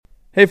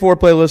Hey,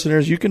 Foreplay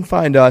listeners, you can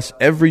find us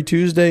every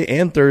Tuesday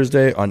and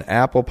Thursday on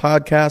Apple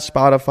Podcasts,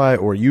 Spotify,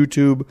 or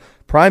YouTube.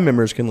 Prime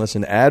members can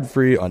listen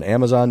ad-free on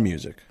Amazon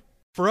Music.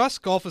 For us,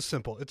 golf is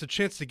simple. It's a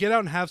chance to get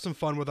out and have some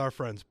fun with our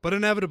friends. But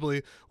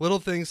inevitably, little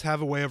things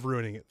have a way of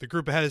ruining it. The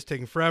group ahead is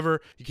taking forever,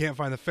 you can't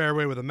find the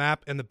fairway with a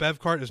map, and the bev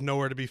cart is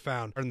nowhere to be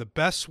found. And the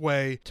best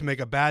way to make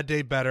a bad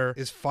day better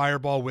is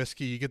Fireball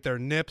Whiskey. You get their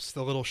nips,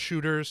 the little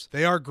shooters.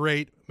 They are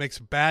great. Makes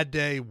a bad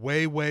day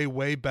way, way,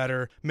 way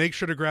better. Make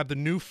sure to grab the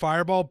new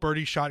Fireball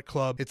Birdie Shot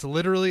Club. It's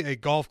literally a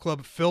golf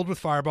club filled with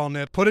Fireball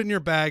nips. Put it in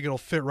your bag. It'll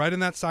fit right in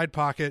that side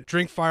pocket.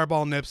 Drink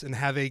Fireball nips and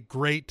have a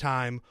great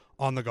time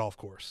on the golf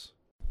course.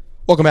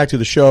 Welcome back to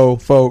the show,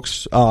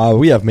 folks.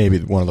 We have maybe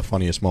one of the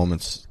funniest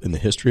moments in the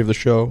history of the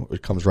show.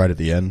 It comes right at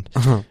the end.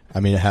 I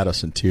mean, it had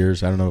us in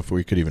tears. I don't know if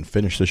we could even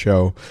finish the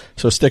show.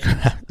 So stick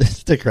around.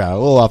 Stick around. A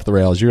little off the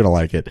rails. You're going to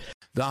like it.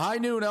 The High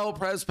Noon El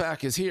Prez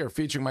Pack is here,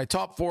 featuring my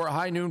top 4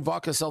 High Noon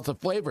Vodka Seltzer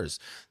flavors.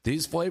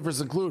 These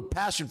flavors include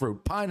passion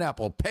fruit,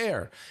 pineapple,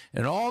 pear,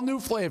 and all new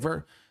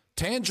flavor,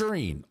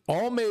 tangerine,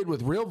 all made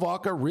with real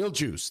vodka, real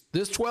juice.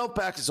 This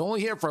 12-pack is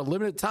only here for a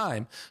limited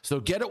time, so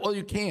get it while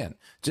you can.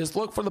 Just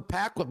look for the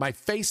pack with my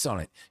face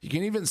on it. You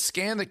can even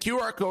scan the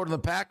QR code in the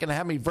pack and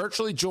have me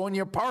virtually join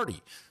your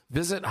party.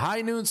 Visit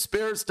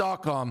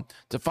highnoonspirits.com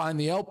to find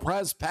the El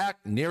Prez Pack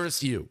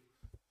nearest you.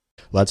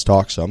 Let's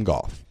talk some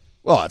golf.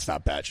 Well, it's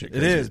not batshit crazy.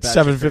 It is. It's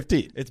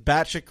 7:15. It's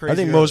batshit crazy. I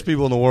think most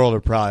people in the world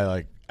are probably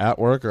like at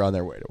work or on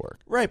their way to work.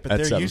 Right, but at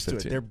they're used to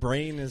it. 7:15. Their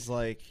brain is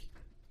like,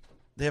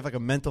 they have like a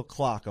mental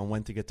clock on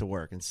when to get to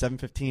work. And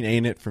 7:15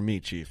 ain't it for me,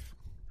 Chief.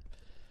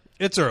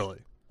 It's early.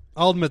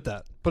 I'll admit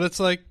that. But it's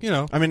like, you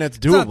know. I mean, that's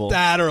It's doable. not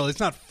that early. It's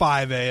not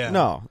 5 a.m.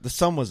 No, the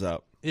sun was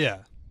up. Yeah.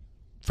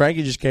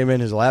 Frankie just came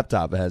in. His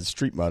laptop had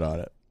street mud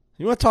on it.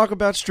 You want to talk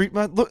about street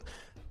mud? Look,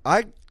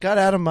 I got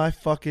out of my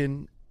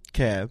fucking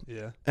cab.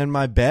 Yeah. And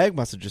my bag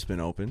must have just been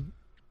open.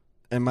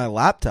 And my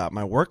laptop,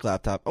 my work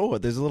laptop, oh,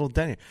 there's a little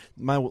dent here.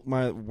 My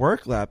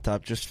work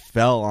laptop just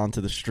fell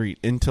onto the street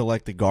into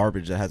like the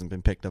garbage that hasn't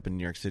been picked up in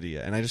New York City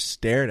yet. And I just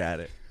stared at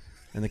it.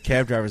 And the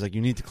cab driver's like, you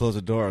need to close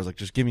the door. I was like,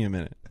 just give me a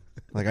minute.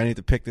 Like, I need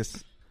to pick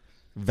this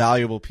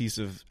valuable piece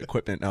of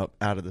equipment out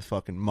of the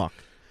fucking muck.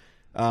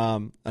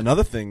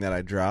 Another thing that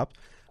I dropped.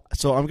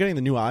 So I'm getting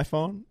the new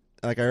iPhone.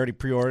 Like, I already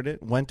pre-ordered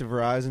it. Went to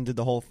Verizon, did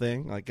the whole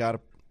thing. Like, got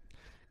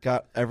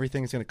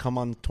everything. It's going to come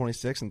on the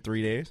 26th in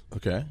 3 days.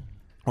 Okay.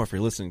 Or if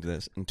you're listening to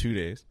this, in 2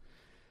 days.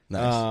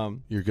 Nice.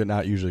 You're good.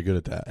 Not usually good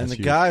at that. And That's the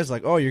huge. guy's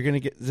like, "Oh, you're gonna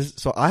get this."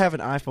 So I have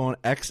an iPhone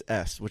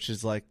XS, which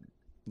is like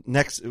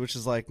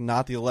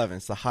not the 11.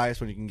 It's the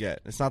highest one you can get.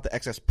 It's not the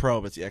XS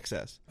Pro, but it's the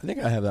XS. I think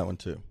I have that one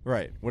too.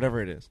 Right,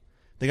 whatever it is.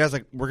 The guy's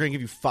like, "We're gonna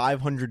give you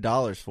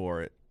 $500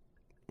 for it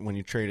when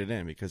you trade it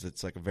in because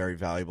it's like a very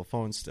valuable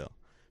phone still."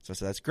 So I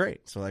said, "That's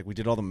great." So like we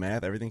did all the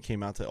math. Everything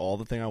came out to all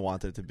the thing I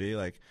wanted it to be.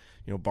 Like,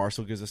 you know,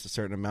 Barstool gives us a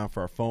certain amount for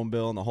our phone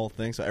bill and the whole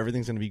thing. So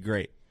everything's gonna be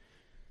great.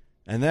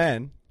 And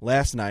then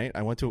yesterday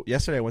I went to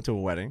a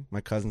wedding,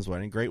 my cousin's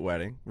wedding, great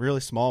wedding, really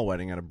small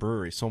wedding at a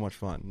brewery, so much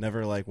fun.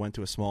 Never like went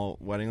to a small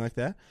wedding like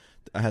that.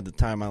 I had the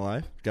time of my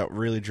life. Got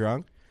really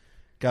drunk.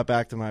 Got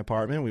back to my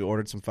apartment. We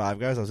ordered some Five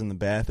Guys. I was in the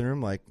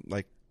bathroom, like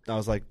I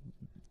was like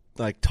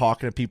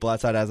talking to people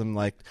outside as I'm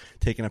like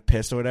taking a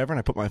piss or whatever. And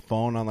I put my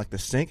phone on like the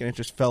sink, and it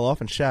just fell off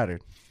and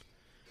shattered.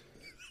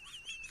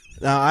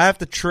 Now I have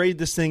to trade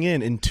this thing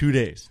in 2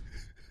 days.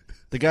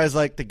 The guy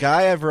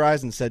at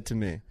Verizon said to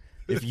me,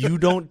 if you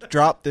don't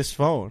drop this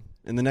phone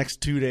in the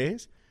next 2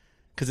 days,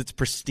 because it's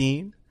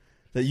pristine,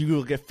 that you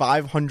will get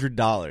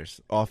 $500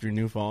 off your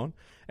new phone.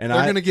 And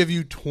They're going to give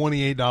you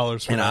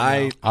 $28 for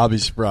that. I'll be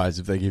surprised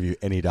if they give you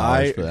any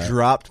dollars for that. I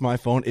dropped my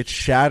phone. It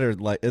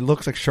shattered. It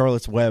looks like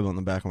Charlotte's Web on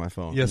the back of my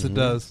phone. Yes, it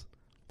does.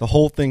 The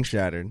whole thing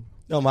shattered.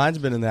 No, mine's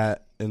been in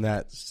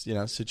that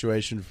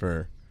situation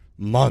for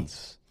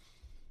months.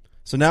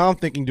 So now I'm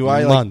thinking, do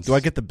I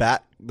get the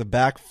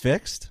back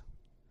fixed?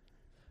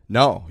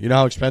 No, you know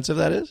how expensive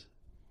that is?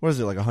 What is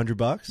it, like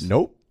 $100?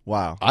 Nope.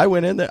 Wow. I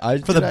went in there.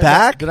 For the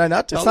back? Did I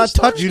not tell It's not the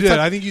story? touch. You did.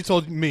 I think you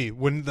told me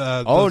when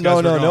the. Oh, those guys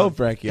were no, gone.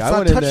 Frankie. It's I not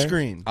went in touch there.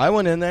 screen. I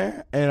went in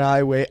there and I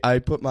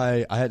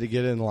had to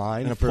get in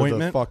line An for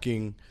appointment? the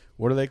fucking,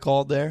 what are they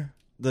called there?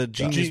 The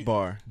Genius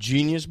Bar.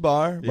 Genius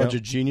Bar. A bunch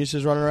of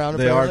geniuses running around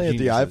They are apparently at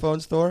the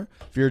iPhone store.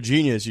 If you're a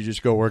genius, you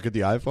just go work at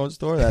the iPhone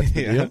store. That's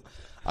the Yeah. deal.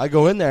 I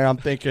go in there, I'm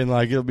thinking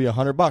like it'll be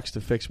 $100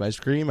 to fix my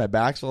screen. My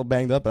back's a little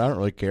banged up, but I don't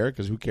really care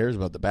because who cares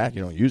about the back?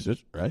 You don't use it,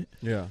 right?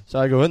 Yeah. So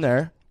I go in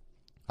there.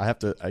 I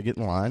get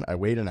in line. I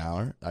wait an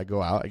hour. I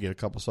go out. I get a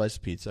couple slices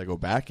of pizza. I go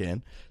back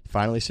in.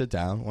 Finally sit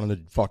down. One of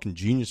the fucking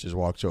geniuses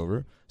walks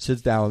over,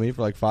 sits down with me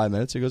for like 5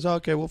 minutes. He goes, oh,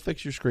 okay, we'll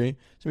fix your screen.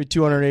 It's going to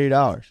be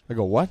 $280. I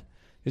go, what?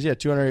 He goes, yeah,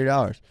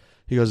 $280.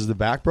 He goes, is the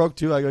back broke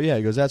too? I go, yeah.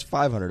 He goes, that's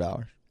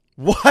 $500.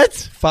 What?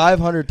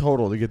 $500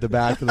 total to get the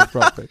back and the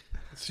front fixed.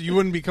 So you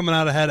wouldn't be coming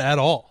out ahead at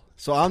all.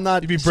 So I'm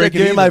not. You'd be Break breaking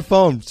Give me even. my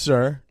phone,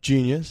 sir.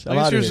 Genius. I I'm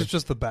guess out of yours here. is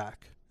just the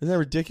back. Isn't that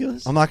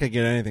ridiculous? I'm not gonna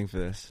get anything for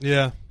this.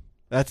 Yeah.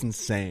 That's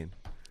insane.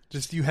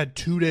 Just you had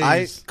 2 days.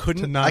 I To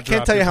couldn't. not I can't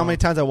drop tell you your how phone. many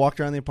times I walked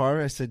around the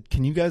apartment. I said,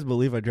 "Can you guys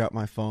believe I dropped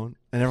my phone?"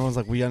 And everyone's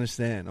like, "We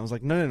understand." I was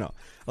like, "No.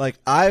 Like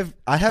I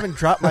haven't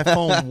dropped my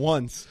phone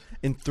once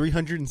in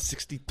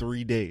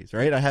 363 days.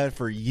 Right? I had it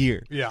for a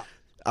year. Yeah.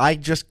 I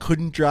just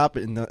couldn't drop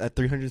it at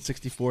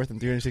 364th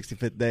and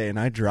 365th day, and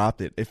I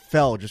dropped it. It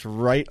fell just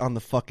right on the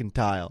fucking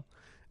tile.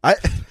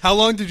 How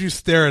long did you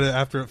stare at it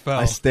after it fell?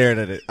 I stared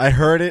at it. I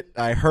heard it.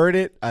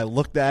 I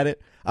looked at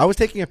it. I was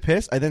taking a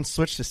piss. I then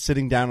switched to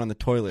sitting down on the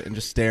toilet and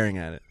just staring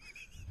at it.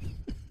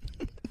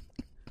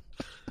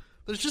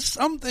 There's just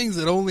some things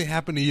that only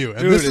happen to you, and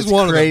Dude, this is it's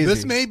one crazy. of them.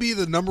 This may be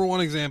the number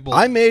one example.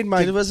 I made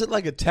my. Was it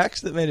like a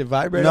text that made it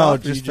vibrate? No, off,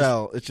 it or you just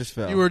fell. It just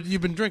fell.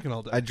 You've been drinking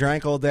all day. I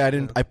drank all day. I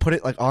didn't. I put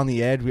it like on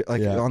the edge,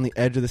 on the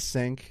edge of the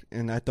sink,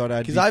 and I thought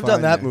I'd. Because be I've fine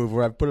done that there. move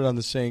where I've put it on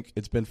the sink.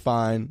 It's been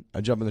fine.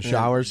 I jump in the Yeah,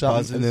 shower or something,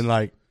 buzzes. and then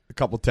like a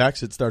couple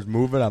texts, it starts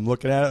moving. I'm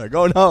looking at it, like,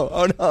 oh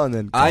no, and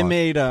then I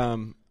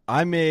gone.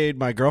 made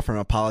my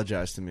girlfriend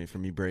apologize to me for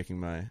me breaking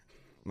my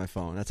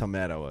phone. That's how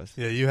mad I was.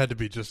 Yeah, you had to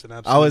be just an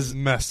absolute I was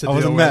mess to I was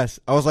a deal with. mess.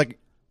 I was like,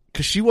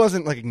 because she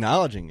wasn't like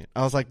acknowledging it.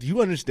 I was like, do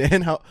you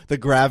understand how the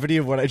gravity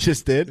of what I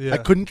just did? Yeah. I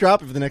couldn't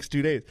drop it for the next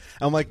 2 days.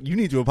 I'm like, you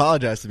need to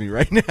apologize to me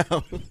right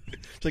now.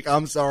 She's like,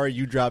 I'm sorry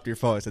you dropped your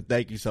phone. I said,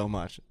 thank you so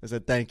much. I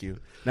said, thank you.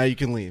 Now you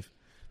can leave.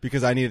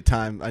 Because I need a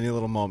time. I need a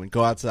little moment.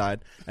 Go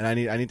outside, and I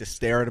need to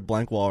stare at a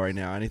blank wall right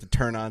now. I need to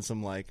turn on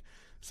some light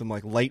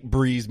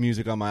breeze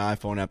music on my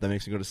iPhone app that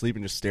makes me go to sleep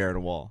and just stare at a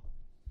wall.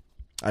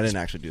 I didn't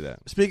actually do that.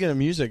 Speaking of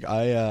music,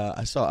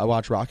 I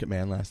watched Rocket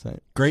Man last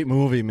night. Great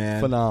movie,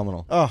 man.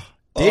 Phenomenal.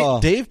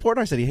 Oh, Dave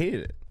Portnoy said he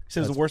hated it. He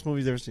said it was That's- the worst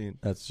movie he's ever seen.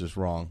 That's just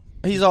wrong.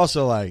 He's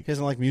also like He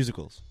doesn't like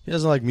musicals. he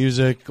doesn't like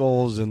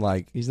musicals and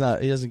like he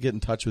doesn't get in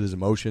touch with his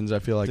emotions. I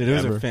feel like Dude, it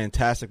was ever. a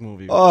fantastic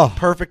movie. Oh.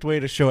 Perfect way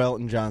to show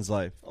Elton John's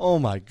life. Oh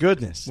my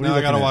goodness. What are Now you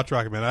I gotta looking at? watch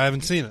Rocket Man. I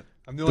haven't seen it.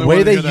 I'm the The only way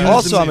one they here that use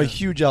hasn't Also, I'm seen a it.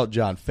 huge Elton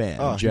John fan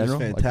Oh, in he's general.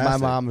 Like my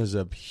fantastic. mom is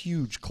a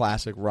huge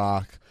classic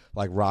rock,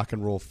 like rock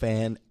and roll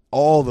fan.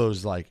 All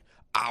those like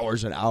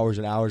hours and hours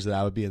and hours that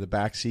I would be in the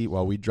back seat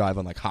while we'd drive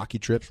on like hockey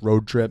trips,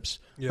 road trips,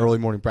 Yeah. early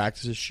morning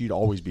practices. She'd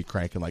always be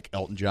cranking like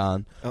Elton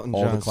John, Elton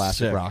all the John's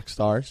classic sick. rock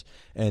stars.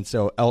 And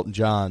so Elton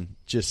John,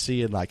 just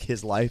seeing like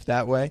his life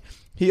that way.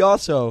 He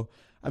also,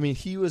 I mean,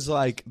 he was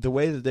like the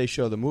way that they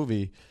show the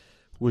movie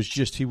was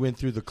just he went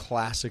through the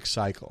classic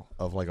cycle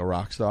of like a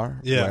rock star.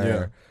 Yeah. where,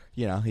 Yeah.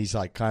 you know, he's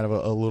like kind of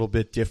a little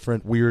bit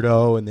different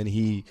weirdo, and then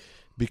he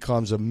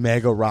becomes a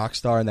mega rock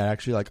star, and that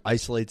actually like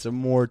isolates him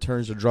more,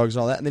 turns to drugs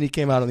and all that, and then he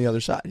came out on the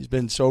other side. He's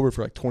been sober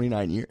for like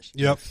 29 years.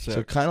 Yep.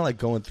 So kind of like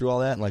going through all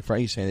that, and like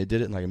Frankie's saying, they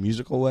did it in like a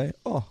musical way.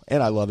 Oh,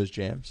 and I love his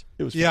jams.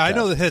 It was Yeah, I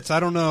know the fantastic. hits. I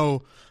don't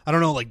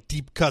know like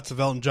deep cuts of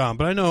Elton John,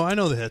 but I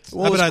know the hits.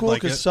 Well, I it's bet I'd cool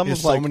like because it. some There's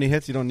of so like many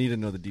hits you don't need to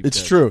know the deep. it's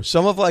cuts. true.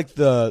 Some of like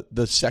the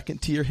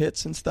second tier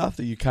hits and stuff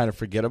that you kind of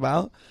forget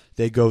about,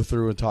 they go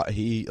through and talk.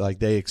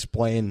 They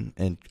explain,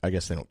 and I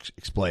guess they don't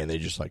explain. They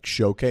just like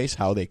showcase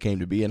how they came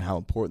to be and how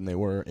important they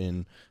were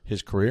in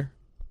his career.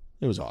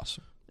 It was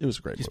awesome. It was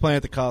a great. He's movie. playing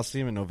at the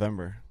Coliseum in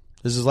November.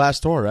 This is his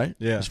last tour, right?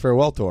 Yeah. His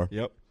farewell tour.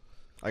 Yep.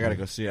 I gotta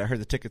go see it. I heard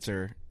the tickets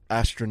are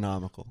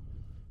astronomical.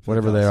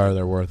 Whatever they are,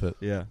 they're worth it.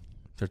 Yeah.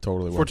 They're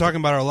totally If worth we're it. talking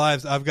about our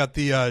lives, I've got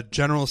the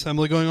General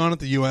Assembly going on at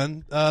the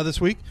UN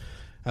this week.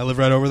 I live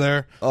right over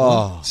there.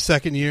 Oh.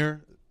 Second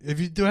year.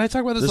 Did I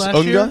talk about this This last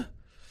UNGA? year?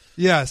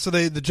 Yeah, so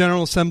the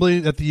General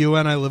Assembly at the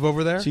UN, I live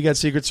over there. So you got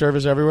Secret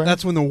Service everywhere?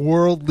 That's when the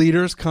world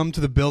leaders come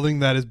to the building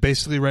that is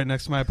basically right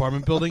next to my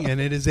apartment building, and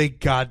it is a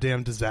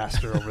goddamn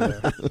disaster over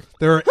there.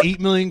 There are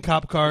 8 million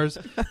cop cars,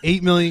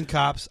 8 million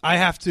cops. I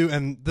have to,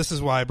 and this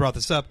is why I brought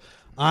this up,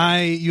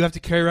 you have to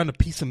carry around a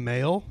piece of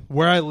mail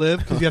where I live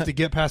because you have to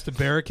get past a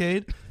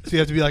barricade. So you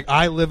have to be like,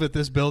 I live at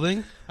this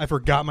building. I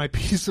forgot my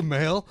piece of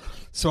mail.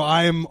 So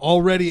I am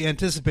already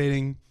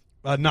anticipating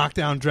a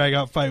knockdown,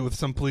 drag-out fight with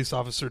some police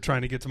officer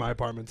trying to get to my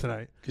apartment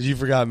tonight. Because you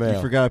forgot mail. You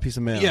forgot a piece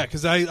of mail. Yeah,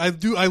 because I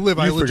forgot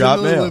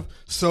legitimately mail. live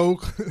so.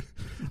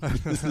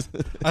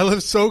 I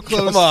live so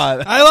close. Come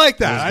on. I like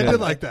that. That's I good. did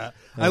like that.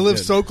 I That's live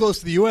good. so close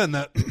to the UN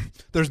that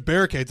there's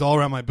barricades all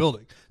around my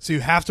building. So you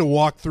have to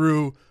walk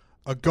through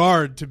a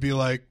guard to be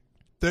like,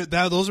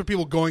 those are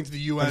people going to the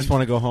UN. I just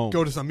want to go home.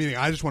 Go to some meeting.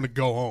 I just want to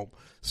go home.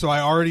 So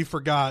I already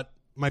forgot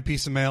my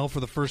piece of mail for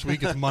the first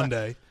week. It's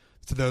Monday,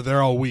 so they're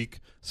there all week.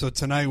 So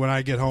tonight when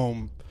I get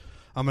home,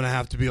 I'm gonna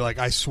have to be like,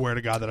 I swear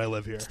to God that I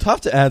live here. It's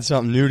tough to add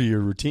something new to your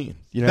routine.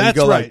 You know, That's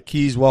you go right. like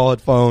keys, wallet,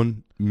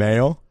 phone,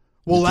 mail.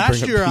 Well, You have to last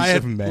bring a year piece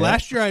of mail.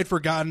 I had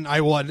forgotten. I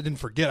didn't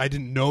forget. I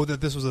didn't know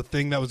that this was a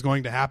thing that was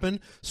going to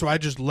happen. So I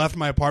just left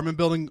my apartment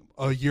building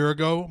a year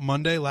ago,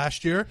 Monday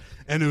last year,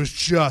 and it was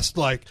just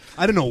like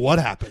I didn't know what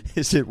happened.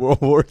 Is it World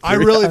War III? I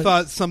really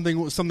thought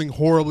something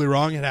horribly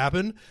wrong had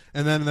happened,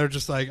 and then they're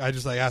just like, I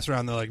just like asked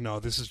around. They're like, no,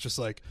 this is just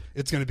like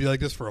it's going to be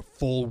like this for a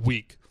full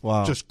week.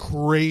 Wow. Just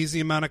crazy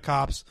amount of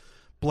cops,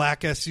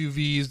 black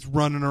SUVs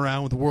running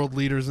around with world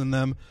leaders in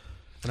them,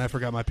 and I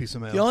forgot my piece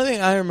of mail. The only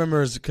thing I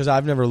remember is because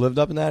I've never lived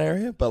up in that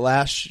area, but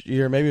last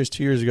year, maybe it was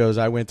 2 years ago, is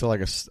I went to like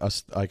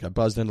I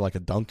buzzed into like a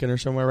Dunkin' or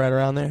somewhere right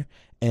around there,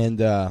 and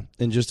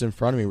just in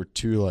front of me were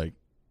two like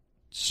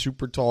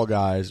super tall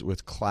guys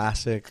with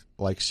classic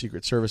like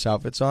Secret Service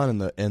outfits on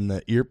and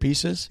the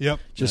earpieces. Yep.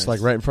 Just Nice.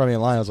 like right in front of me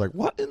in line. I was like,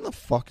 what in the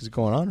fuck is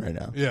going on right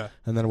now? Yeah.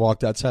 And then I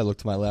walked outside,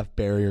 looked to my left,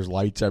 barriers,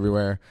 lights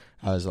everywhere.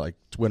 I was like,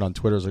 went on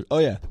Twitter. I was like, oh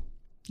yeah,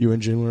 you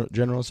in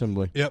General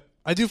Assembly. Yep.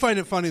 I do find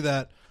it funny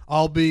that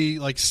I'll be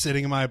like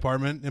sitting in my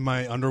apartment in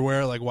my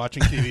underwear, like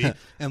watching TV,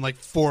 and like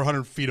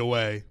 400 feet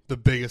away, the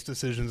biggest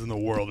decisions in the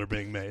world are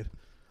being made.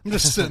 I'm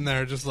just sitting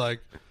there, just like,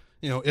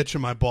 itching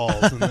my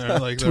balls, and they're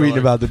like Tweeting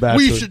about The Bachelor.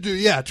 We should do,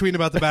 tweeting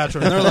about The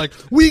Bachelor, and they're like,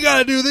 we got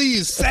to do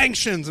these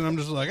sanctions, and I'm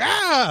just like,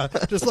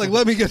 just like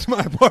let me get to my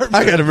apartment.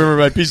 I got to remember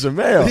my piece of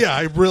mail. Yeah,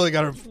 I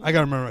gotta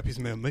remember my piece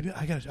of mail. Maybe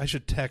I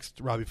should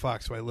text Robbie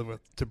Fox, who I live with,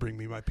 to bring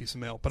me my piece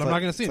of mail. But I'm not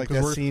gonna see him It's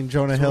because like that scene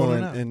Jonah so Hill we're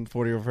in, going out. in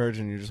 40 Year Old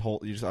Virgin. I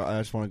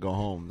just want to go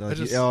home. Like,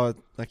 just-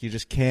 you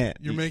just can't.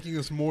 You're making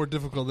this more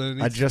difficult than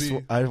it I needs just to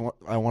be.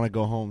 I want to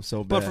go home so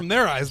bad. But from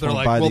their eyes, they're Wanna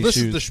like, buy well, these this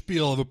is the shoes.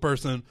 spiel of a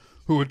person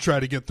who would try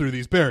to get through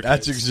these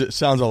barricades.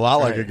 Sounds a lot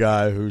like Right. a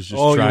guy who's just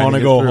Oh, you trying wanna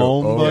to go get through.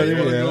 home, Oh, buddy? You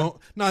wanna Yeah. go-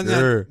 No,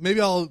 Sure. maybe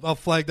I'll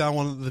flag down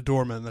one of the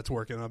doormen that's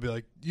working. I'll be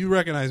like, you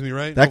recognize me,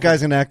 right? that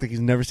guy's gonna act like he's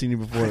never seen you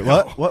before.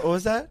 What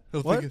was that?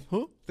 He'll What?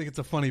 think it's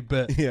a funny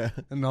bit. Yeah.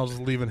 And I'll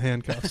just leave in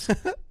handcuffs.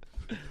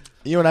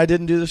 You know what I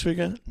didn't do this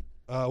weekend?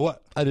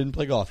 What? I didn't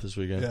play golf this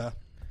weekend. Yeah.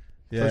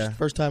 Yeah.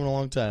 First time in a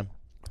long time.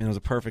 And it was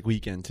a perfect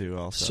weekend too.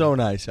 Also, So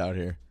nice out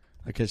here.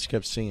 I just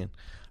kept seeing.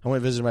 I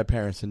went to visit my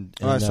parents in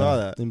I saw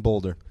that. in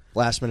Boulder.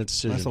 Last minute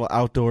decision. nice little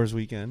outdoors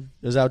weekend.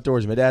 It was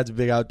outdoors. My dad's a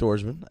big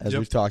outdoorsman, as Yep.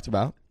 we've talked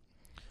about.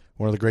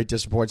 One of the great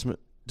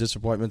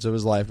disappointments of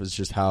his life is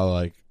just how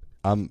like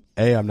I'm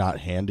not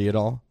handy at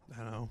all.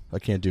 I know. I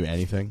can't do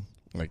anything.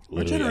 Like Our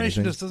literally generation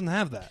anything. just doesn't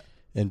have that.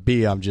 And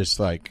B, I'm just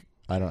like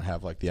I don't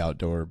have like the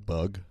outdoor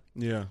bug.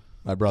 Yeah.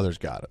 My brother's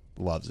got it,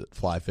 loves it,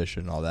 fly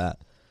fishing and all that.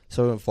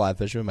 So I went fly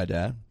fishing with my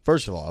dad.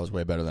 First of all, I was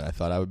way better than I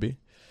thought I would be.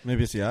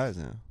 Maybe it's the eyes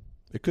now.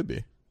 It could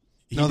be.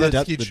 No, The that's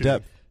depth- skeet the shooting.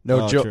 depth.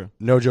 No Oh, joke. true.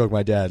 No joke.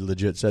 My dad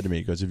legit said to me,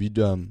 he goes, "If you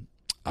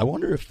I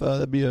wonder if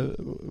that'd be a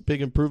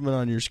big improvement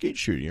on your skeet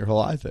shooting, your whole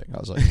eye thing." I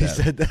was like, He "Dad,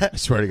 said I that.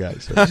 swear to God." He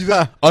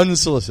said,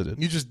 unsolicited.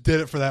 You just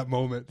did it for that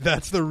moment.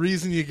 That's the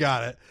reason you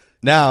got it.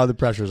 Now the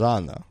pressure's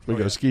on though. We Oh,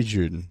 go yeah. skeet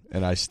shooting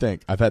and I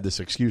stink. I've had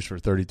this excuse for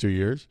 32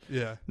 years.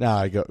 Yeah.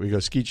 Now we go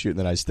skeet shooting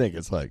and I stink.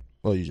 It's like,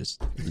 well, you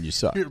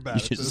suck. You're bad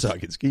You at just this.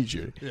 suck at skeet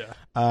shooting.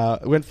 Yeah.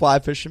 Went fly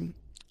fishing.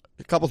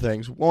 A couple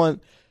things.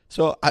 One,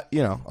 so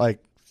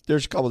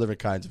there's a couple different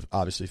kinds of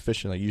obviously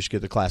fishing. Like you just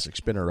get the classic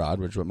spinner rod,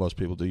 which is what most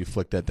people do. You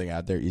flick that thing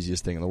out there,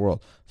 easiest thing in the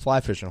world.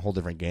 Fly fishing, a whole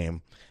different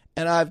game.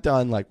 And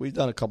we've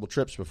done a couple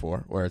trips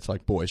before where it's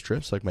like boys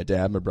trips, like my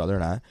dad, my brother,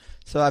 and I.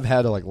 So I've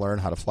had to like learn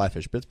how to fly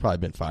fish, but it's probably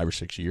been 5 or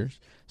 6 years.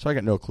 So I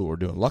got no clue what we're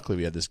doing. Luckily,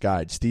 we had this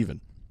guide, Steven.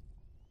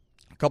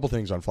 A couple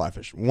things on fly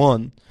fishing.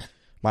 One,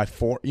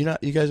 you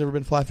guys ever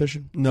been fly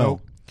fishing?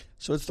 No.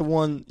 So it's the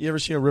one, you ever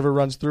seen a river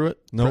runs through it?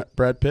 Nope.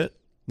 Brad Pitt?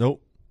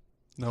 Nope.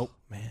 Nope.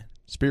 Man,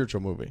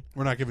 spiritual movie.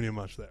 We're not giving you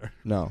much there.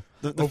 No.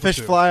 The Open fish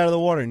to. fly out of the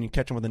water and you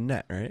catch them with a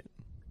net, right?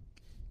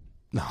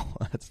 No,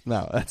 that's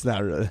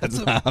not really. That's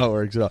not how it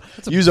works at all.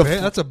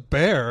 That's a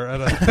bear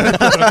at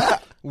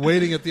a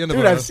waiting at the end Dude,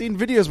 of a I've seen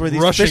videos where these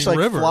rushing fish like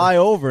river. fly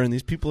over and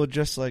these people are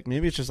just like,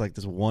 maybe it's just like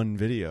this one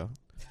video.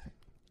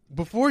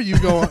 Before you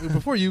go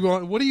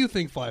on, what do you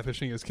think fly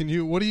fishing is?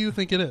 What do you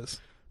think it is?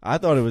 I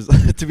thought it was,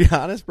 to be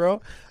honest,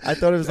 bro. I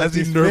thought it was like As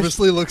he these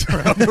nervously looks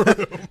around the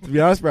room. Fish, to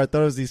be honest, bro, I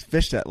thought it was these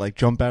fish that like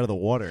jump out of the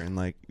water and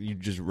like you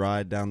just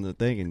ride down the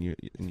thing and you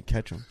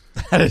catch them.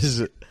 That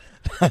is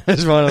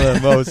one of the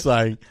most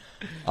like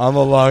I'm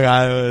a Long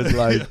Island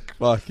like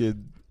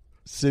fucking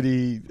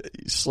city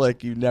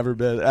slick you've never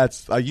been.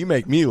 That's you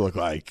make me look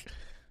like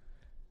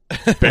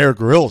Bear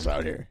Grylls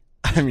out here.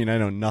 I mean, I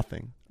know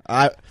nothing.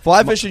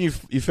 Fly fishing, you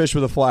fish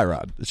with a fly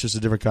rod. It's just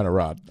a different kind of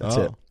rod. That's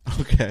it.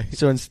 Okay.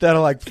 So instead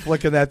of like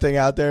flicking that thing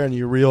out there and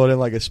you reel it in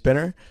like a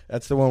spinner,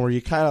 that's the one where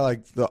you kind of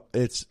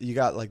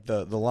like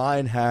the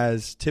line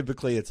has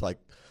typically it's like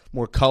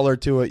more color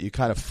to it. You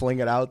kind of fling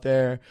it out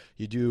there.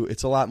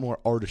 It's a lot more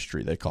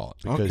artistry they call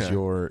it because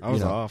I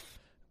was off.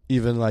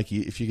 Even like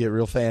if you get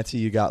real fancy,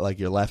 you got like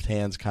your left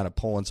hand's kind of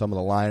pulling some of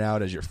the line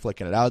out as you're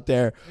flicking it out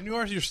there. And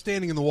you're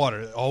standing in the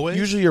water always.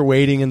 Usually you're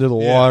wading into the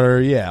Yeah. water.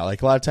 Yeah,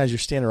 like a lot of times you're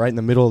standing right in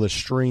the middle of the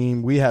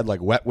stream. We had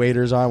like wet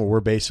waders on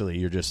where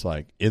you're just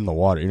like in the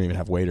water. You don't even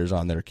have waders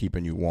on that are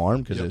keeping you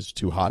warm because it's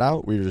too hot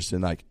out. We were just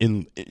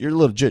you're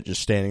legit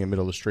just standing in the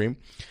middle of the stream.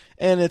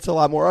 And it's a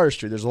lot more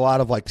artistry. There's a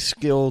lot of like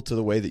skill to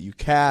the way that you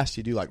cast.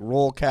 You do like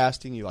roll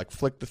casting. You like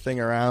flick the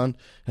thing around,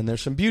 and there's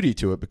some beauty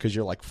to it because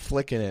you're like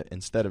flicking it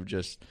instead of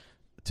just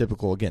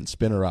typical again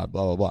spinner rod.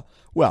 Blah blah blah.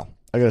 Well,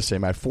 I gotta say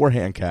my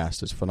forehand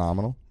cast is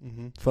phenomenal.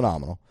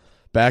 Phenomenal.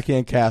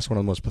 Backhand cast, one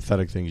of the most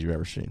pathetic things you've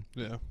ever seen.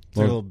 Yeah. It's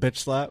like a little bitch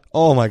slap.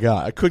 Oh my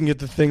god, I couldn't get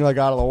the thing like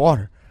out of the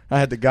water. I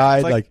had the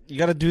guide It's like you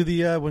got to do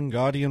the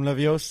Wingardium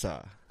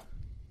Leviosa.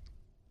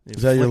 You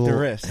is that your flick the little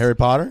wrist? Harry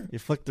Potter? You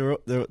flick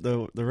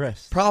the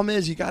wrist. Problem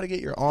is, you got to get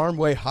your arm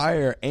way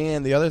higher,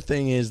 and the other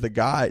thing is the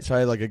guide. So I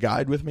had like a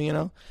guide with me,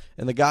 and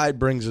the guide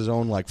brings his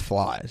own like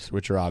flies,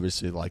 which are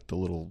obviously like the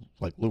little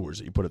like lures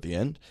that you put at the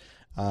end.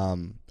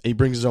 He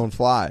brings his own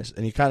flies,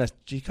 and he kind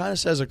of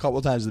says a couple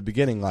of times at the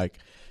beginning, like,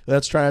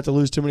 let's try not to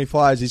lose too many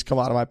flies. These come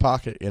out of my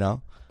pocket, you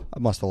know. I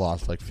must have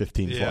lost like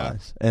 15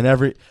 flies, and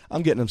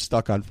I'm getting them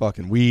stuck on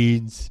fucking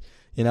weeds,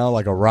 you know,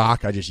 like a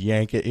rock. I just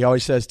yank it. He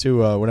always says too,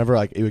 whenever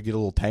like it would get a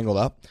little tangled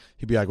up,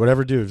 he'd be like,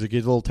 whatever, dude, if it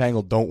gets a little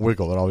tangled, don't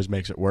wiggle. It always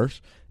makes it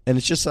worse. And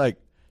it's just like,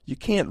 you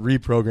can't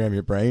reprogram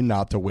your brain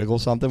not to wiggle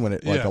something when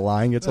it like a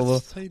line gets a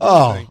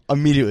little.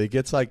 Immediately it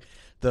gets like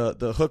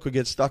the hook would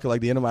get stuck at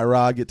like the end of my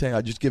rod, get tangled.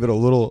 I just give it a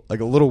little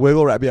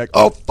wiggle. I'd be like,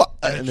 oh fuck,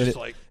 and then it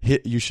like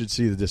hit. You should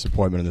see the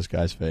disappointment in this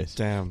guy's face.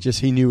 Damn. Just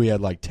he knew he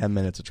had like 10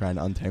 minutes of trying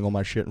to untangle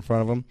my shit in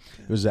front of him.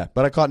 It was that.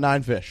 But I caught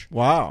 9 fish.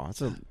 Wow,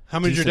 that's a How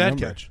many did your dad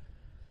number. catch?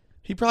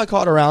 He probably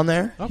caught around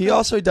there. Okay. He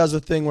also does a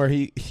thing where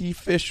he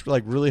fished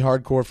like really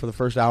hardcore for the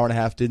first hour and a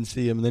half, didn't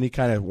see him, and then he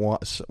kind of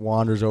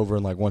wanders over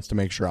and like wants to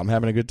make sure I'm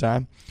having a good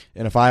time.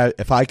 And if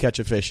I catch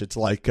a fish, it's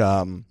like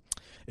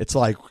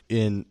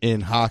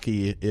in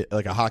hockey,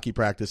 like a hockey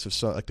practice.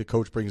 If like the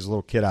coach brings his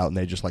little kid out and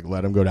they just like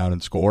let him go down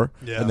and score,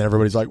 and then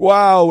everybody's like,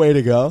 "Wow, way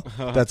to go!"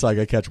 That's like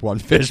I catch one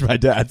fish. My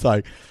dad's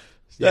like,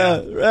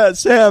 "Yeah,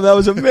 Sam, that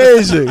was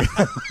amazing."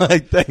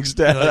 Like, thanks,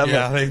 Dad.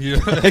 Thank you.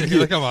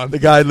 Like, come on. The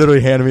guy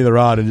literally handed me the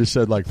rod and just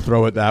said, like,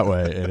 throw it that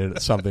way,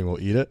 and something will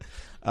eat it.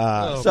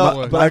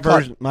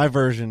 My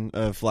version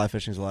of fly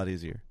fishing is a lot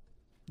easier.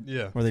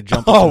 Yeah. Where they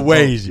jump.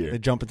 Way easier. They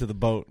jump into the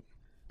boat.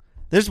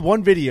 There's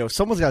one video.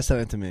 Someone's got to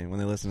send it to me when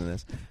they listen to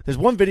this. There's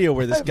one video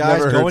where this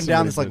guy's going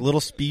down this like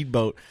little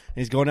speedboat, and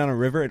he's going down a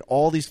river, and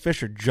all these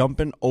fish are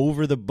jumping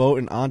over the boat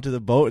and onto the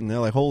boat, and they're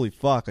like, "Holy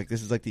fuck!" Like,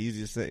 this is like the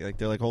easiest thing. Like,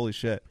 they're like, "Holy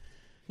shit."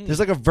 There's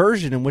like a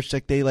version in which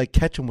like they like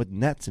catch them with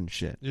nets and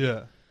shit.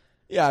 Yeah.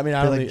 Yeah, I mean,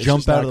 I They don't like think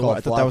jump out of the water. water.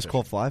 I thought that was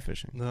called fly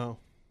fishing. No.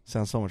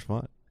 Sounds so much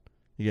fun.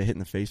 You get hit in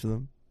the face with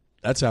them.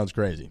 That sounds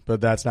crazy,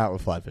 but that's not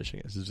what fly fishing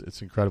is.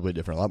 It's incredibly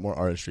different. A lot more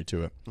artistry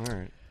to it. All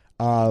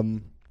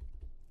right.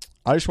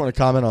 I just want to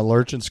comment on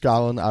Lurch in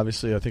Scotland.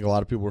 Obviously, I think a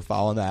lot of people were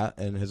following that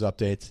and his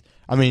updates.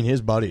 I mean, his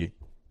buddy,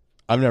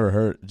 I've never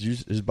heard.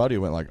 His buddy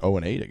went like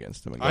 0-8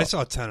 against him. I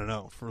saw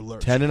 10-0 for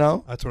Lurch.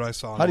 10-0? That's what I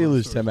saw. How do you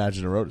lose 10 matches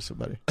in a row to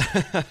somebody?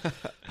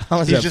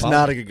 He's just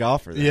not a good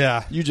golfer. Then.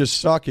 Yeah. You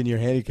just suck and your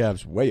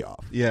handicap's way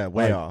off. Yeah,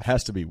 way Like, off.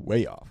 Has to be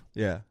way off.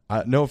 Yeah.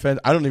 No offense.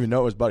 I don't even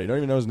know his buddy. I don't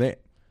even know his name.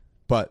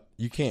 But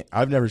you can't.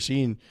 I've never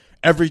seen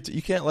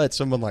you can't let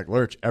someone like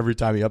Lurch every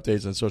time he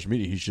updates on social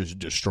media, he's just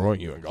destroying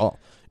you in golf.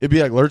 It'd be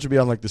like Lurch would be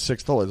on like the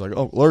 6th hole. It's like,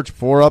 oh, Lurch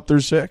 4 up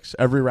through 6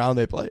 every round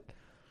they played.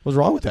 What's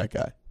wrong with that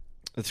guy?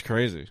 It's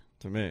crazy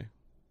to me.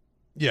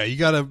 Yeah, you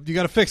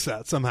gotta fix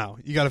that somehow.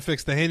 You gotta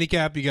fix the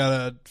handicap. You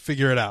gotta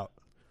figure it out.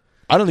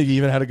 I don't think he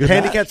even had a good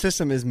handicap match.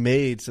 system is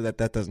made so that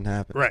doesn't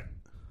happen. Right.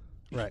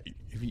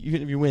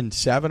 Even if you win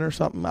 7 or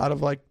something out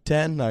of like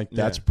 10, like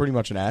that's pretty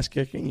much an ass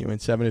kicking. You win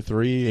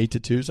 7-3,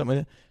 8-2, something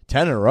like that.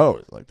 10 in a row,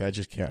 like that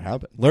just can't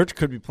happen. Lurch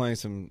could be playing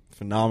some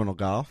phenomenal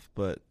golf,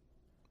 but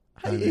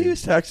He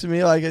was texting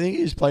me like I think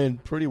he was playing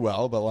pretty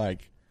well, but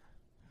like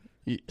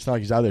it's not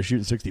like he's out there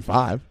shooting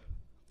 65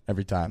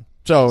 every time.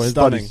 So his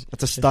stunning.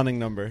 That's a stunning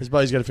number. His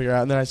buddy's got to figure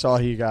out. And then I saw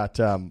he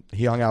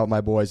hung out with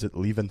my boys at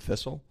Leven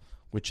Thistle,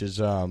 which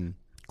is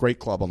great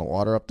club on the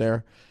water up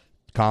there.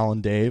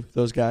 Colin, Dave,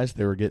 those guys,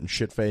 they were getting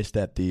shit-faced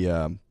at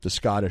the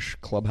Scottish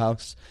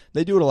clubhouse.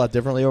 They do it a lot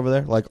differently over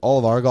there. Like all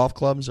of our golf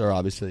clubs are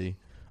obviously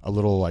a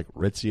little like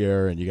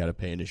ritzier, and you got to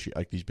pay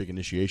like these big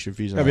initiation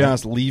fees. I'll be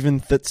honest, Leven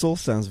Thistle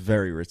sounds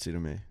very ritzy to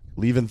me.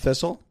 Leven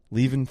Thistle?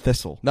 Leven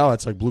Thistle. No,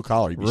 it's like blue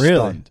collar. You'd be really?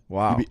 Stunned.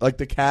 Wow. Like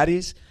the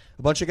caddies,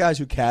 a bunch of guys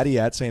who caddy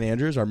at St.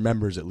 Andrews are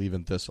members at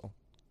Leven Thistle.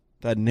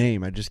 That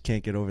name, I just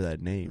can't get over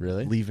that name.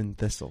 Really? Leven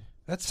Thistle.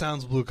 That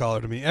sounds blue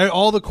collar to me.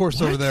 All the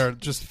course over there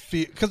just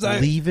feel because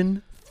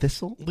Leven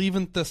Thistle.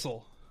 Leven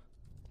Thistle.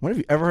 When have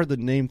you ever heard the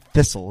name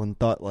Thistle and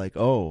thought like,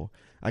 oh,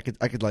 I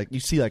could like you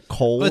see like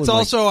coal. It's and,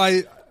 also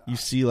you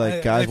see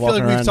like guys I feel walking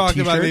like around we've talked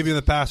in about t-shirts. maybe in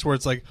the past where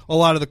it's like a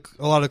lot of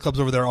the clubs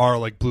over there are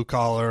like blue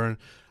collar, and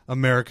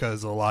America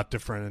is a lot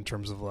different in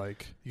terms of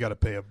like you got to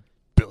pay $1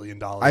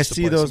 billion. I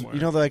see play those. somewhere.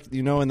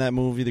 You know in that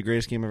movie, The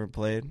Greatest Game Ever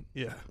Played.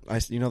 Yeah.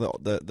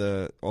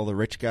 The all the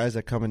rich guys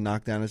that come and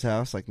knock down his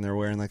house, like and they're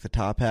wearing like the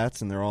top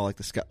hats, and they're all like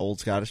the old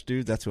Scottish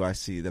dudes. That's who I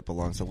see that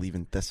belongs to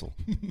Leven Thistle.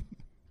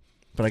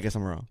 But I guess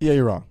I'm wrong. Yeah,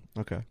 you're wrong.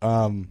 Okay.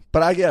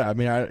 But I get it. I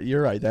mean,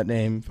 you're right. That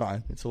name,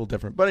 fine. It's a little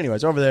different. But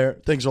anyways, over there,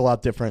 things are a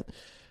lot different.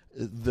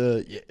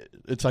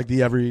 It's like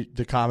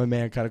the common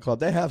man kind of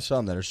club. They have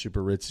some that are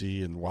super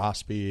ritzy and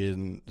waspy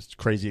and it's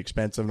crazy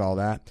expensive and all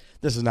that.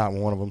 This is not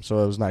one of them.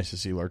 So it was nice to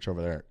see Lurch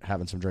over there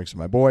having some drinks with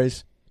my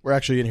boys. We're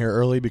actually in here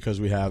early because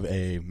we have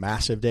a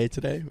massive day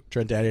today.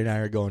 Trent Daddy and I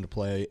are going to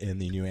play in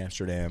the New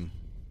Amsterdam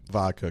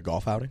Vodka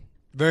golf outing.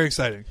 Very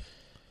exciting.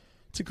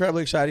 It's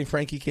incredibly exciting.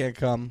 Frankie can't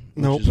come,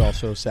 which Nope. is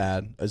also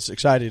sad. As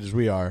excited as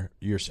we are,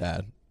 you're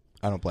sad.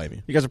 I don't blame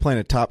you. You guys are playing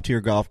a top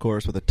tier golf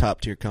course with a top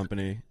tier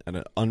company at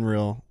an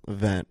unreal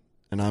event,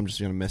 and I'm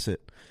just gonna miss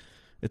it.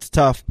 It's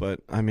tough,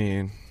 but I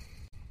mean,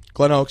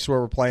 Glen Oaks, where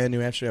we're playing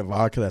New Amsterdam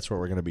Vodka, that's what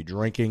we're going to be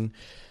drinking.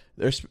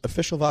 There's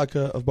official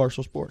vodka of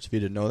Barstool Sports. If you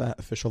didn't know that,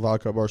 official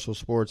vodka of Barstool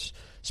Sports.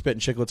 Spittin'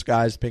 Chicklets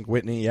guys, Pink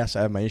Whitney. Yes,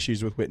 I have my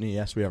issues with Whitney.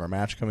 Yes, we have our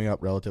match coming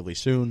up relatively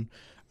soon.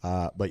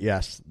 But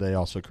yes, they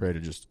also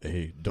created just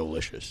a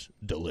delicious,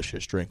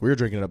 delicious drink. We were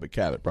drinking it up at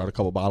Cabot. Brought a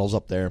couple bottles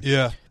up there.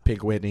 Yeah.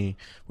 Pink Whitney.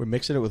 We're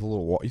mixing it with a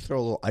little water. You throw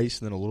a little ice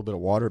and then a little bit of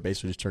water. It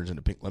basically just turns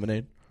into pink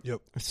lemonade. Yep.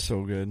 It's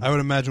so good. I would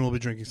imagine we'll be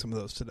drinking some of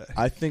those today.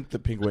 I think the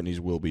Pink Whitneys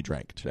will be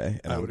drank today,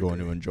 and I I'm would going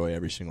agree. to enjoy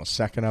every single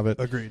second of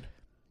it. Agreed.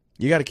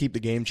 You got to keep the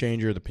Game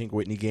Changer, the Pink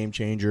Whitney Game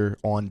Changer,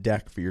 on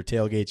deck for your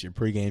tailgates, your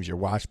pre-games, your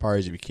watch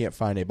parties. If you can't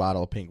find a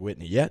bottle of Pink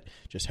Whitney yet,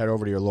 just head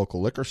over to your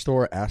local liquor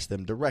store, ask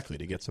them directly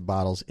to get some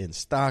bottles in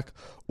stock,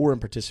 or in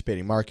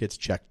participating markets,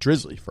 check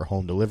Drizzly for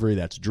home delivery.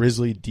 That's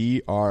Drizzly,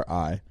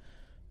 Drizly.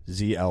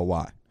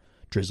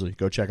 Drizzly,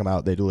 go check them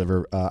out. They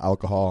deliver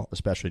alcohol,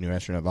 especially New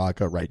Amsterdam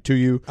vodka, right to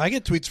you. I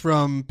get tweets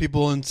from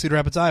people in Cedar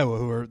Rapids, Iowa,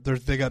 who are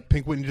they got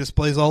Pink Whitney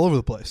displays all over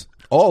the place.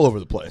 All over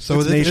the place. So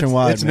it's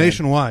nationwide. It's man.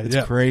 nationwide. It's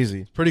yeah.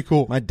 crazy. Pretty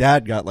cool. My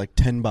dad got like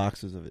 10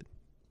 boxes of it.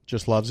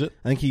 Just loves it.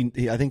 I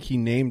think he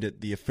named it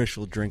the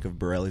official drink of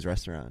Borelli's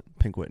restaurant,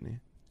 Pink Whitney.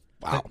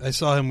 Wow. I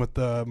saw him with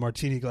the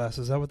martini glasses.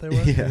 Is that what they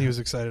were? Yeah. And he was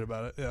excited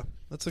about it. Yeah,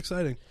 that's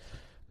exciting.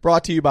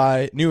 Brought to you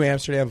by New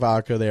Amsterdam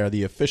Vodka. They are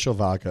the official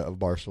vodka of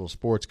Barstool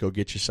Sports. Go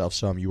get yourself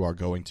some. You are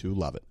going to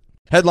love it.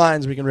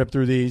 Headlines, we can rip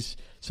through these.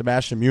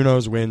 Sebastian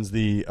Munoz wins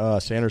the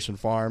Sanderson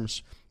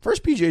Farms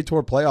first PGA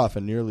Tour playoff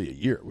in nearly a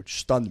year, which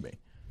stunned me.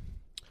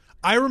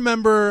 I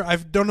remember, I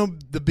don't know,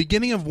 the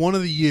beginning of one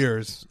of the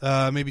years,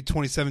 maybe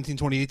 2017,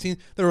 2018,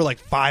 there were like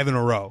 5 in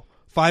a row.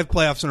 5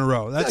 playoffs in a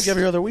row. That's Like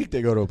every other week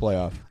they go to a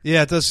playoff.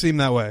 Yeah, it does seem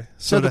that way.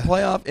 So the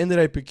playoff ended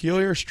a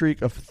peculiar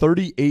streak of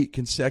 38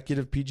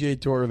 consecutive PGA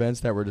Tour events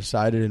that were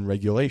decided in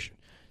regulation,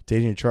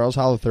 dating to Charles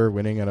Howell III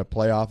winning at a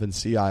playoff in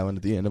Sea Island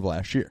at the end of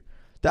last year.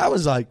 That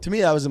was to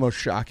me, that was the most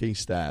shocking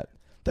stat.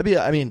 Have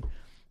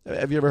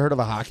you ever heard of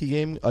a hockey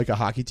game, like a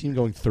hockey team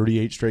going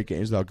 38 straight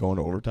games without going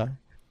to overtime?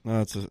 No,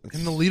 And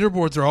the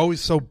leaderboards are always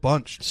so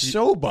bunched.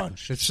 So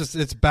bunched.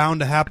 It's bound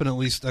to happen at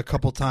least a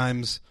couple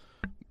times,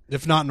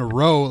 if not in a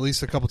row, at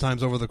least a couple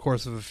times over the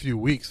course of a few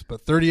weeks.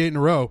 But 38 in a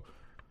row,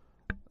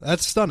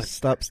 that's stunning.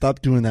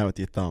 Stop doing that with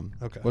your thumb.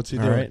 Okay. What's he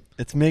All doing? right?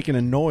 It's making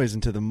a noise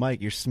into the mic.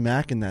 You're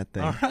smacking that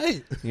thing. All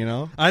right. You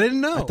know? I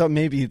didn't know. I thought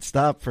maybe he'd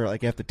stop for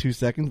like after 2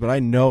 seconds, but I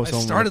know I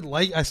someone.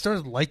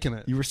 started liking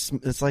it. You were.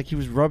 It's like he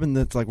was rubbing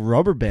this like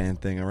rubber band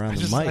thing around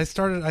the mic. I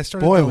started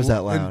Boy, to was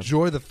that loud.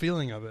 enjoy the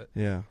feeling of it.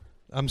 Yeah.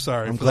 I'm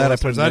sorry. I'm for glad the I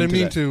put listeners. an I end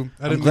didn't to mean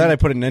that. to. I'm glad I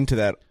put an end to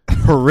that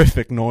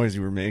horrific noise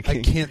you were making.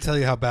 I can't tell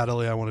you how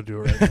badly I want to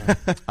do it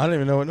right now. I don't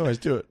even know what noise.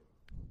 Do it.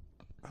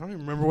 I don't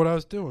even remember what I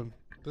was doing.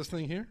 This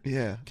thing here?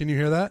 Yeah. Can you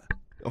hear that?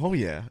 Oh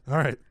yeah. All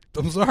right.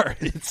 I'm sorry.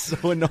 It's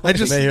so annoying. I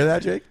just- May I hear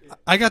that, Jake?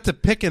 I got to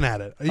picking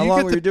at it. How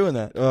long were you doing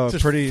that? Just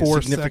pretty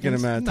 4 significant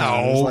seconds? amount of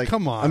time. It was No, like,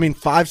 come on. I mean,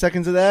 5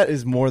 seconds of that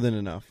is more than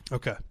enough.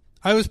 Okay.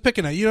 I was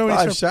picking at. You know when you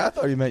 5 start,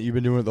 Seth? Or you meant you've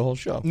been doing it the whole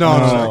show?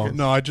 No.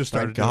 No. I just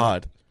started. Thank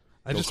God.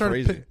 I Go just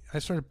started. crazy. I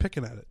started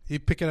picking at it. You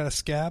picking at a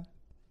scab?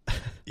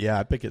 Yeah,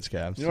 I pick it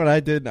scabs. You know what I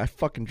did? I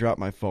fucking dropped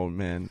my phone,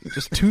 man.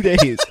 Just 2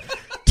 days.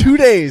 2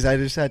 days I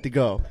just had to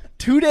go.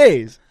 2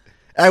 days.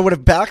 I would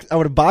have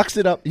boxed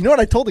it up. You know what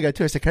I told the guy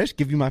too? I said, "Can I just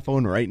give you my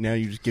phone right now?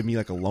 You just give me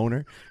like a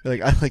loaner.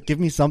 Give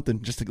me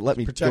something just to let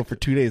me Protect go for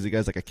 2 days." The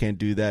guy's like, "I can't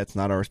do that. It's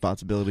not our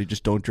responsibility.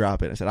 Just don't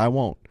drop it." I said, "I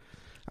won't."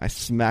 I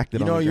smacked it.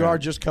 You on know, the you ground. are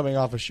just coming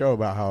off a show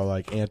about how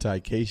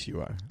anti-case you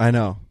are. I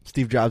know.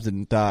 Steve Jobs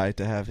didn't die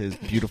to have his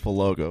beautiful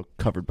logo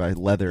covered by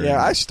leather. Yeah,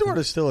 and- I sort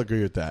of still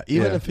agree with that.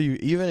 Even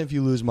Yeah. if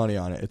you lose money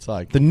on it, it's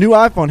like The new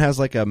iPhone has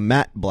like a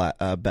matte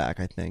back.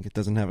 I think it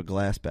doesn't have a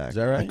glass back. Is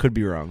that right? I could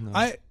be wrong.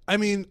 though. I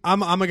mean,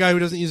 I'm a guy who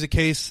doesn't use a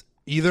case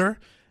either.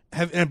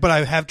 But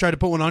I have tried to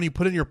put one on. You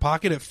put it in your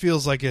pocket. It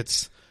feels like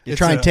it's. You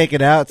try and take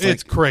it out.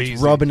 It's crazy.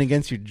 It's rubbing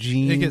against your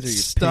jeans It or your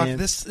gets stuck.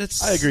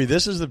 pants. I agree.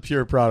 This is the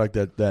pure product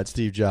that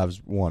Steve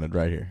Jobs wanted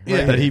right here.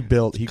 Yeah. That he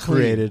built, he Clean.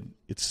 created.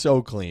 It's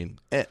so clean.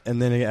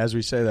 And then as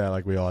we say that,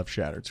 like we all have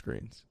shattered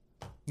screens.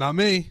 Not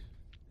me,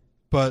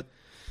 but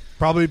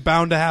probably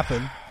bound to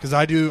happen because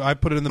I do. I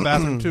put it in the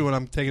bathroom too when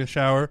I'm taking a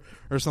shower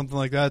or something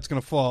like that. It's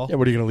gonna fall. Yeah,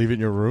 what are you going to leave it in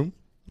your room?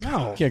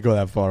 No, You can't go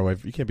that far away.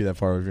 You can't be that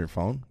far away from your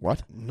phone.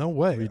 What? no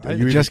way. Are I-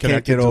 you I just can't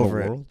connected get to the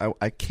over it. world?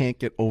 I can't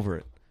get over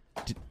it.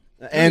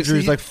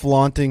 Andrew's he- like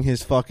flaunting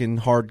his fucking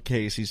hard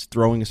case. He's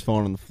throwing his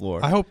phone on the floor.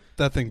 I hope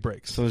that thing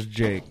breaks. So is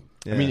Jake.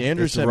 I mean, Yeah.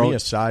 Andrew It's sent ro- me a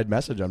side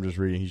message. I'm just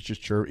reading. He's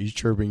just he's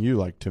chirping you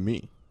like to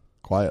me,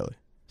 quietly.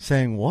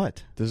 saying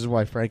what? This is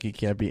why Frankie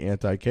can't be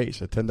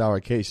anti-case. A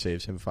 $10 case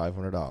saves him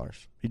 $500.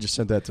 He just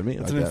sent that to me.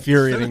 It's like an that.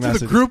 infuriating Send it to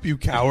message. the group, you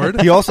coward.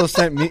 He also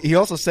sent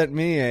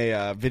me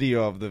a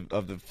video of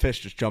the fish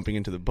just jumping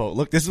into the boat.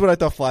 Look, this is what I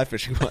thought fly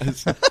fishing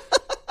was.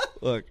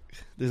 Look,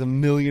 there's a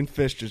million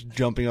fish just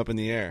jumping up in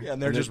the air. Yeah,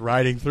 and they're just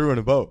riding through in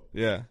a boat.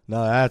 yeah.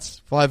 No, that's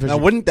fly fishing. Now,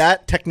 wouldn't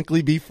that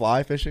technically be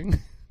fly fishing?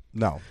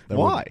 No. that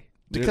Why? wouldn't.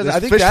 Because There's I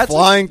think fish that's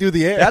flying through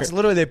the air. That's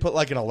literally they put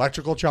like an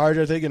electrical charge,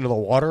 I think, into the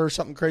water or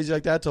something crazy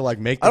like that to like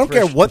make. I don't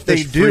care what the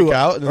they fish do. freak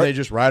out, and then they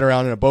just ride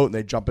around in a boat and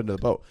they jump into the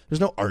boat. There's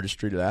no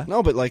artistry to that.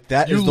 no, but like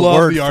that You is the love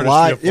word the artistry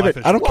fly. of fly Yeah, but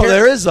fishing. I don't Well, care.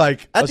 there is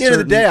like At a the end of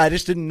the certain day, I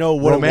just didn't know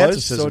what it was.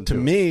 romanticism So to to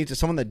it. me, to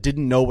someone that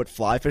didn't know what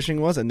fly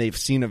fishing was, and they've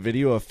seen a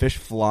video of fish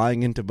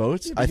flying into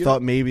boats, but I you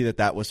thought maybe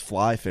that was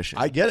fly fishing.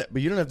 I get it,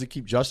 but you don't have to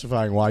keep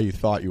justifying why you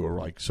thought you were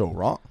like so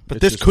wrong. but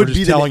It's this just- we're could just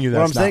be telling you what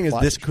I'm that's saying not is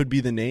fly this fishing. could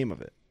be the name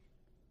of it.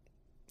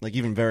 Like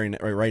even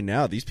right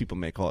now, these people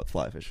may call it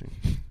fly fishing.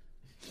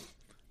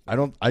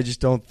 I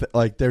just don't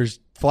like. There's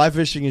fly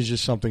fishing is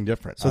just something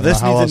different. So I don't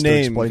this know how needs else a to name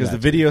explain because the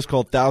that to you. video is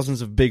called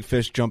 "Thousands of Big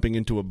Fish Jumping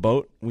into a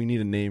Boat." We need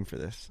a name for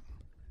this.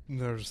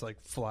 They're just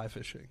like fly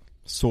fishing.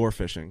 Soar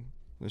fishing.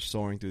 They're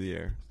soaring through the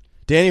air.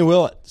 Danny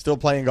Willett still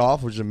playing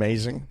golf, which is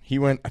amazing. He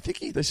went. I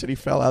think they said he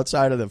fell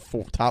outside of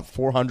the top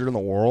 400 in the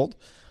world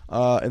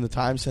in the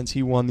time since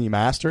he won the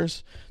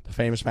Masters, the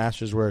famous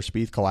Masters where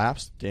Spieth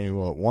collapsed. Danny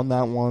Willett won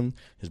that one.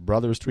 His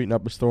brother was tweeting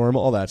up a storm.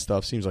 All that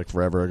stuff seems like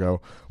forever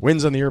ago.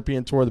 Wins on the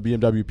European Tour, the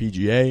BMW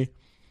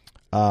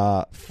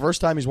PGA.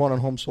 First time he's won on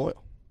home soil.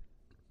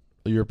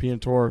 The European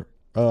Tour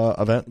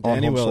event on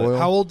Danny home Willett. soil.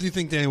 How old do you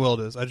think Danny Willett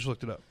is? I just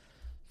looked it up.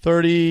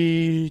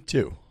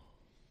 32.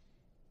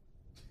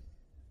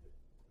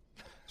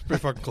 It's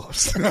pretty fucking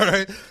close. All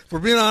right. If we're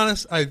being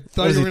honest, I thought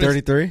What is you he? were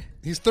gonna, 33.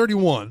 He's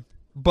 31,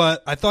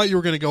 but I thought you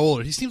were going to go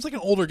older. He seems like an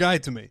older guy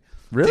to me.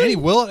 Really? Danny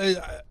Willett,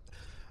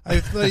 I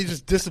thought he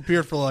just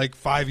disappeared for like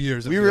 5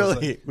 years. We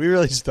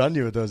really stunned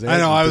you with those answers. I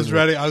know. I was didn't we?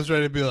 ready. I was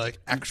ready to be like,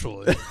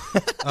 actually,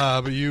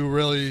 but you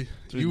really,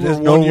 you There's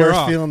were no 1 year worse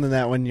off. feeling than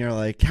that when you're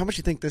like, "How much do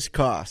you think this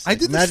costs?" I Like,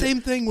 did the imagine-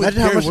 same thing with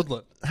imagine how Gary much,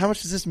 Woodland. How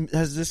much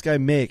does this guy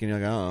make? And you're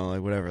like, I don't know,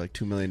 like whatever, like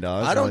 $2 million.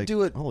 I don't Like,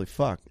 do it- Holy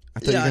fuck! I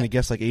thought you Yeah, were gonna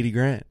guess like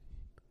 $80,000.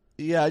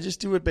 Yeah, I just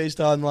do it based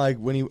on like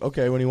when he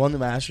won the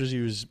Masters,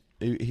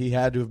 he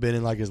had to have been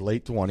in like his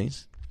late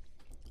 20s.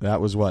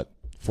 That was what,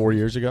 4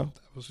 years ago?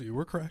 So you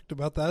were correct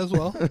about that as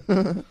well.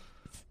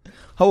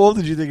 How old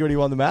did you think when he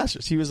won the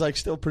Masters? He was like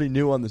still pretty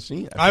new on the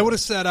scene. I would have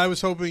said I was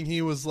hoping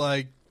he was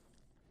like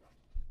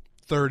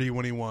 30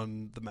 when he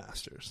won the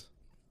Masters.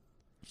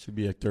 Should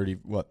be like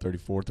 34,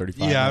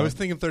 35. Yeah, I now. was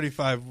thinking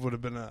 35 would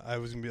have been. I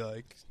was gonna be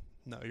like,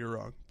 no, you're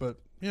wrong. But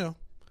you know,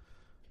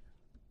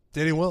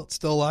 Danny Willett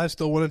still alive,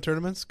 still winning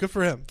tournaments. Good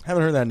for him.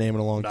 Haven't heard that name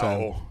in a long time.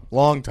 No.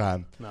 Long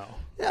time. No,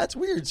 Yeah, it's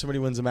weird. Somebody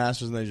wins the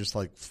Masters and they just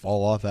like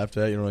fall off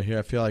after that. You know, here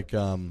I feel like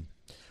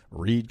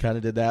Reed kind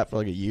of did that for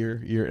like a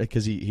year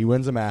because he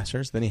wins the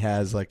Masters, then he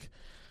has like,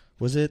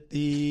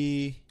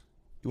 he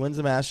wins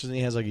the Masters and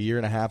he has like a year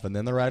and a half, and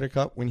then the Ryder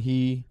Cup when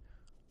he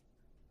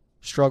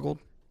struggled.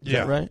 Is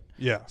that right?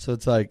 Yeah. So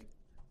it's like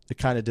it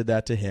kind of did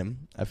that to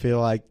him. I feel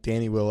like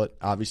Danny Willett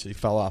obviously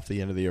fell off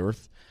the end of the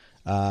earth.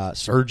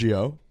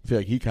 Sergio, I feel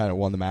like he kind of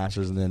won the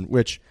Masters, and then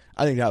which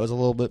I think that was a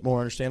little bit more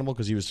understandable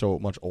because he was so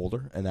much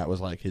older, and that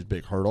was like his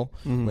big hurdle.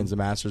 Wins the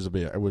Masters,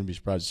 I wouldn't be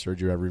surprised if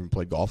Sergio ever even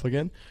played golf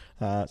again.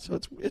 So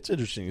it's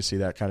interesting to see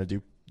that kind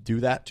of do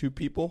that to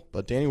people.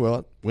 But Danny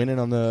Willett winning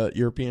on the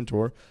European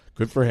Tour,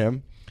 good for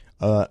him.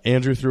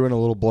 Andrew threw in a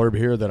little blurb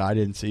here that I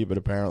didn't see, but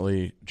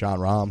apparently John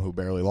Rahm, who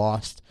barely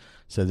lost,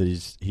 said that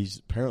he's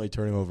apparently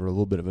turning over a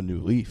little bit of a new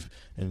leaf,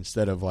 and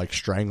instead of like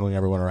strangling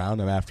everyone around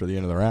him after the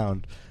end of the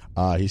round,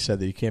 he said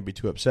that he can't be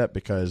too upset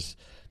because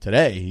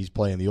today he's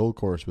playing the old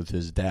course with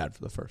his dad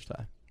for the first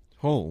time.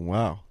 Oh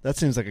wow, that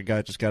seems like a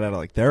guy just got out of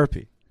like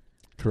therapy.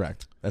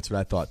 Correct. That's what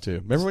I thought too.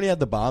 Remember when he had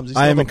the bombs?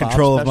 I am in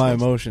control of my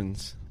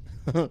emotions.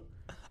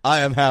 I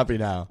am happy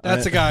now.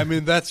 That's a guy. I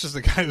mean, that's just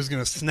a guy who's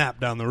going to snap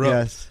down the road.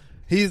 Yes,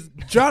 He's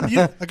John.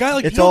 A guy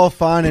like it's all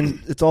fine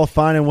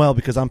and well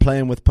because I'm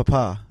playing with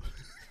Papa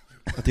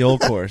at the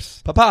old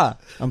course. Papa.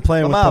 I'm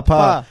playing with Papa,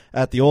 Papa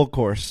at the old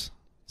course,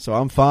 so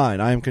I'm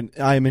fine. I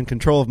am in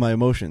control of my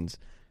emotions.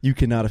 You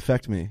cannot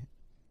affect me.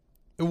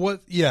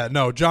 What? Yeah,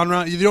 no, John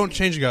Rahm. You don't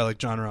change a guy like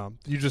John Rahm.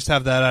 You just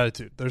have that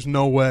attitude. There's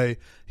no way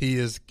he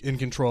is in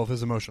control of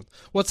his emotions.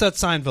 What's that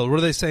Seinfeld? What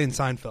do they say in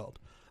Seinfeld?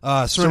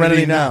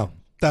 Serenity now.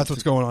 That's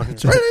what's going on here.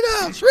 Serenity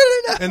now. Serenity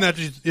now. And that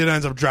just, it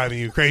ends up driving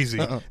you crazy,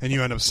 and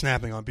you end up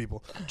snapping on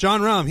people.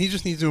 John Rahm, he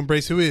just needs to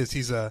embrace who he is.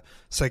 He's a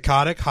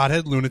psychotic,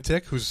 hothead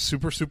lunatic who's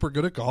super, super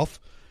good at golf,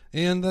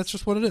 and that's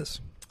just what it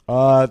is.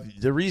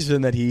 The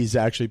reason that he's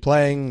actually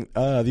playing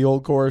the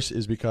old course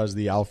is because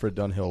the Alfred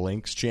Dunhill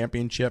Links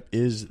Championship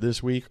is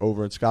this week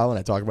over in Scotland.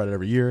 I talk about it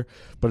every year,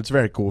 but it's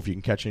very cool if you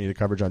can catch any of the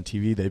coverage on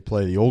TV. They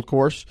play the old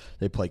course.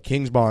 They play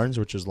Kingsbarns,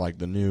 which is like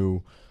the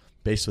new,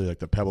 basically like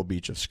the Pebble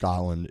Beach of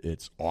Scotland.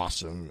 It's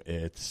awesome.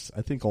 It's,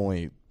 I think,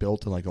 only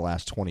built in like the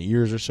last 20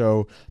 years or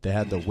so. They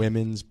had the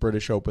Women's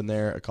British Open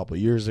there a couple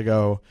of years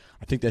ago.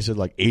 I think they said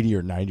like 80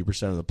 or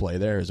 90% of the play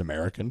there is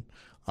American.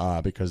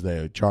 Because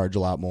they charge a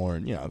lot more,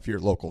 and you know, if you're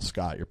a local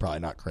Scot, you're probably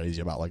not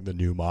crazy about like the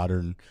new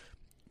modern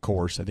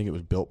course. I think it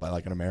was built by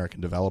like an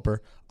American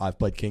developer. I've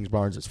played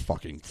Kingsbarns; it's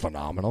fucking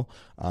phenomenal.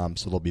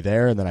 So they'll be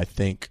there, and then I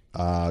think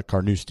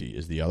Carnoustie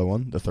is the other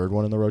one, the third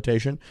one in the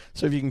rotation.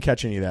 So if you can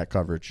catch any of that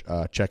coverage,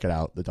 check it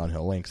out. The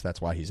Dunhill Links.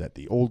 That's why he's at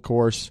the old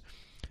course.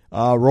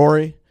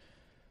 Rory,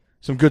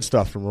 Some good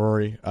stuff from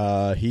Rory.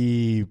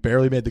 He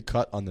barely made the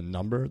cut on the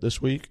number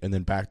this week, and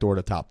then backdoored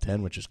a top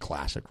 10, which is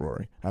classic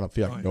Rory. I don't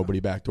feel like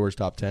nobody backdoors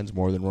top 10s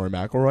more than Rory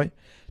McIlroy.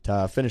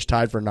 Finished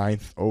tied for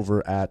 9th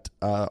over at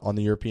on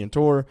the European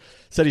Tour.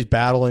 Said he's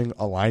battling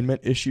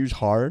alignment issues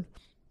hard.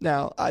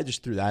 Now, I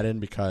just threw that in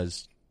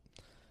because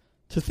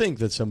to think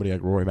that somebody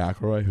like Rory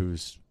McIlroy,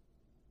 who's,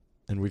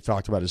 and we've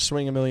talked about his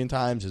swing a million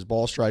times, his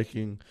ball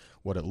striking,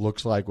 what it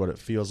looks like, what it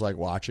feels like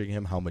watching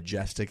him, how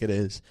majestic it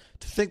is.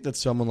 To think that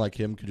someone like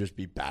him could just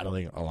be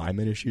battling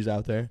alignment issues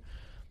out there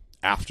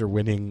after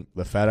winning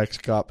the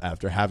FedEx Cup,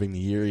 after having the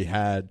year he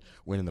had,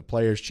 winning the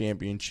Players'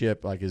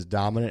 Championship, like as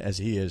dominant as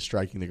he is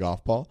striking the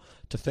golf ball,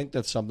 to think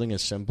that something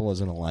as simple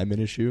as an alignment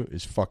issue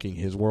is fucking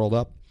his world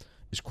up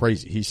is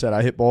crazy. He said,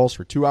 I hit balls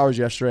for 2 hours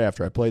yesterday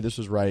after I played. This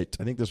was right.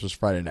 I think this was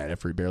Friday night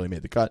after he barely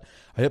made the cut.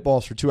 I hit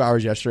balls for 2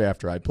 hours yesterday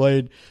after I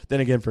played.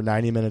 Then again for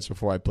 90 minutes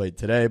before I played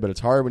today. But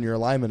it's hard when your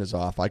alignment is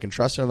off. I can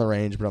trust it on the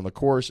range, but on the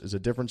course is a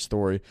different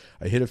story.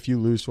 I hit a few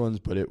loose ones,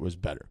 but it was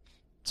better.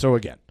 So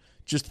again,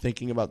 just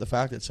thinking about the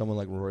fact that someone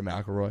like Rory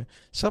McIlroy,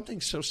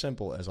 something so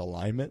simple as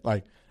alignment,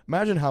 like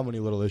imagine how many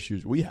little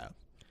issues we have.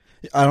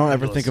 I don't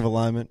ever think of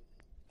alignment.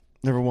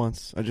 Never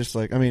once. I just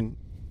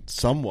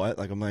somewhat.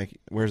 Like I'm like,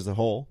 where's the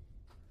hole?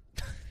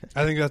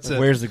 I think that's it.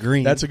 Where's the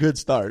green? That's a good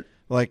start.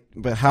 Like,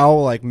 but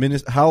how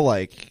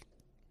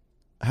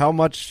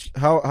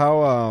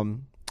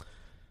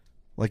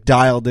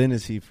dialed in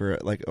is he for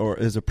or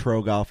is a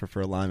pro golfer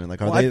for alignment?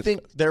 Like, I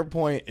think their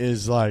point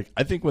is I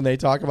think when they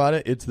talk about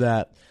it, it's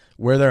that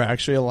where they're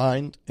actually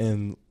aligned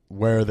and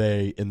where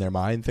they in their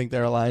mind think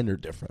they're aligned are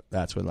different.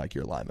 That's when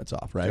your alignment's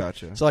off, right?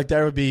 Gotcha. So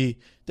there would be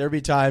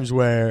times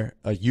where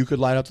you could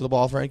line up to the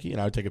ball, Frankie, and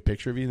I would take a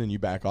picture of you, and then you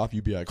back off.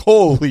 You'd be like,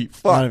 "Holy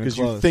fuck!" Because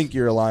you think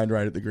you're aligned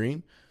right at the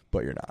green,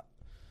 but you're not.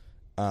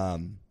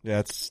 Yeah,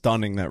 it's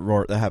stunning that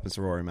happens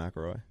to Rory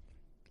McIlroy.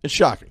 It's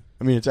shocking.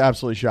 I mean, it's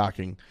absolutely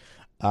shocking.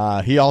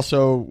 He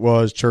also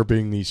was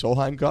chirping the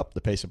Solheim Cup,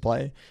 the pace of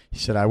play. He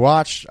said, I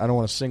don't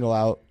want to single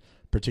out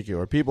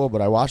particular people,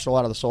 but I watched a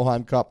lot of the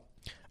Solheim Cup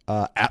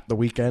at the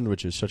weekend,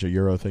 which is such a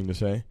Euro thing to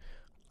say.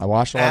 I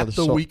watched a lot of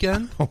the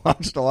weekend? I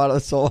watched a lot of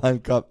the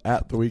Solheim Cup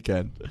at the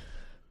weekend.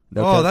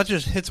 That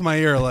just hits my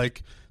ear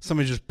like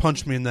somebody just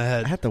punched me in the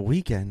head. At the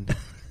weekend.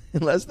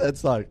 Unless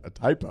that's like a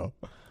typo.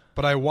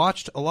 But I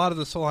watched a lot of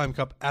the Solheim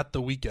Cup at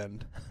the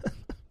weekend.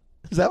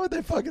 Is that what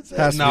they fucking say?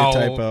 Has to be a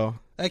typo.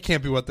 That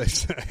can't be what they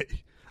say.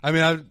 I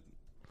mean,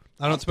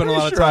 I don't spend a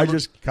lot of time. I time.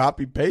 just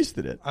copy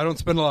pasted it. I don't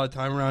spend a lot of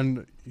time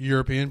around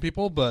European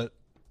people, but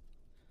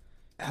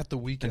at the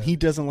weekend. And he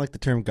doesn't like the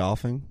term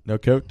golfing. No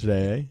coat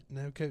today, eh?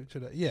 No coat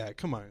today. Yeah,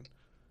 come on.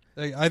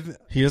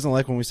 He doesn't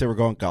like when we say we're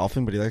going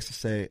golfing, but he likes to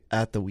say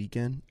at the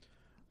weekend.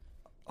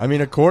 I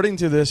mean, according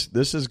to this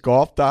is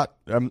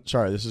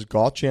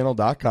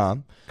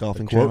golfchannel.com.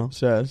 Golfing the quote channel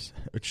says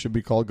it should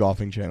be called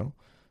Golfing Channel.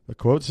 The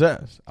quote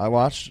says, I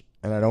watched,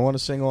 and I don't want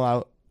to single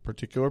out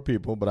particular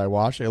people, but I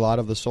watched a lot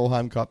of the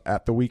Solheim Cup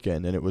at the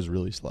weekend, and it was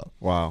really slow.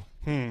 Wow.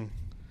 I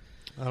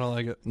don't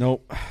like it.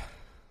 Nope.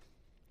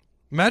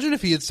 Imagine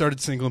if he had started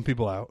singling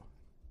people out.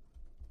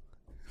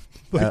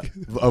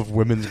 Of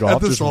women's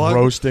golf, just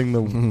roasting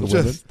the women.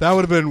 That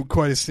would have been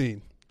quite a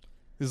scene.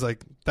 He's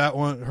like, that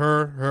one,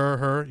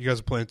 her, you guys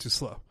are playing too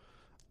slow.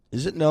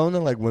 Is it known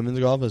that women's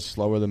golf is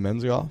slower than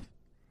men's golf?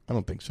 I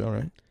don't think so,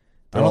 right?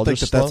 I don't think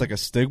that's like a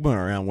stigma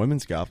around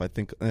women's golf. I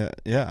think, I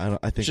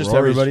think just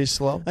everybody's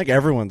slow. I think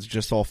everyone's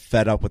just all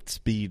fed up with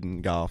speed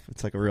in golf.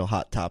 It's like a real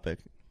hot topic.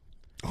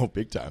 Oh,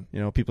 big time.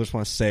 You know, people just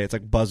want to say it's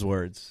like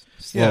buzzwords.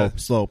 Yeah.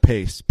 Slow,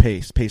 pace of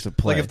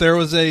play. Like if there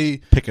was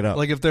pick it up.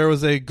 Like if there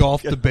was a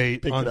golf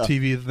debate on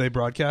TV that they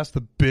broadcast,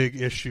 the big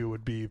issue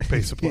would be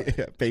pace of play.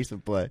 Yeah, pace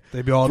of play.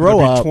 They'd be all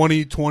there'd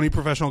be 20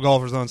 professional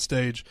golfers on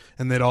stage,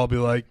 and they'd all be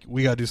like,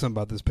 "We got to do something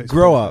about this pace."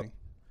 Grow of play up. thing.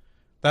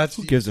 That's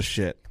Who gives a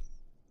shit?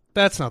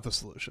 That's not the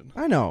solution.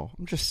 I know.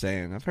 I'm just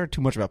saying. I've heard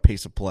too much about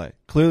pace of play.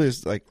 Clearly,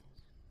 it's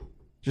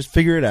just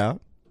figure it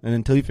out, and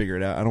until you figure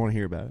it out, I don't want to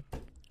hear about it.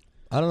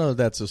 I don't know if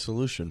that's a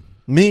solution.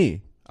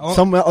 Me.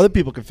 Some other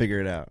people can figure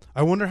it out.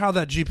 I wonder how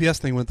that GPS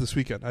thing went this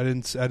weekend. I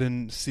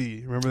didn't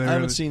see. Remember I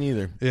haven't seen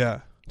either. Yeah.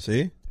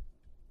 See?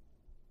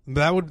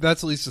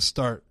 That's at least a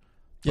start.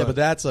 Yeah, but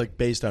that's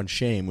based on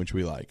shame, which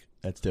we like.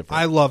 That's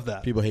different. I love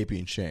that. People hate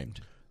being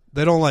shamed.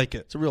 They don't like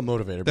it. It's a real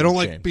motivator. They don't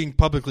like being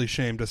publicly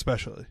shamed,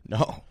 especially.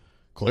 No,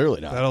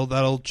 clearly not.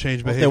 That'll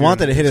change behavior. If they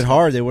wanted to hit it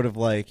hard, they would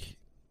have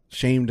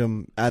shamed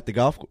them at the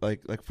golf.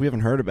 Like if we haven't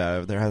heard about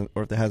it,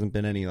 if there hasn't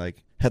been any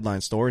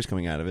headline stories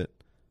coming out of it,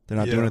 they're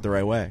not doing it the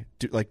right way.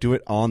 Do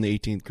it on the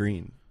 18th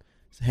green.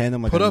 Hand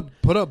them put up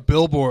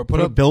billboard.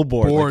 Put up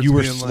billboard. You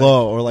were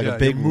slow, or a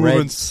big you're moving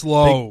red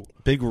slow.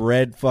 Big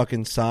red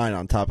fucking sign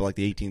on top of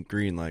the 18th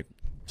green,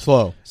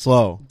 slow.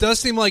 It does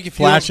seem like if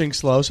flashing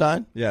slow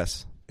sign.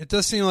 Yes. It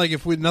does seem like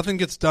if nothing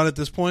gets done at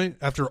this point,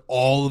 after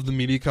all of the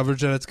media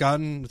coverage that it's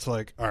gotten, it's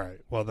like, all right,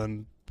 well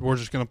then we're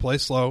just going to play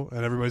slow,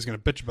 and everybody's going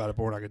to bitch about it,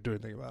 but we're not going to do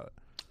anything about it.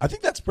 I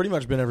think that's pretty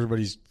much been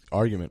everybody's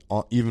argument,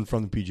 even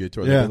from the PGA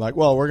Tour. Yeah. They've been like,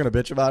 well, we're going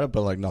to bitch about it,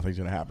 but nothing. Nothing's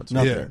going to happen. It's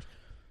not fair.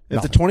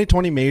 If the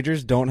 2020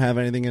 majors don't have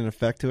anything in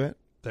effect to it,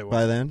 They won't.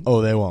 by then.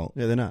 Oh, they won't.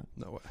 Yeah, they're not.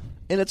 No way.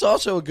 And it's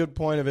also a good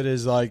point of it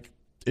is like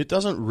it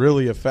doesn't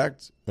really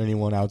affect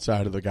anyone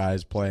outside of the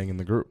guys playing in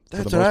the group. for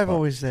That's the what most I've part.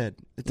 always said.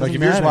 It Like doesn't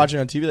if you're just matter. watching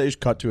on TV, they just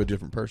cut to a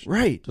different person.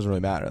 Right. It doesn't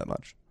really matter that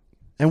much.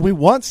 And we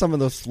want some of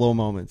those slow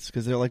moments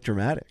because they're like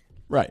dramatic.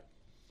 Right.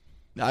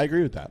 I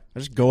agree with that. I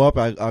just go up.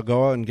 I'll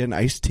go out and get an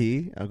iced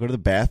tea. I'll go to the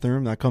bathroom.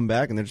 And I come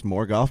back and there's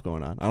more golf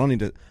going on. I don't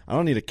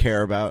need to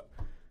care about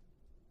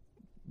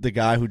the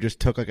guy who just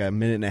took like a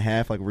minute and a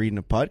half like reading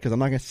a putt because I'm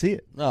not gonna see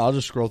it. No, I'll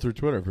just scroll through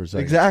Twitter for a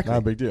second. Exactly. Not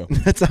a big deal.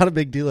 That's not a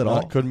big deal at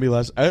all. Couldn't be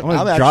less. I'm gonna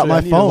actually, drop my I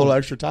need a phone. little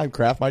extra time,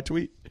 craft my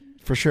tweet.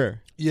 For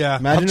sure. Yeah.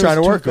 Imagine I'm it trying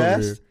to was too work over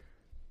fast. here.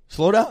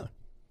 Slow down.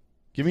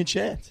 Give me a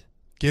chance.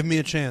 Give me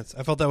a chance.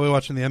 I felt that way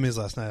watching the Emmys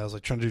last night. I was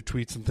like trying to do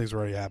tweets and things were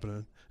already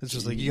happening. It's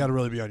just like you got to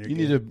really be on your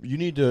game. You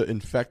need to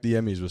infect the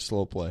Emmys with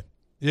slow play.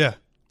 Yeah.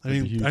 I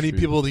That'd be huge need for you.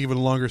 people to give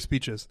longer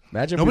speeches.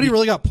 Imagine Nobody we-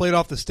 really got played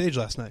off the stage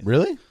last night.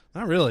 Really?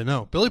 Not really,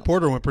 no. Billy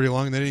Porter went pretty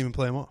long and they didn't even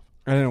play him off.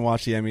 I didn't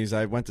watch the Emmys.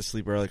 I went to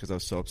sleep early because I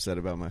was so upset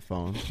about my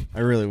phone. I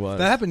really was.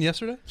 That happened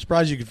yesterday?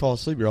 Surprised you could fall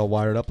asleep. You're all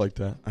wired up like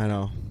that. I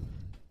know.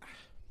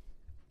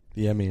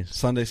 The Emmys.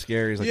 Sunday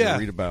Scaries like Yeah. I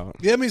read about.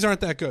 The Emmys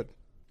aren't that good.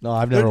 No,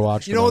 I've never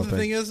watched. You know what the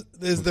thing is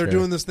they're Okay.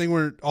 doing this thing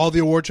where all the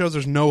award shows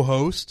there's no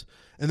host,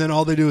 and then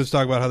all they do is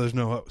talk about how there's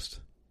no host.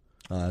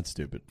 Oh, that's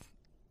stupid.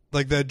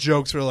 Like the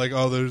jokes are like,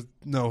 oh, there's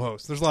no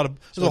host. There's a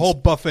So whole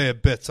buffet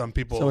of bits on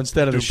people. So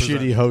instead of the doing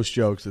shitty host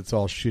jokes, it's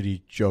all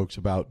shitty jokes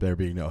about there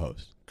being no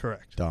host.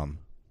 correct. Dumb.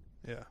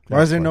 Yeah.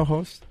 Why is there That's no fun.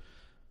 host?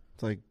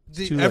 It's like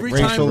The- every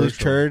time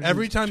every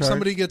Every time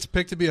somebody gets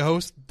picked to be a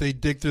host, they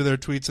dig through their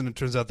tweets and it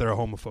turns out they're a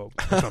homophobe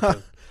or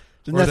something.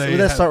 Didn't Or that, they would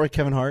that have- start with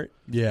Kevin Hart?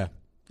 Yeah.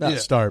 Not Yeah.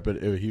 start,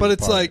 but he But was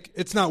it's part of like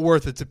it's not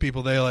worth it to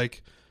people. They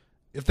like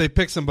if they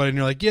pick somebody and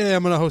you're like, yeah,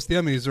 I'm going to host the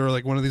Emmys or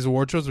like one of these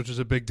award shows, which is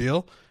a big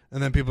deal,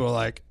 and then people are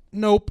like,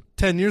 nope,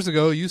 10 years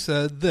ago you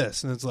said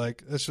this, and it's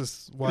like that's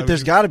just why. But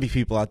there's got to be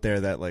people out there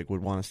that like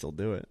would want to still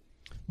do it.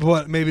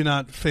 but maybe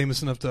not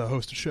famous enough to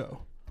host a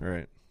show.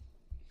 Right.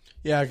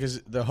 Yeah,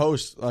 because the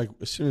host, like,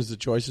 as soon as the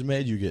choice is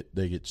made,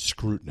 they get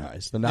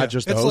scrutinized. And not Yeah,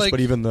 just the it's host, like- but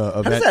even the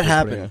event. How does that they're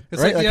happen? putting on.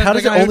 It's right? like, Like, yeah, how the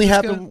does it guy who only just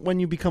happen got- when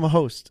you become a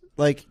host?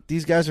 Like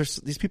these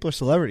people are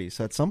celebrities,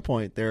 so at some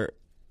point they're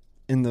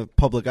in the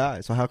public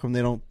eye. So how come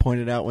they don't point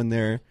it out when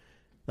they're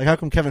like? How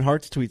come Kevin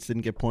Hart's tweets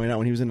didn't get pointed out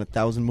when he was in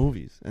 1,000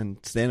 movies and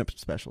stand-up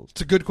specials?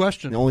 It's a good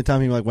question. The only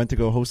time he like went to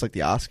go host like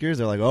the Oscars,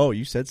 they're like, "Oh,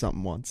 you said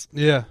something once."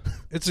 Yeah,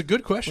 it's a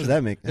good question. What does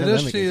that make? It how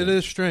does is. that make any It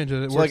sense? is strange. It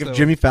So works like if that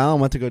Jimmy way. Fallon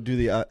went to go do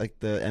the like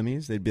the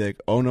Emmys, they'd be like,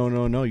 "Oh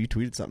no, you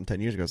tweeted something 10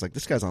 years ago." It's like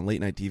this guy's on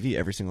late night TV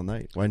every single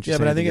night. Why didn't you? Yeah,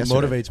 say but I think it anything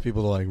yesterday? motivates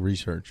people to, like,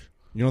 research.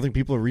 You don't think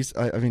people are?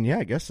 I mean, yeah,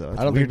 I guess so. It's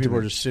I don't weird think to people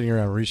are me. just sitting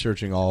around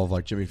researching all of,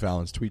 like, Jimmy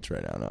Fallon's tweets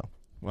right now, no.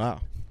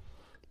 Wow.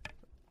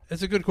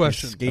 It's a good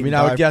question. He's skating I mean,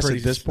 I would by guess pretty-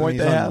 at this I mean, point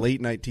he's they on have.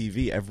 late night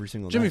TV every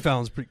single Jimmy night.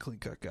 Fallon's a pretty clean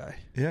cut guy.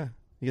 Yeah,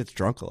 he gets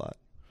drunk a lot.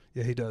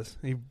 Yeah, he does.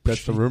 He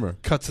That's the rumor.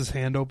 cuts his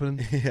hand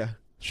open, Yeah.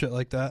 shit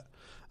like that.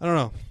 I don't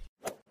know.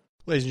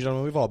 Ladies and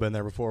gentlemen, we've all been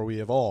there before. We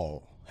have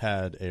all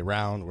had a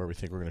round where we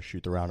think we're going to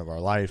shoot the round of our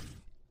life.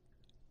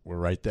 We're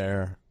right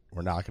there.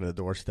 We're knocking at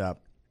the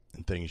doorstep,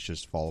 and things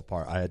just fall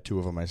apart. I had two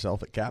of them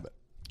myself at Cabot.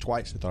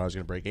 Twice. I thought I was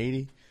going to break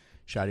 80.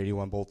 Shot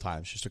 81 both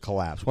times. Just a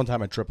collapse. One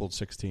time I tripled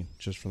 16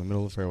 just from the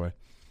middle of the fairway.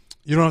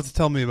 You don't have to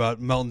tell me about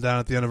melting down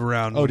at the end of a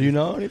round. Oh, do you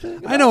know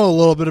anything? I know a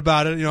little bit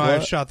about it. You know, I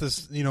What? shot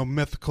this,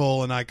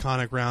 mythical and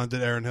iconic round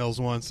at Erin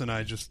Hills once, and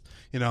I just,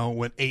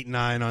 went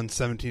 8-9 on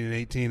 17 and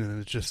 18,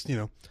 and it just,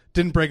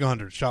 didn't break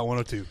 100. Shot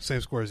 102.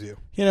 Same score as you.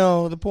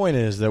 The point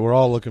is that we're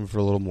all looking for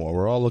a little more.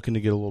 We're all looking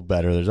to get a little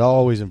better. There's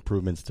always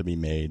improvements to be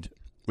made.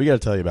 We got to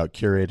tell you about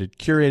Curated.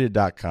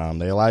 Curated.com.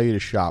 They allow you to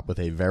shop with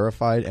a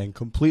verified and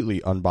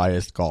completely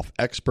unbiased golf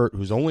expert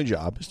whose only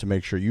job is to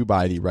make sure you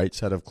buy the right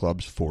set of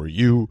clubs for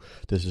you.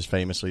 This is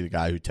famously the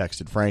guy who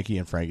texted Frankie,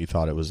 and Frankie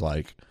thought it was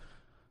like,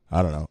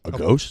 I don't know, a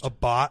ghost? A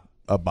bot.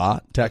 A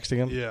bot texting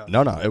him? Yeah.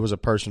 No, it was a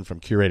person from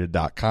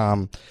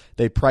Curated.com.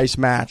 They price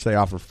match. They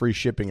offer free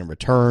shipping and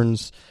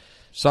returns.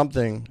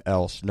 Something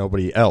else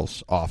nobody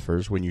else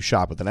offers. When you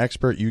shop with an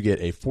expert, you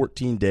get a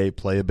 14-day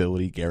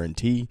playability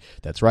guarantee.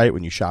 That's right.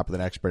 When you shop with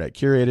an expert at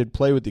Curated,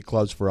 play with the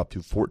clubs for up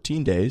to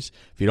 14 days.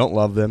 If you don't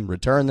love them,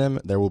 return them.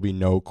 There will be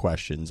no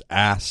questions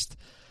asked.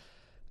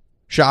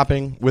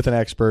 Shopping with an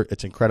expert,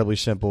 it's incredibly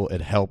simple.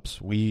 It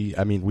helps. We've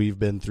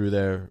been through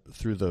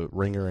the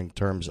ringer in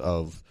terms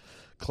of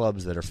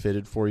clubs that are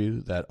fitted for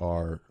you, that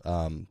are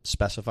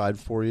specified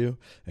for you,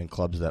 and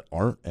clubs that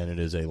aren't, and it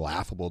is a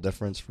laughable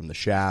difference from the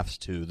shafts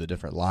to the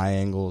different lie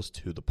angles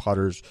to the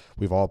putters.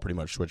 We've all pretty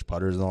much switched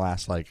putters in the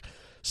last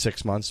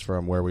 6 months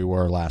from where we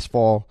were last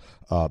fall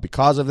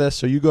because of this.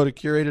 So you go to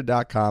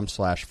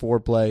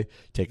curated.com/foreplay,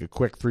 take a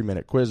quick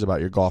 3-minute quiz about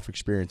your golf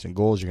experience and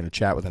goals. You're going to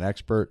chat with an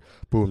expert.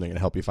 Boom, they're going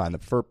to help you find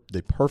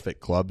the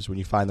perfect clubs. When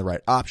you find the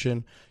right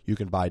option, you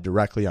can buy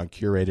directly on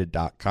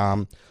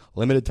curated.com.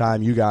 Limited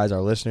time, you guys,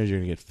 our listeners, you're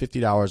going to get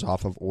 $50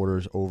 off of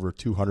orders over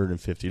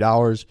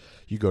 $250.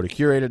 You go to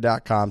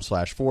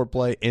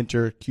curated.com/foreplay,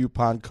 enter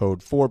coupon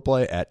code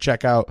foreplay at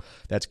checkout.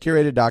 That's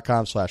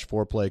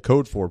curated.com/foreplay,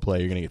 code foreplay.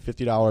 You're going to get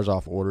 $50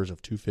 off orders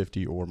of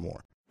 $250 or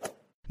more.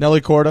 Nelly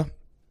Korda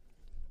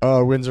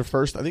wins her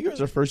first. I think it was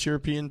her first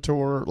European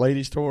Tour,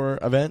 Ladies Tour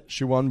event.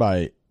 She won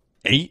by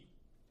 8.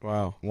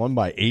 Wow. Won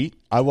by 8.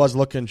 I was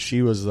looking.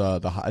 She was I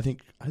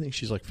think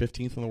she's like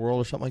 15th in the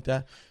world or something like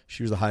that.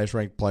 She was the highest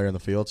ranked player in the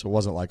field, so it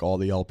wasn't like all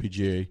the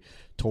LPGA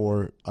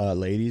Tour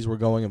ladies were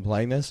going and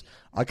playing this.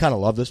 I kind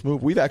of love this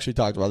move. We've actually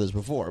talked about this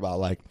before about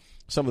like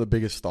some of the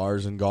biggest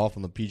stars in golf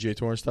on the PGA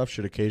Tour and stuff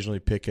should occasionally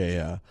pick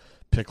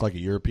like a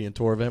European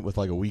Tour event with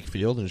like a weak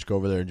field and just go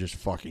over there and just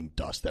fucking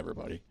dust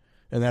everybody.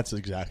 And that's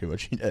exactly what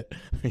she did.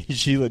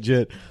 She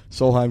legit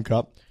Solheim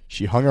Cup.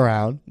 She hung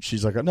around.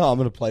 She's like, no, I'm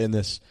going to play in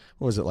this.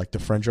 What was it, like the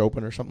French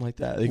Open or something like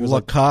that? I think it was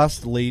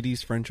Lacoste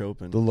Ladies French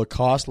Open. The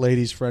Lacoste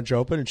Ladies French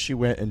Open, and she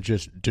went and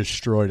just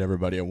destroyed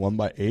everybody and won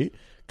by 8.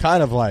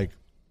 Kind of like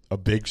a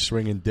big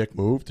swinging dick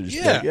move to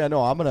just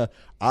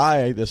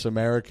like, this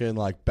American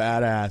like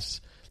badass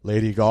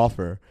lady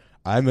golfer,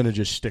 I'm going to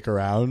just stick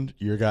around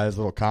your guys'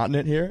 little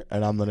continent here,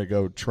 and I'm going to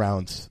go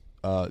trounce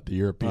the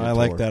European Tour. I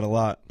like that a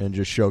lot. And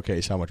just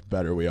showcase how much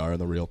better we are in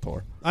the real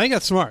tour. I think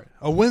that's smart.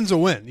 A win's a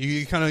win.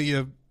 You kind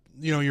of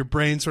your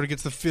brain sort of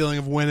gets the feeling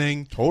of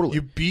winning.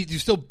 Totally. You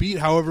still beat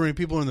however many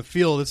people are in the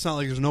field. It's not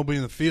like there's nobody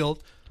in the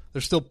field.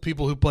 There's still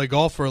people who play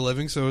golf for a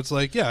living, so it's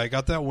like, yeah, I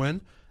got that win.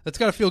 That's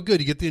got to feel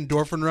good. You get the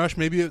endorphin rush.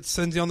 Maybe it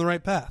sends you on the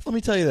right path. Let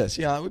me tell you this.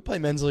 Yeah, we play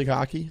men's league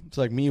hockey. It's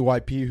like me,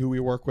 YP, who we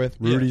work with.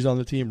 Rudy's on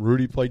the team.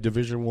 Rudy played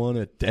Division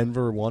I at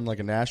Denver, won like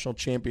a national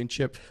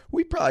championship.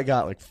 We probably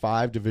got like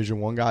 5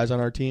 Division I guys on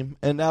our team.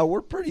 And now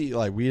we're pretty,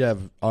 like, we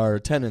have our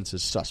attendance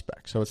is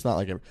suspect. So it's not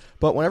like,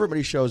 but when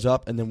everybody shows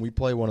up and then we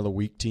play one of the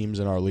weak teams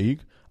in our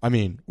league, I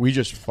mean, we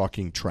just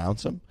fucking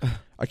trounce them.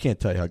 I can't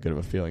tell you how good of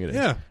a feeling it is.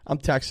 Yeah. I'm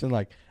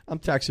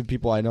texting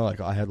people I know,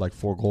 like, I had like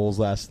 4 goals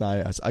last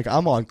night.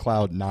 I'm on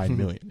cloud 9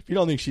 million. If you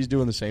don't think she's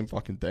doing the same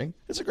fucking thing,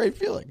 it's a great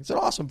feeling. It's an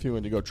awesome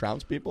feeling to go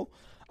trounce people.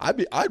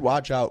 I'd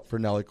watch out for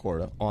Nelly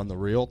Korda on the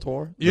real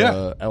tour,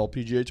 the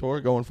LPGA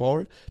tour going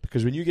forward,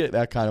 because when you get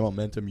that kind of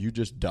momentum, you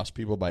just dust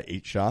people by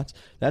 8 shots.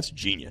 That's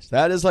genius.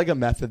 That is like a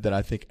method that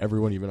I think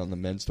everyone, even on the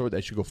men's tour, they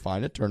should go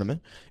find a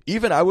tournament. We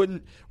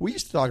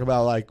used to talk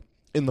about like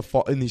in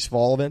these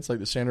fall events, like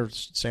the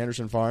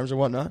Sanderson Farms or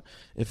whatnot,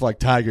 if like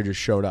Tiger just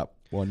showed up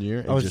one year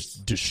and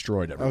just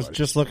destroyed everybody. I was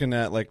just looking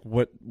at like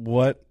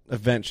what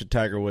event should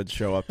Tiger Woods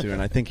show up to,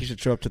 and I think he should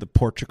show up to the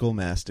Portugal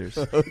Masters.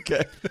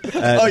 Okay.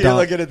 You're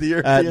looking at the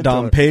European at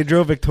Dom Tour.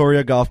 Pedro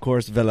Victoria Golf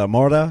Course, Vila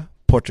Moura,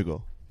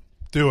 Portugal.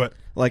 Do it.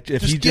 Like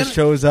if he just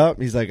shows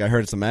up, he's like, I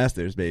heard it's the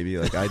Masters, baby.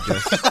 Like I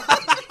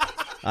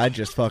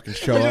just fucking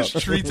show up.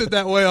 Just treats it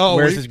that way. Oh,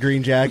 wears his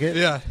green jacket.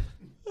 Yeah.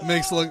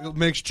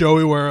 Makes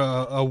Joey wear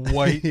a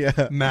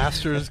white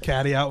Masters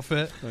caddy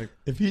outfit. Like,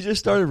 if he just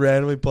started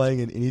randomly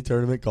playing in any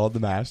tournament called the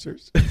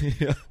Masters,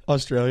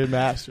 Australian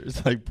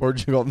Masters, like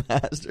Portugal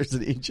Masters,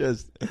 and he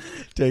just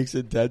takes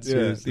it dead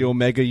seriously. The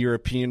Omega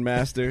European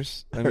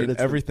Masters. I mean,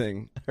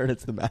 everything. I heard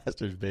it's the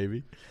Masters,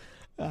 baby.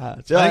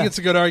 I think it's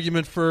a good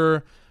argument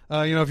for,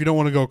 if you don't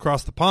want to go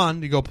across the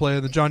pond, you go play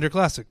in the John Deere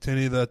Classic to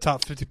any of the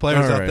top 50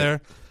 players out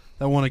there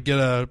that want to get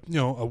a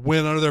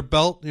win under their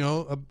belt,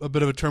 a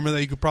bit of a tournament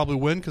that you could probably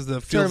win because the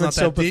field's not that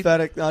so deep.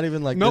 Pathetic. Not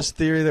even like this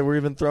theory that we're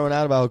even throwing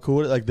out about how cool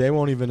it is. Like they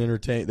won't even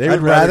entertain. They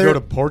would rather go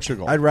to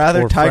Portugal. I'd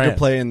rather or Tiger France.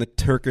 play in the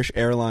Turkish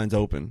Airlines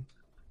Open.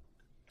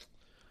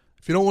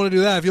 If you don't want to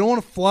do that, if you don't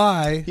want to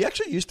fly, he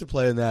actually used to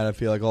play in that. I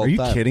feel like all Are the you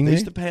time. kidding They me?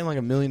 used to pay him like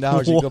 $1 million.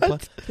 He'd go play.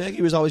 I think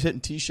he was always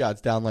hitting tee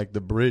shots down like the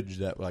bridge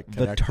that like The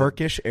connected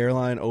Turkish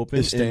Airline Open,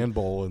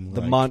 Istanbul, and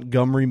the like,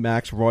 Montgomery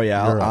Max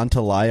Royale, Europe.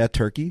 Antalya,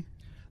 Turkey.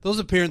 those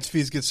appearance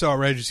fees get so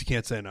outrageous you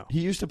can't say no.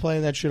 He used to play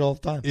in that shit all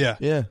the time. Yeah.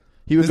 yeah.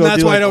 He would And go that's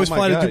do why like, I'd always Oh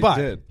fly my to God, Dubai.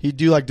 he did. he'd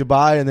do like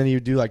Dubai, and then he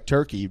would do like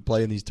Turkey. He'd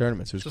play in these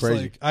tournaments. It was Just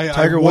crazy. like,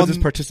 Tiger I won, Woods'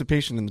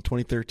 participation in the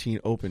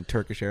 2013 Open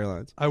Turkish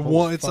Airlines. I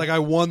won. It's like I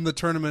won the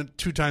tournament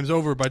 2 times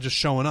over by just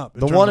showing up.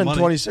 The one in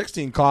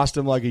 2016 cost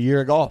him like a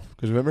year of golf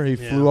because remember he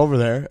flew Yeah. over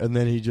there and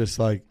then he just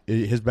like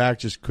his back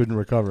just couldn't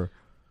recover,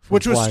 from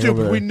which was flying over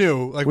stupid. there. We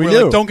knew. We We're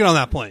knew. like, don't get on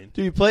that plane.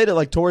 Dude, he played at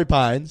like Torrey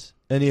Pines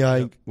and he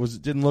like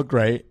didn't look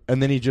great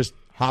and then he just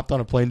hopped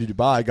on a plane to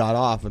Dubai, got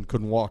off and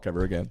couldn't walk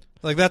ever again.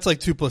 Like that's like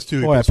 2 +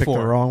 2 Boy, I equals picked 4.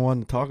 the wrong one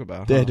to talk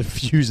about. They had to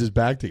fuse his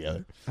back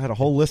together, I had a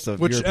whole list of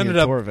which European ended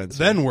up tour events.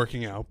 then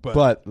working out, but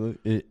but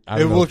it I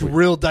don't know looked if we-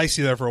 real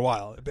dicey there for a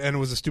while, and it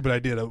was a stupid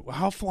idea.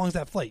 How long is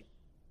that flight?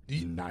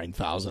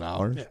 9,000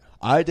 hours. Yeah.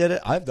 I did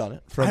it. I've done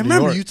it. From I New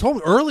remember York. you told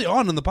me early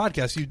on in the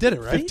podcast you did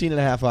it, right? 15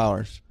 and a half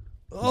hours.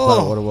 Oh.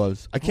 About what it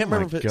was. I can't Oh my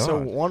remember if it, so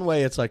God. one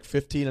way it's like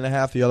 15 and a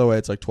half, the other way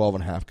it's like 12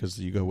 and a half because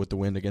you go with the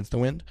wind against the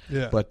wind.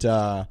 Yeah. But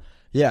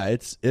yeah,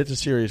 it's a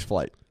serious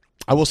flight.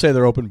 I will say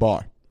they're open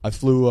bar. I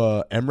flew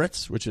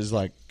Emirates, which is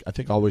like I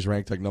think always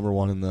ranked like number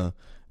 1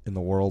 in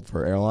the world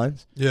for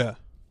airlines. Yeah.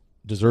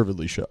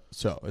 Deservedly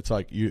so. It's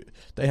like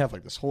they have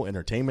like this whole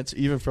entertainment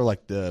even for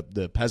like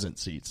the peasant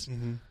seats.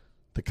 Mm-hmm.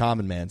 The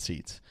common man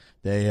seats.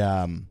 They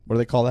what do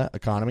they call that?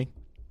 Economy?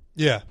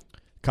 Yeah.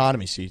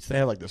 Economy seats. They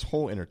have like this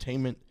whole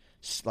entertainment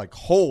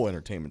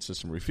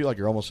system where you feel like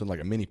you're almost in like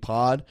a mini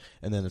pod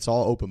and then it's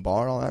all open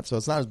bar and all that. So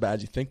it's not as bad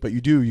as you think, but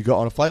you go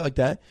on a flight like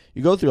that,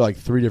 you go through like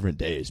 3 different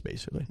days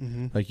basically.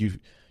 Mm-hmm. Like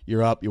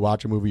You're up, you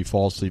watch a movie, you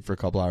fall asleep for a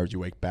couple hours, you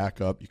wake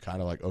back up, you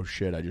kind of like, oh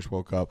shit, I just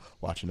woke up,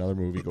 watch another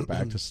movie, go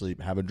back to sleep,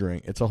 have a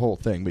drink. It's a whole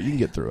thing, but you can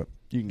get through it.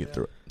 You can get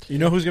through it. You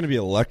know who's going to be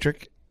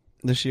electric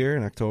this year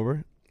in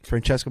October?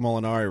 Francesco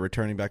Molinari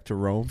returning back to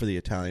Rome for the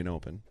Italian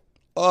Open.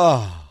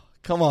 Oh,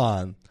 come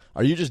on.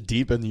 Are you just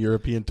deep in the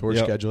European tour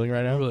scheduling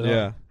right now? Really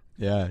Yeah.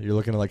 Yeah, you're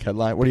looking at like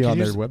headline. What are you on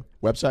their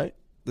website?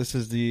 This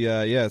is the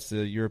it's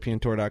the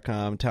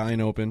EuropeanTour.com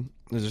Italian Open.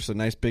 There's just a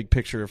nice big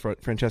picture of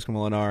Francesco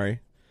Molinari.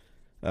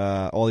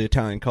 All the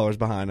Italian colors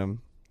behind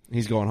him.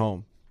 He's going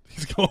home.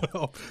 He's going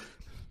home.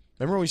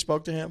 Remember when we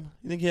spoke to him?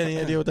 You think he had any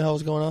idea what the hell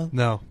was going on?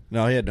 No,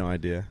 No, he had no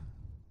idea.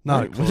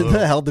 not a What clue.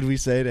 the hell did we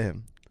say to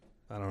him?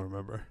 I don't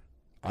remember.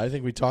 I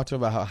think we talked to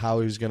him about how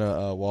he was going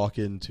to walk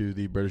into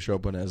the British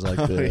Open as like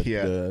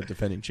the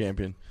defending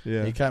champion.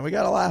 Yeah, We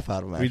got a laugh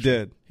out of him, actually. we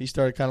did. He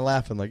started kind of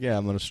laughing like, yeah,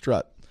 I'm going to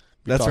strut.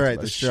 We That's talked right.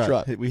 about The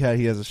strut.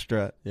 He has a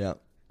strut. Yeah.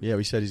 Yeah,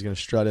 we said he's going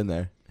to strut in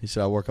there. He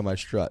said, I'll work on my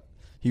strut.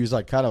 He was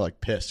like kind of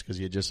like pissed because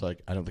he had just like,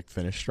 I don't think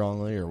finished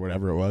strongly or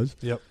whatever it was.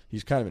 Yep.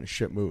 He's kind of in a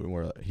shit mood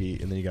and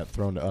then he got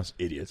thrown to us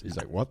idiots. He's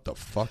like, what the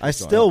fuck? I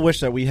still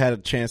wish that we had a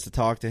chance to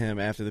talk to him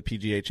after the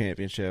PGA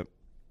Championship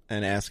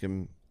and ask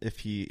him if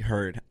he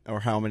heard or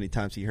how many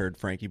times he heard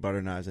Frankie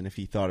Butternose and if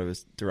he thought it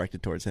was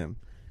directed towards him.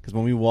 Because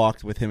when we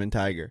walked with him and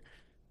Tiger,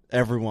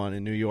 everyone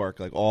in New York,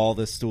 like all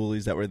the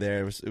Stoolies that were there,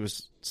 it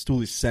was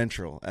Stoolies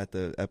Central at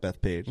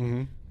Bethpage.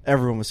 Mm-hmm.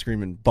 Everyone was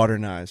screaming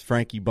Butternose,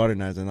 Frankie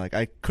Butternose, and like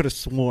I could have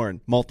sworn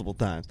multiple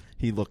times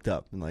he looked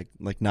up and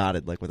like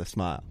nodded like with a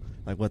smile,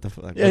 like what the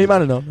fuck? Yeah, he might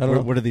have known. I don't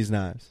know. What are these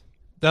knives?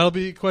 That'll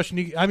be a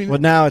question. I mean, Well,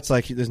 now it's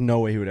like there's no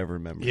way he would ever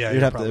remember. Yeah, You'd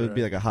you're have to. It probably would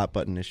be right. like a hot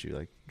button issue.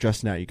 Like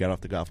just now, you got off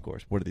the golf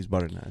course. What are these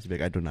butter knives? You'd be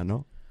like, I do not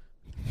know.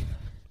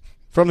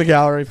 From the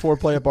gallery,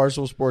 foreplay at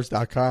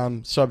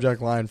barstoolsports.com.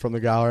 Subject line from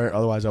the gallery.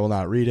 Otherwise, I will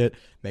not read it.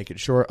 Make it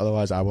short.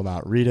 Otherwise, I will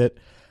not read it.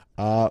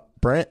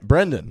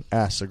 Brendan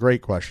asks a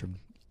great question.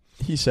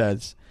 He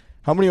says,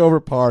 how many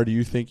over par do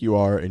you think you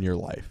are in your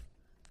life?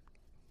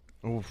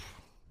 Oof.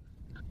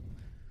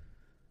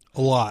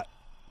 a lot.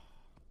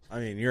 I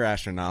mean, you're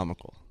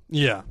astronomical.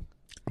 Yeah.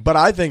 But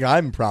I think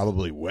I'm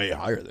probably way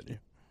higher than you.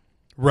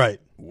 Right.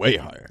 Way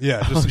higher.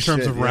 Yeah. Just in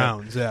terms shit, of yeah.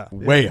 rounds. Yeah.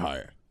 Way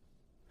higher.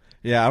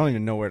 Yeah, I don't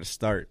even know where to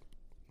start.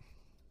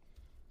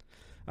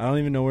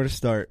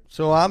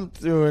 So I'm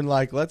doing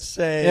like, let's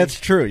say. Yeah, it's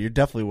true. You're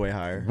definitely way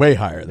higher. way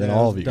higher than Yeah,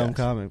 all that's of a you dumb guys.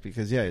 comment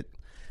because It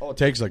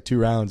takes like 2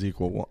 rounds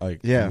equal one, like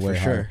Yeah, way for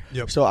higher. sure.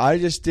 Yep. So I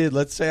just did.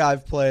 Let's say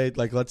I've played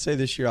like. Let's say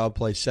this year I'll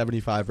play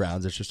 75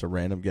 rounds. It's just a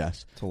random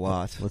guess. It's a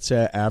lot. Let's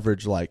say I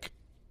average like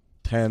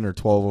 10 or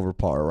 12 over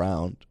par a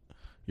round.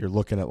 You're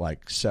looking at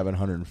like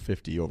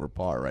 750 over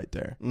par right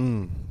there.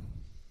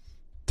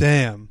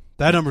 Damn.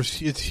 That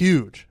number's it's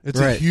huge. It's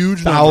a Right.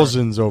 huge number.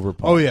 Thousands over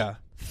par. Oh yeah.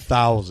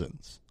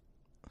 Thousands.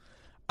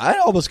 I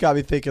almost got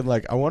me thinking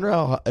like I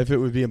wonder if it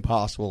would be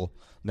impossible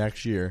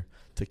next year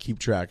to keep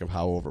track of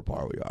how over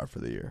par we are for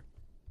the year.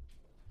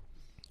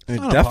 It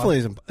not definitely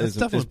impossible. It's is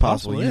definitely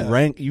possible. possible, yeah. You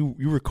rank. You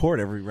record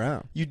every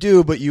round. You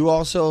do, but you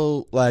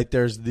also like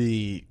there's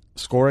the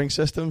scoring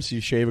system, so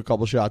you shave a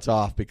couple shots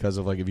off because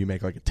of like if you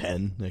make like a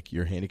 10, like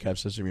your handicap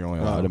system, you're only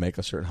allowed to make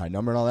a certain high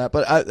number and all that.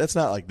 But that's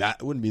not like that.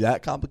 It wouldn't be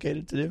that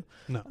complicated to do.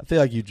 No. I feel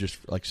like you just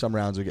like some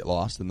rounds would get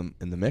lost in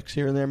the mix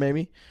here and there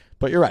maybe.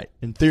 But you're right.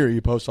 In theory,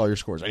 you post all your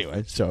scores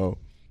anyway, so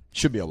you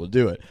should be able to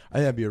do it. I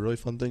think that'd be a really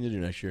fun thing to do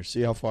next year.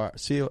 See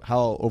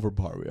how over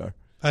par we are.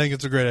 I think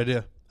it's a great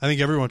idea. I think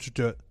everyone should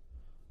do it.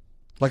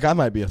 Like I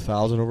might be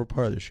 1,000 over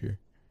par this year.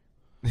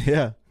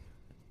 Yeah.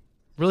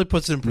 Really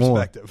puts it in More.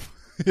 perspective.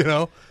 You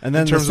know? And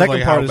then In the terms of, second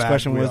like, part how of this bad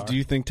question we was: are. do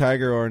you think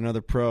Tiger or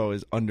another pro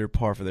is under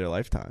par for their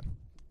lifetime?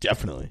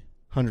 Definitely.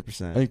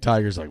 100%. I think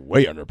Tiger's like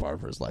way under par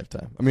for his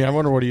lifetime. I mean, I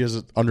wonder what he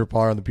is under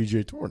par on the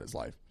PGA Tour in his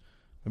life.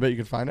 I bet you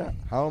can find out.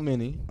 How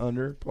many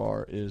under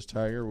par is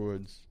Tiger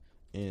Woods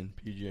in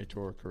PGA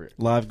Tour career?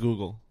 Live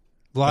Google.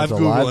 Live That's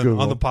a Google live and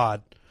Google. on the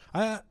pod.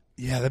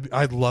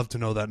 I'd love to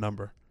know that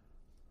number.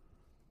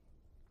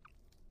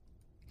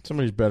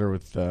 Somebody's better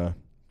with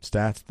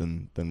stats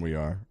than we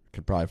are.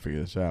 Could probably figure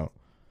this out.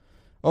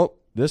 Oh,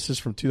 this is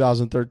from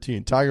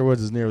 2013. Tiger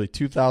Woods is nearly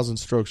 2,000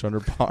 strokes under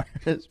par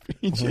in his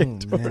PGA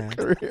Tour man.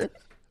 career.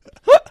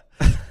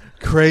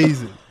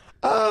 Crazy.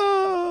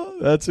 Oh,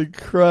 that's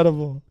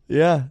incredible.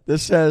 Yeah,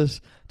 this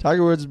says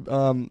Tiger Woods.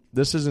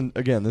 This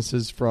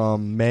is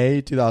from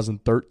May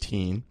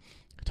 2013.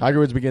 Tiger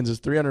Woods begins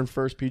his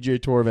 301st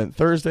PGA Tour event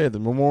Thursday at the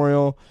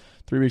Memorial.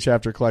 3 weeks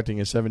after collecting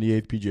his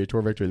 78th PGA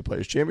Tour victory, the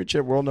Players'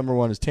 Championship, world number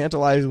 1 is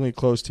tantalizingly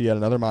close to yet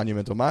another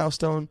monumental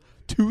milestone: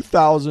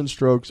 2,000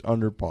 strokes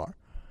under par.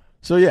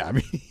 So yeah, I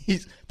mean,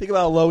 think about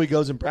how low he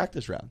goes in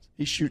practice rounds.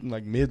 He's shooting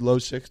like mid-low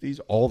 60s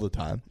all the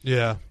time.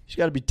 Yeah. He's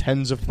got to be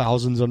tens of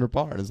thousands under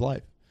par in his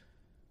life.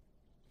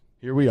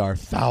 Here we are,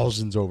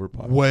 thousands over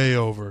par. Way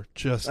over.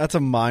 Just That's a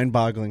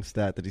mind-boggling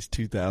stat that he's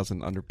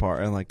 2,000 under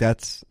par, and like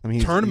that's. I mean,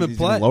 he's, Tournament he's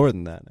play. even lower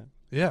than that now.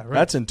 yeah, right.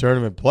 That's in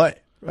tournament play.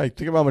 Right?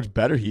 Think about how much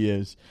better he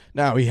is.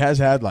 Now, he has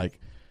had like,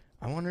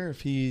 I wonder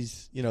if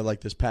he's,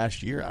 like this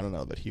past year, I don't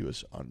know that he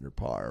was under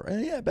par.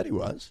 Yeah, I bet he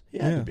was. He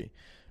had Yeah. to be.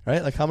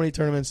 right? Like how many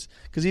tournaments?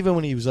 Because even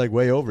when he was like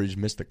way over, he just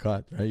missed the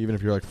cut, right? Even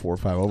if you're like 4 or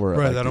 5 over,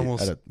 Right, at, that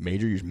almost- at a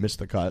major, you just missed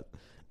the cut.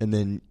 And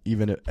then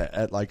even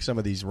at like some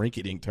of these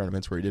rinky-dink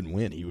tournaments where he didn't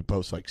win, he would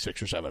post like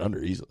 6 or 7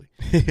 under easily.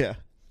 Yeah.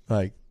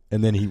 Like,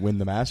 and then he'd win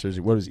the Masters.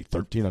 What is he,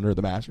 13 under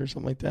the Masters,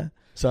 something like that?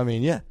 So I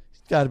mean, yeah,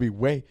 he's got to be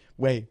way,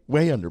 way,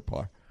 way under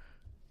par.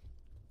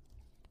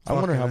 I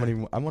wonder how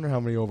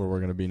many over we're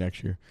going to be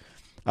next year.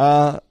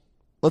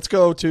 Let's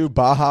go to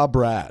Baja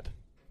Brad.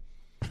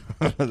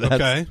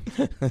 Okay.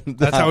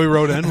 That's how we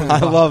wrote in. I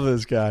love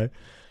this guy.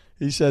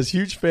 He says,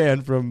 huge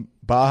fan from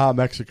Baja,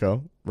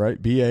 Mexico, right?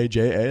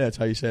 B-A-J-A, that's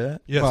how you say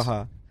that? Yes.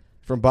 Baja.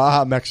 From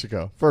Baja,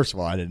 Mexico. First of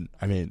all,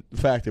 the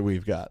fact that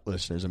we've got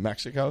listeners in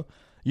Mexico,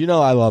 you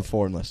know I love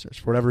foreign listeners.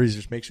 For whatever reason,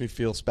 it just makes me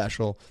feel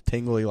special,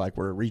 tingly, like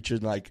we're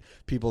reaching like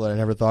people that I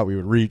never thought we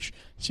would reach.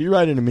 So you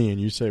write into me and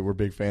you say we're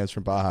big fans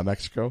from Baja,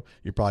 Mexico.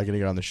 You're probably going to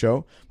get on the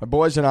show. My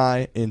boys and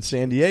I in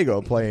San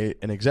Diego play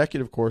an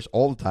executive course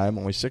all the time,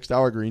 only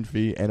 $6 green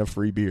fee and a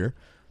free beer.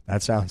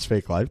 That sounds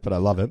fake life, but I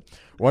love it.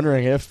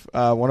 Wondering if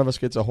one of us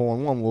gets a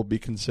hole-in-one will be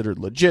considered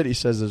legit. He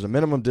says there's a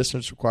minimum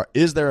distance required.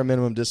 Is there a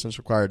minimum distance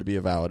required to be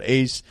a valid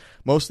ace?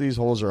 Most of these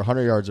holes are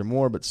 100 yards or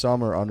more, but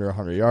some are under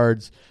 100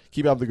 yards.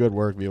 Keep up the good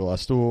work, Viva La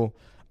Stool.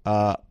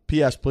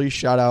 P.S. Please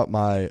shout out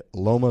my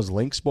Lomas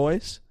Lynx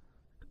boys.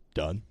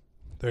 Done.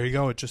 There you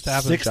go. It just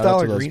happened. Shout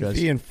out to $6 those green guys.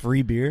 fee and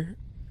free beer.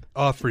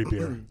 Free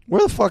beer.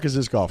 Where the fuck is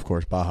this golf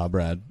course, Baja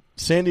Brad?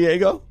 San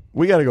Diego?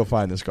 We got to go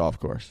find this golf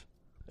course.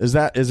 Is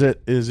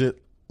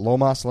it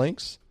Lomas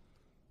Lynx?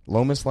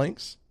 Lomas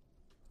Lynx?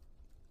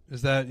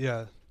 Is that,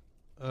 yeah.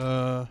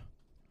 I'm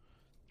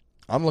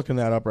looking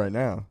that up right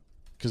now.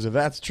 Because if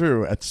that's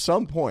true, at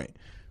some point,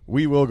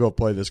 we will go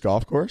play this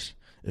golf course.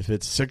 If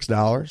it's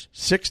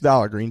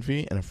 $6 green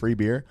fee and a free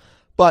beer.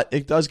 But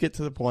it does get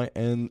to the point,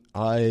 and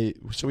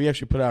so we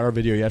actually put out our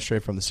video yesterday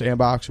from the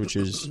Sandbox, which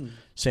is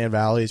Sand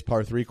Valley's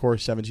par 3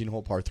 course,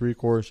 17-hole par 3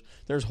 course.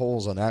 There's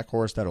holes on that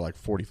course that are like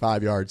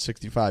 45 yards,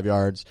 65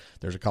 yards.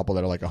 There's a couple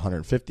that are like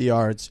 150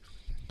 yards.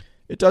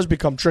 It does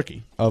become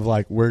tricky of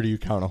like, where do you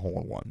count a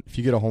hole-in-one? If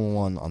you get a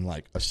hole-in-one on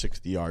like a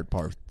 60-yard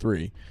par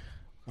 3,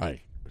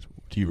 like,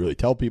 do you really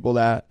tell people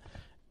that?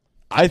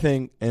 I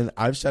think, and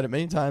I've said it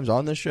many times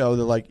on this show,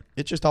 that like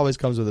it just always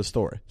comes with a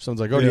story.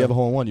 Someone's like, oh, do you have a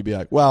hole-in-one? You'd be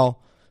like,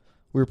 well,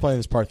 we were playing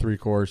this par 3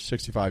 course,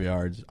 65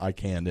 yards. I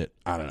canned it.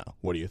 I don't know.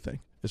 What do you think?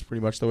 It's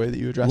pretty much the way that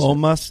you address it.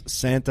 Lomas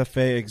Santa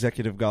Fe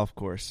Executive Golf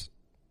Course,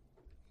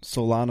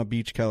 Solana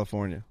Beach,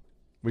 California.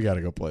 We got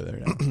to go play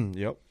there now.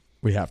 Yep.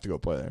 We have to go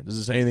play there. Does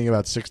it say anything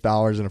about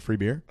 $6 and a free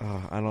beer?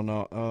 I don't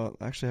know.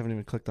 Actually, I haven't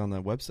even clicked on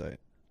that website.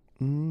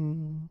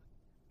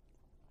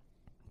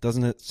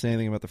 Doesn't it say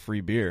anything about the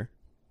free beer?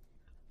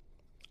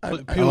 I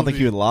don't think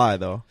he would lie,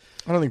 though.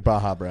 I don't think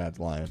Baja Brad's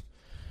lying.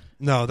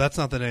 No, that's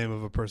not the name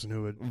of a person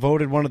who would.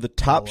 Voted one of the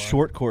top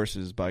short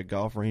courses by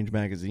Golf Range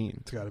Magazine.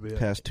 It's got to be it.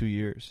 Past 2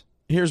 years.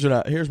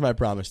 Here's my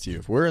promise to you.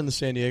 If we're in the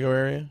San Diego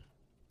area,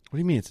 What do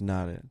you mean it's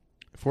not it?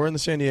 if we're in the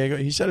San Diego,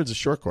 he said it's a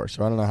short course,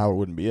 so I don't know how it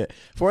wouldn't be it.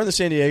 If we're in the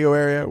San Diego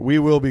area, we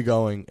will be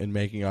going and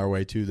making our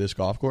way to this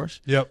golf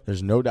course. Yep.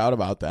 There's no doubt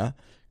about that.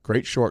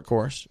 Great short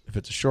course. If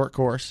it's a short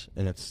course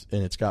and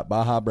it's got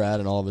Baja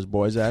Brad and all of his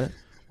boys at it,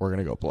 we're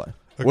gonna go play.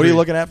 Agreed. What are you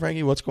looking at,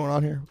 Frankie? What's going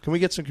on here? Can we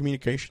get some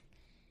communication?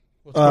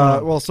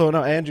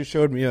 Andrew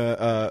showed me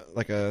a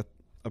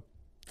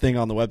thing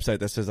on the website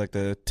that says like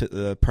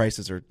the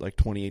prices are like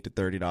 $28 to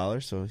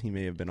 $30, so he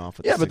may have been off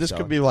with Yeah, the but this $6.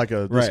 could be like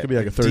a Right,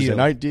 Thursday deal.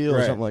 night deal or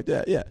Right. something like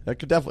that. Yeah, that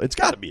could definitely. It's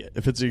got to be it.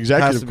 If it's the Has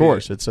executive to be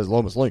course, it. it says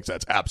Lomas Links.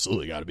 That's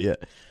absolutely got to be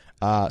it.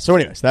 So,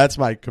 anyways, that's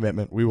my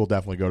commitment. We will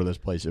definitely go to this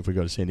place if we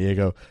go to San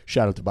Diego.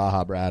 Shout out to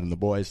Baja Brad and the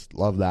boys.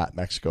 Love that.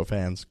 Mexico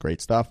fans. Great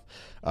stuff.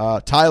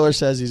 Tyler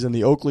says he's in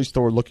the Oakley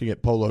store looking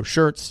at polo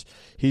shirts.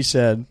 He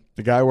said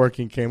the guy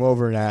working came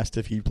over and asked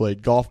if he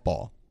played golf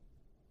ball.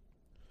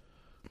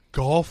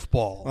 Golf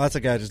ball. Well, that's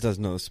a guy who just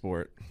doesn't know the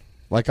sport.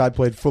 Like I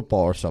played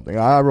football or something.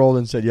 I rolled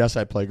and said, yes,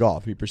 I play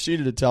golf. He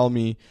proceeded to tell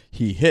me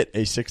he hit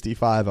a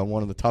 65 on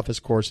one of the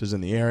toughest courses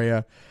in the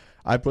area.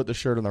 I put the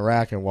shirt on the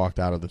rack and walked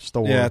out of the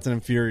store. Yeah, it's an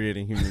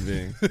infuriating human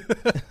being.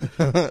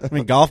 I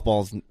mean, golf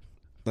balls,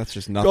 that's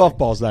just nothing. Golf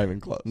ball's not even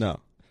close. No.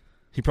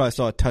 He probably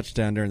saw a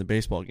touchdown during the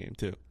baseball game,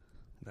 too.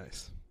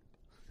 Nice.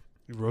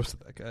 You roasted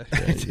that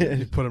guy.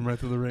 You put him right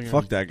through the ringer.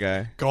 Fuck that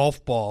guy.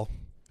 Golf ball.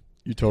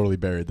 You totally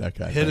buried that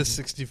guy. Hit a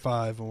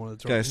 65 on one of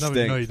the Guy tournaments. No,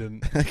 stinks. you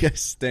didn't. That guy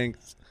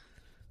stinks.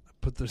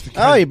 The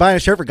Oh, you buying a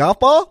shirt for golf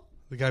ball?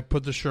 The guy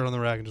put the shirt on the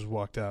rack and just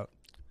walked out.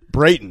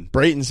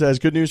 Brayton says,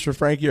 good news for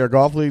Frankie. Our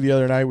golf league the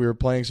other night, we were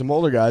playing some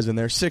older guys in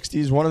their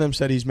 60s. One of them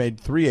said he's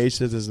made 3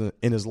 aces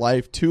in his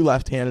life, 2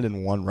 left-handed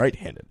and 1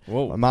 right-handed.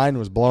 Whoa. My mind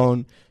was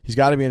blown. He's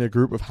got to be in a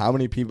group of how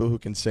many people who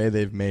can say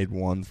they've made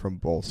one from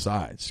both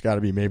sides. It's got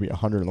to be maybe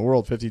 100 in the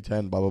world, 50,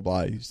 10, blah, blah,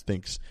 blah. He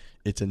thinks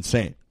it's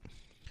insane.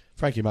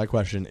 Frankie, my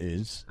question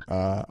is,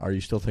 are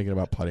you still thinking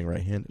about putting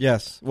right-handed?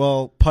 Yes.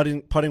 Well,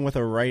 putting with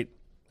a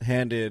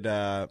right-handed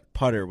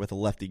putter with a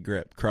lefty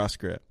grip, cross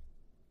grip.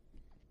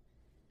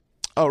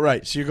 Oh,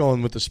 right. So you're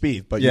going with the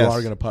speed, but Yes. you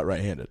are going to putt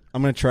right-handed.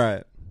 I'm going to try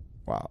it.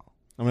 Wow.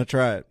 I'm going to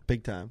try it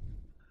big time.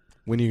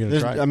 When are you going to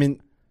try it? I mean,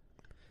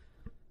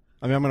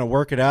 I mean, I'm gonna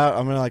work it out.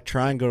 I'm gonna like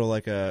try and go to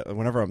like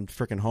whenever I'm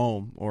freaking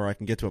home, or I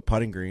can get to a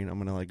putting green. I'm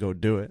gonna like go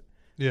do it.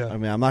 Yeah. I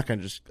mean, I'm not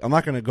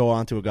gonna go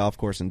onto a golf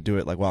course and do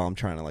it like while I'm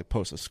trying to like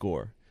post a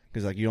score,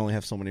 because like you only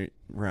have so many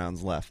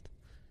rounds left.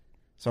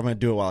 So I'm gonna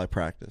do it while I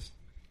practice,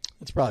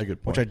 That's probably a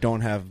good point. which I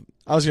don't have.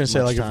 I was gonna say,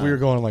 much like, if time. we were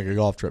going on like a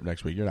golf trip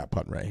next week, you're not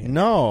putting right here.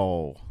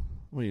 No,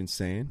 what are you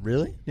insane?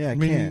 Really? Yeah, I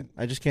mean, can't.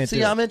 I just can't. See,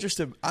 do I'm it.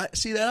 interested.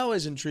 See, that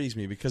always intrigues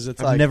me because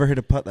it's I've like never hit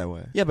a putt that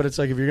way. Yeah, but it's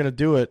like if you're gonna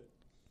do it,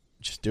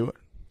 just do it.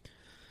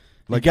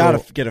 Like, you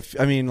gotta get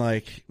a. I mean,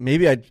 like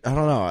maybe I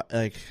don't know.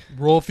 Like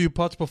Roll a few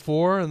putts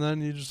before, and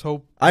then you just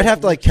hope. I'd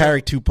have to like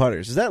carry 2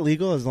 putters. Is that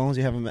legal as long as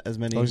you have as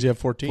many? As long as you have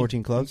 14. 14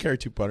 You clubs? can carry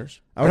 2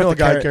 putters. I would know have a to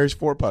guy carry- carries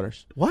 4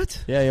 putters.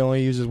 What? Yeah, he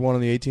only uses one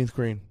on the 18th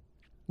green.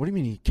 What do you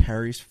mean he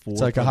carries 4?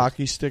 It's like a putters?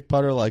 hockey stick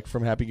putter, like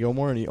from Happy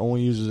Gilmore, and he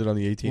only uses it on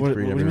the 18th What,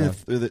 green what do every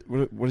you mean?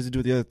 round. What does he do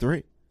with the other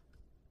 3?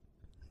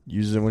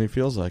 Uses it when he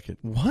feels like it.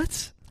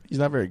 What? He's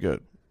not very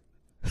good.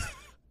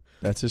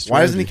 That's his. Why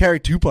doesn't he strategy. carry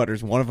 2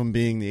 putters? One of them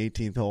being the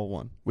 18th hole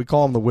one. We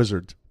call him the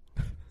Wizard.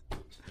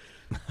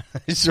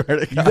 I swear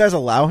to You God. guys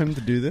allow him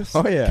to do this?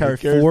 Oh yeah, carry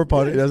he carries 4 He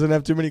putters. doesn't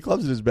have too many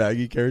clubs in his bag.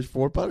 He carries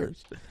 4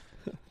 putters.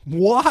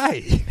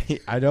 Why?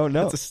 I don't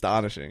know. That's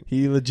astonishing.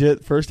 He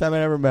legit, first time I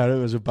ever met him,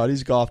 it was a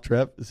buddy's golf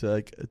trip. It's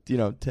like,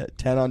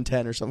 10 on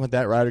 10 or something like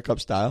that, Ryder Cup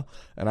style.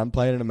 And I'm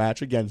playing in a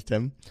match against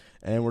him.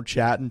 And we're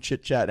chatting,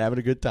 chit-chatting, having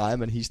a good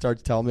time. And he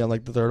starts telling me on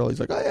like the 3rd hole,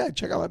 he's like, oh yeah,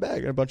 check out my bag.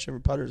 And a bunch of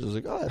different putters. I was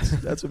like, oh,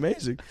 that's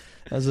amazing.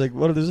 I was like,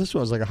 what is this one?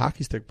 It was like a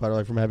hockey stick putter,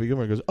 like from Happy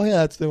Gilmore. He goes, oh yeah,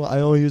 that's the one. I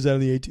only use that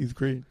on the 18th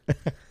green.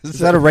 Is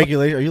that a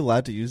regulation? Are you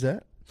allowed to use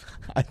that?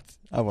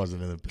 I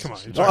wasn't in the Come on,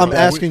 position. you're Well, I'm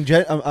talking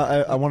about-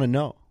 asking. I want to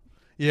know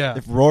Yeah.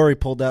 if Rory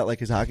pulled out like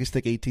his hockey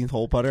stick 18th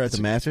hole putter at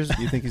the Masters.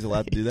 Do you think he's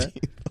allowed to do that?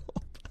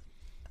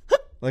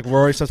 Like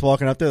Rory starts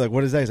walking up there, like,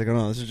 what is that? He's like, oh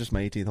no, this is just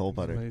my 18th hole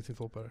putter. My 18th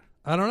hole putter.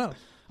 I don't know.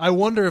 I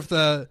wonder if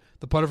the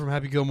putter from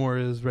Happy Gilmore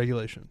is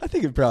regulation. I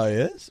think it probably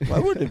is. Why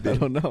wouldn't it be? I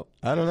don't know.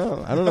 I don't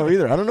know. I don't know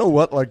either. I don't know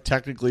what like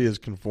technically is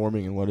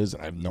conforming and what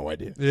isn't. I have no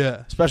idea.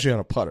 Yeah. Especially on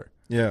a putter.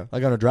 Yeah.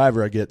 Like on a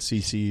driver, I get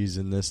CCs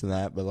and this and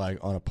that, but like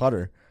on a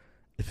putter,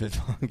 if it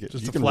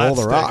Just you a can flat roll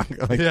the rock,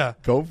 stick. like, Yeah.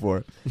 go for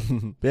it.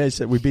 But yeah, he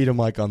said we beat him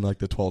like on like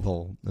the 12th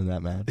hole in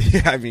that match.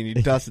 Yeah, I mean, he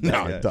dusted that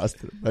No, guy. he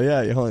dusted him. But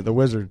yeah, the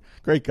Wizard,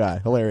 great guy,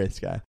 hilarious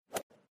guy.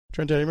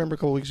 Trent, do you remember a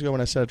couple weeks ago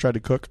when I said I tried to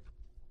cook?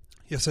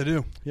 Yes, I do. You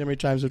know how many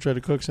times I've tried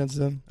to cook since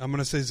then? I'm going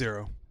to say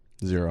 0.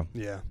 0.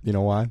 Yeah. You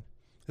know why?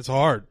 It's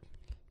hard.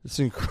 It's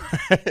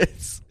incredible.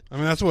 I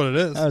mean, that's what it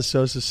is. That was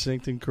so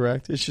succinct and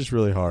correct. It's just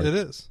really hard. It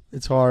is.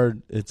 It's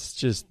hard. It's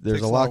just there's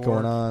Takes a a lot lot of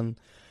going work. on, and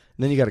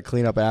then you got to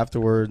clean up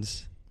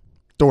afterwards.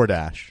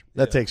 DoorDash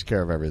that Yeah. takes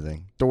care of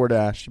everything.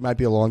 DoorDash. It might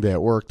be a long day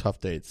at work, tough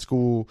day at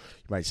school.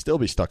 You might still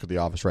be stuck at the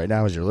office right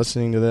now as you're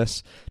listening to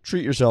this.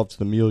 Treat yourself to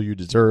the meal you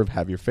deserve.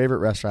 Have your favorite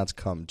restaurants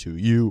come to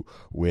you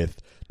with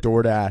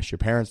DoorDash. Your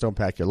parents don't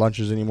pack your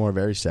lunches anymore.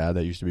 Very sad.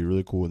 That used to be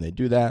really cool when they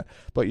do that,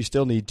 but you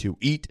still need to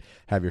eat.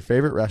 Have your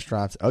favorite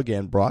restaurants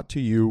again brought to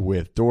you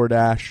with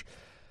DoorDash.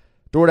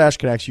 DoorDash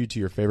connects you to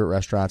your favorite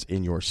restaurants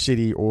in your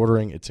city.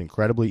 Ordering, it's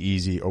incredibly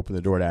easy. Open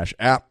the DoorDash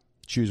app,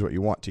 choose what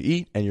you want to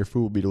eat, and your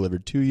food will be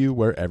delivered to you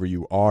wherever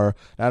you are.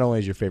 Not only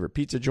is your favorite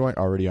pizza joint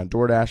already on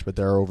DoorDash, but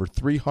there are over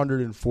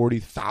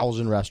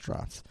 340,000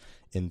 restaurants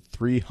in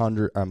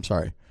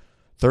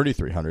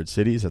 3,300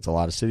 cities. That's a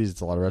lot of cities. It's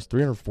a lot of restaurants.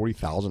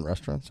 340,000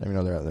 restaurants. I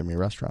mean, there are many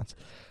restaurants.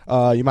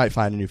 You might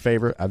find a new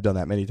favorite. I've done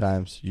that many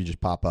times. You just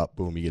pop up,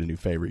 boom, you get a new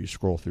favorite. You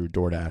scroll through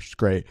DoorDash. It's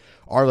great.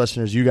 Our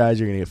listeners, you guys,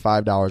 you're going to get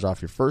 $5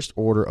 off your first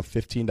order of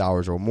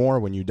 $15 or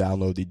more when you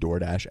download the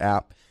DoorDash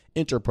app.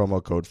 Enter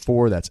promo code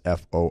 4. That's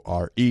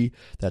FORE.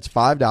 That's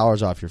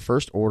 $5 off your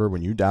first order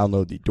when you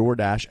download the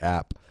DoorDash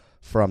app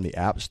from the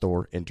App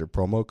Store. Enter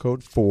promo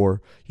code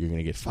 4. You're going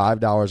to get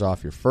 $5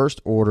 off your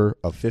first order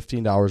of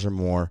 $15 or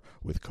more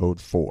with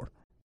code 4.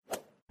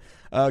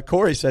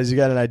 Corey says he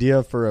got an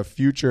idea for a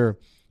future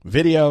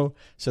video.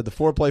 Said the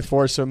 4-play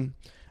foursome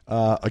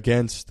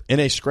playing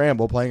a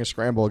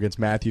scramble against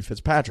Matthew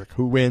Fitzpatrick.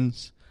 Who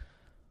wins?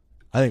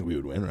 I think we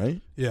would win, right?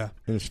 Yeah.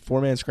 In a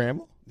 4-man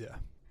scramble? Yeah.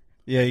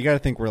 Yeah, you got to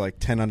think we're like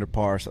 10 under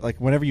par. So,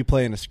 like whenever you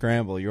play in a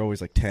scramble, you're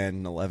always like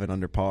 10, 11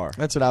 under par.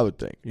 That's what I would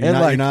think. You're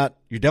definitely not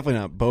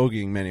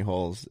bogeying many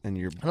holes, and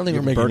you're. I don't think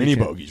you we're have a making birdie any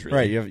chance. bogeys, really.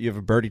 Right, you have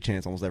a birdie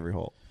chance almost every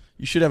hole.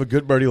 You should have a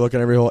good birdie look at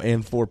every hole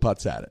and 4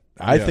 putts at it.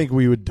 I Yeah. think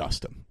we would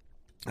dust him.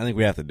 I think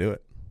we have to do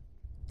it.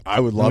 I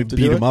would We love to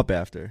beat do him it. up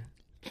after.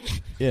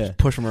 Yeah.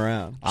 Push him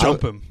around.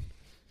 Jump him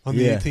on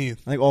the Yeah. 18th.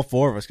 I think all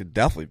 4 of us could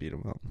definitely beat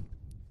him up.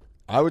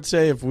 I would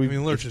say if I we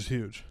mean, Lurch is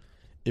huge.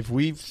 if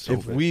we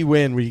big.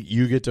 win,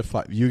 you get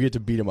to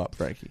beat him up,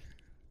 Frankie.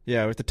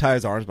 Yeah, we have to tie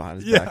his arms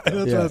behind his Yeah, back. that's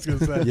though. what I was going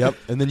to say. Yep.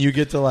 And then you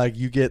get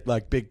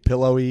big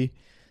pillowy.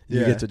 You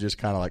Yeah. get to just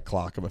kind of like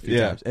clock him a few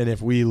Yeah. times. And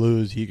if we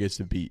lose, he gets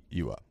to beat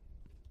you up.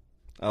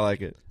 I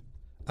like it.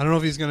 I don't know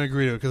if he's going to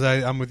agree to it because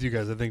I'm with you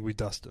guys. I think we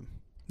dust him.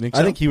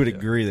 I think he would Yeah.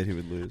 agree that he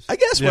would lose. I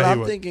guess Yeah, what he I'm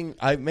would. thinking,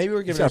 maybe we're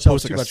He's giving got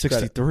ourselves post too like a much credit.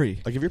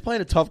 63. Like if you're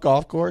playing a tough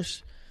golf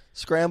course,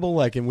 scramble,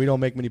 and we don't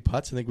make many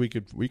putts, I think we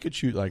could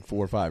shoot like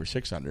 4 or 5 or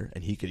 6 under,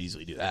 and he could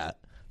easily do that.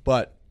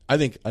 But I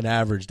think an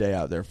average day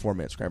out there,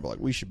 4-man scramble, like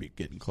we should be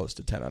getting close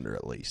to 10 under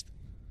at least.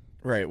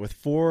 Right, with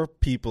 4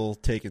 people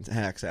taking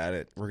hacks at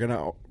it,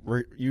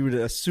 you would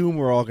assume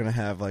we're all gonna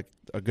have like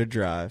a good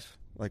drive.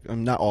 Like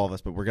not all of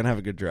us, but we're gonna have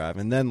a good drive,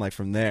 and then like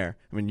from there,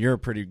 I mean, you're a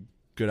pretty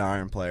good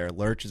iron player.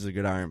 Lurch is a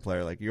good iron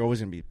player. Like you're always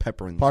gonna be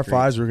peppering. Par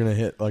 5s, we're gonna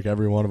hit like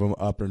every one of them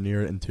up or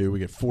near it in 2. We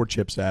get 4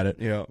 chips at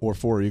it, or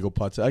 4 eagle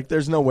putts. Like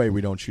there's no way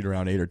we don't shoot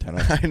around 8 or 10.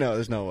 I know,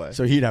 there's no way.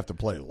 So he'd have to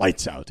play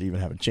lights out to even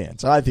have a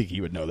chance. I think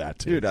he would know that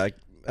too, dude.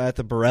 At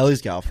the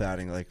Borelli's golf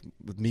outing, like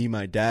with me,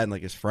 my dad, and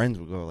like his friends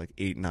would go like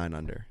 8, 9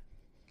 under.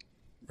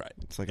 Right.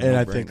 It's like, and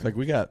I think like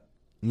we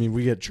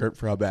get chirped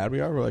for how bad we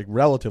are. But like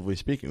relatively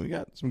speaking, we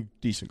got some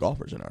decent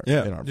golfers in our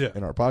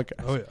podcast.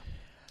 Oh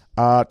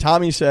yeah.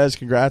 Tommy says,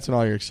 "Congrats on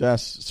all your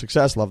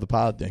success. Love the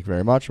pod. Thank you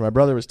very much. My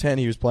brother was 10.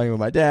 He was playing with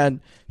my dad.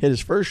 Hit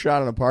his first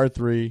shot on a par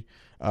 3.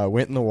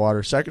 Went in the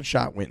water. Second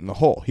shot went in the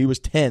hole. He was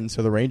 10,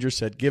 so the Rangers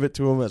said give it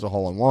to him as a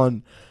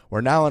hole-in-one.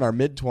 We're now in our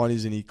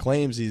mid-20s, and he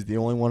claims he's the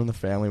only one in the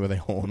family with a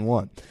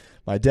hole-in-one.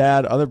 My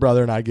dad, other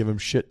brother, and I give him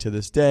shit to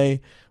this day.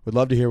 Would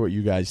love to hear what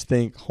you guys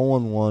think.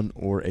 Hole-in-one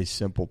or a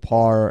simple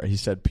par." He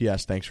said,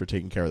 "P.S. Thanks for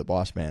taking care of the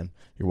boss, man."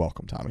 You're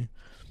welcome, Tommy.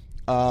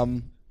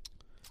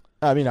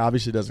 I mean,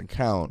 obviously it doesn't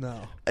count.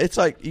 No. It's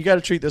like you got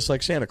to treat this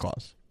like Santa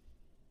Claus.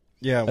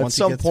 Yeah, once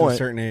some he gets point, to a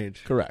certain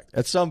age. Correct.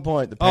 At some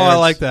point, I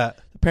like that.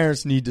 The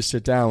parents need to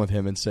sit down with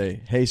him and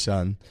say, "Hey,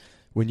 son,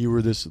 when you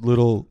were this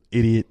little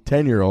idiot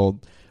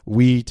 10-year-old,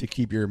 to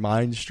keep your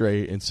mind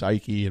straight and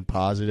psyche and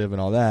positive and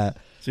all that."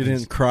 So you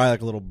didn't cry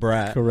like a little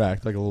brat.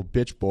 Correct, like a little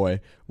bitch boy.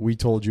 We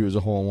told you it was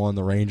a hole-in-one.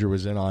 The Ranger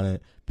was in on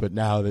it. But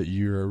now that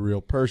you're a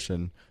real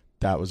person,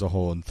 that was a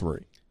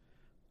hole-in-3.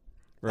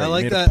 Right, I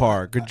like made that. A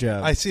par. Good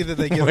job. I see that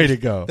they give Way to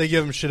go. They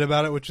give him shit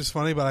about it, which is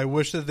funny. But I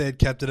wish that they had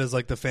kept it as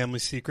like the family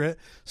secret.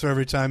 So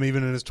every time,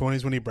 even in his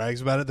 20s, when he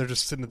brags about it, they're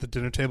just sitting at the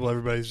dinner table.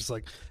 Everybody's just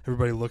like,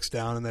 everybody looks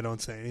down and they don't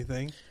say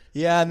anything.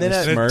 Yeah, and then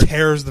And it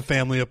tears the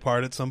family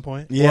apart at some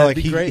point. Yeah, or like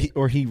it'd be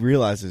great. he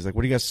realizes like,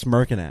 what are you guys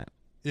smirking at?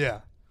 Yeah.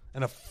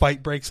 And a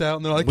fight breaks out,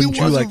 and they're like, Wouldn't "It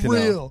you wasn't like to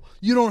real. know?"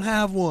 You don't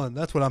have one."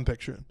 That's what I'm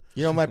picturing.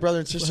 You know, my brother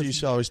and sister used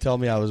to always tell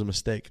me I was a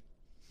mistake.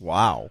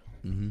 Wow.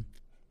 Mm-hmm.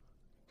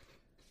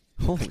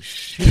 Holy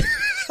shit.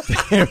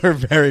 They were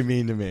very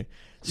mean to me.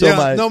 So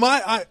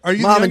yeah, are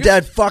you Mom the and youngest?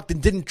 Dad fucked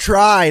and didn't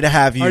try to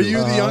have you. Are you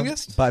the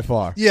youngest? By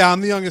far. Yeah, I'm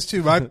the youngest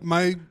too. My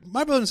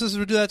brothers and sisters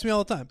would do that to me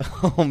all the time.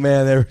 Oh,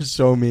 man, they were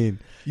so mean.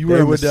 You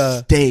were a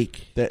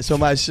mistake. So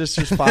my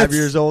sister's 5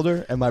 years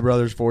older, and my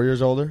brother's 4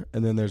 years older,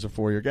 and then there's a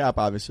 4-year gap,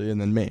 obviously,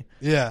 and then me.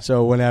 Yeah.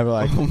 So whenever,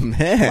 like, Oh,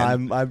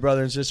 man. my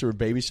brother and sister would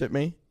babysit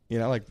me, you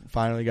know, like,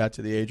 finally got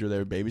to the age where they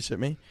would babysit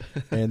me,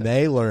 and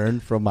they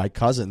learned from my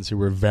cousins, who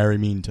were very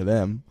mean to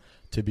them,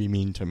 to be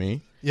mean to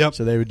me. Yep.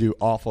 So they would do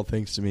awful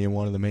things to me, and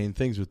one of the main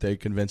things was they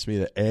convinced me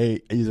that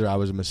either I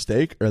was a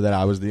mistake or that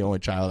I was the only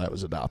child that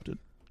was adopted.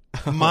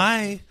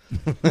 My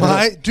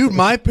brothers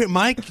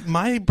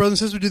and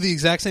sisters would do the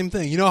exact same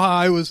thing. You know how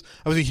I was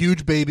a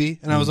huge baby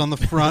and I was on the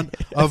front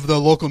of the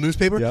local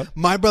newspaper? Yep.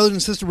 My brothers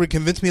and sisters would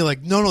convince me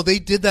like, no, they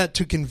did that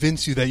to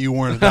convince you that you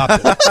weren't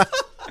adopted.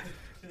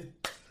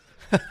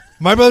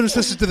 My brothers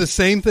and sisters did the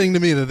same thing to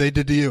me that they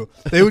did to you.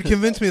 They would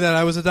convince me that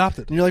I was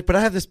adopted. And you're like, but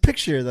I have this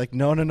picture. Like,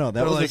 no.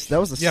 That was a yeah,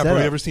 setup. bro.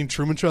 You ever seen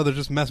Truman Show? They're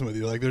just messing with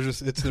you. Like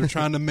they're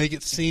trying to make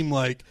it seem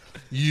like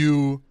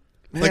you,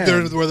 like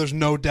Man. where there's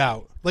no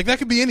doubt. Like that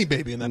could be any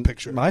baby in that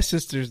picture. My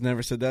sisters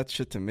never said that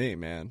shit to me,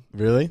 man.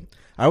 Really?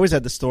 I always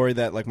had the story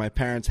that like my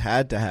parents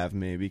had to have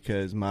me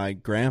because my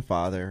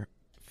grandfather,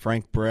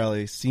 Frank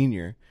Borelli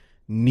Sr.,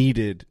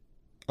 needed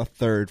a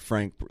third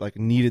Frank, like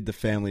needed the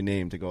family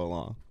name to go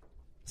along.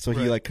 So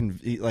he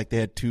like they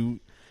had 2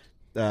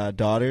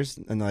 daughters,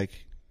 and like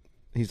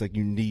he's like,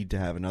 you need to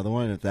have another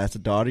one. And if that's a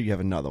daughter, you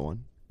have another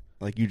one.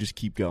 Like you just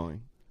keep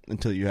going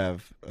until you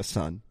have a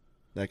son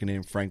that can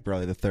name Frank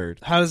Borelli the third.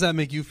 How does that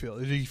make you feel?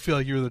 Did you feel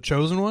like you were the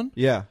chosen one?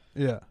 Yeah,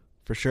 Yeah.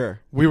 for sure.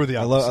 We were the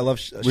opposite. I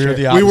love. We were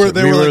the We were. opposite.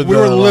 They we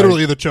were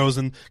literally the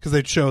chosen because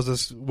they chose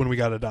us when we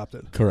got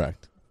adopted.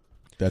 Correct.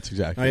 That's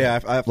exactly. Oh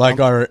yeah, it. Like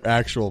our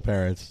actual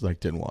parents, like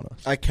didn't want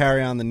us. I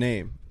carry on the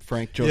name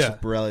Frank Joseph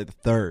Borelli the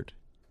third.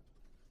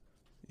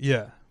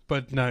 Yeah,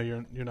 but no,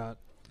 you're not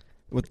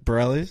With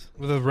Borelli's?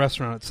 with the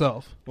restaurant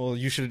itself. Well,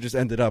 you should have just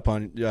ended up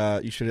on.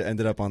 You should have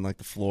ended up on like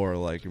the floor,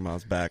 like your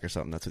mom's back or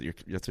something. That's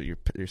what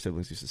your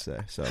siblings used to say.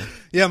 So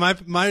Yeah, my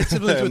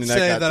siblings I would mean, say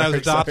that got that I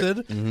was dark, sorry.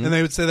 adopted, and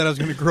they would say that I was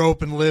going to grow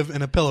up and live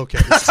in a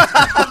pillowcase.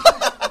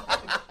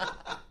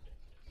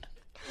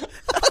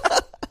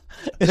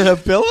 In a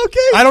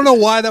pillowcase? I don't know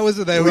why that was.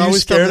 They Were would you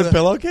always scared tell me of that-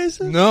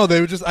 pillowcases? No, they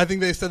would just. I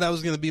think they said that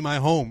was going to be my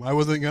home. I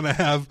wasn't going to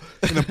have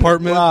an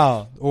apartment,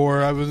 Wow.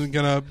 or I wasn't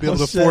going to be able to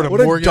How afford sad. a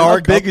What a mortgage.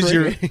 dark How big is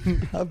your upbringing.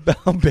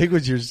 how big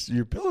was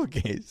your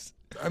pillowcase?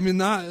 I mean,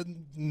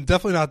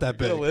 definitely not that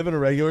You big. live in a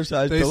regular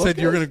size They pillowcase?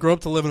 said you're going to grow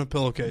up to live in a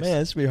pillowcase. Man,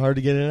 this would be hard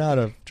to get in and out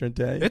of, Trente.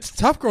 It's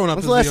tough growing up.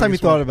 when's as the last time you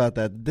youngest thought one. about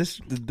that?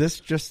 Did this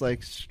just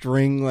like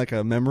string like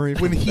a memory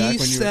from When back he when you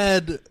were-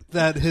 said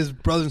that his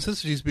brothers and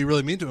sisters used to be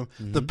really mean to him,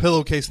 the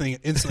pillowcase thing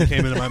instantly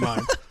came into my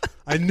mind.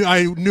 I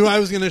knew I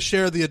was going to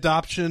share the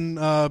adoption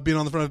being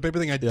on the front of the paper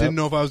thing. I didn't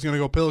know if I was going to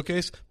go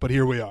pillowcase, but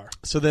here we are.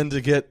 So then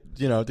to get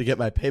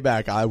my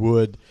payback, I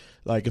would,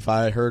 like, if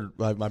I heard,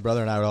 like, my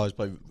brother and I would always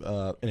play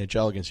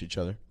NHL against each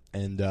other,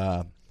 and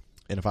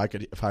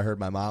if I heard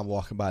my mom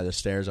walking by the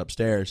stairs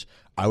upstairs,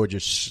 I would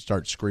just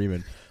start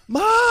screaming,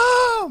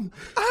 "Mom!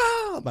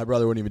 Ah!" My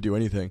brother wouldn't even do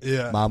anything.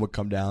 Yeah. Mom would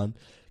come down,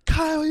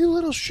 "Kyle, you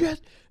little shit,"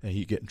 and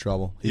he'd get in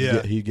trouble.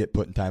 He'd get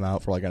put in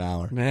timeout for like an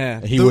hour. Man.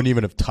 And he wouldn't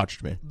even have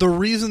touched me. The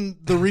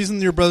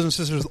reason your brothers and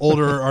sisters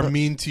older are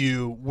mean to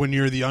you when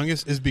you're the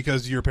youngest is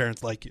because your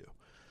parents like you.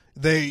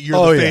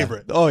 You're the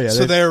favorite. Oh yeah.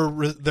 So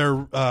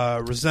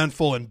they're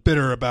resentful and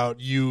bitter about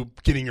you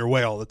getting your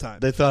way all the time.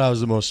 They thought I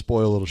was the most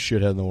spoiled little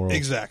shithead in the world.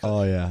 Exactly.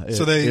 Oh yeah.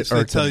 So they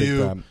tell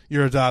you time.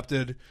 you're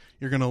adopted.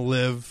 You're gonna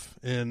live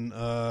in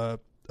a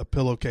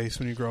pillowcase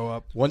when you grow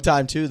up. One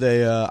time too,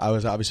 I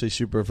was obviously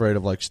super afraid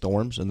of like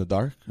storms in the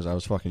dark because I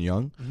was fucking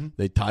young. Mm-hmm.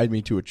 They tied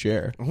me to a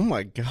chair Oh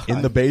my god!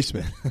 in the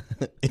basement.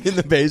 In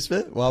the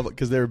basement, well,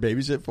 because they were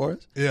babysit for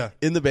us. Yeah.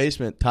 In the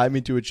basement, tied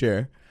me to a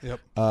chair.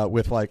 Yep.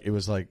 With like it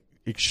was like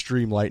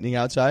extreme lightning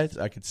outside.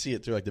 I could see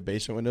it through like the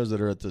basement windows that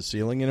are at the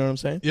ceiling. You know what I'm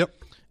saying? Yep.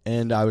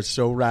 And I was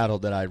so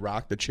rattled that I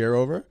rocked the chair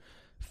over,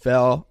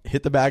 fell,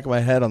 hit the back of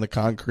my head on the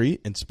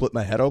concrete, and split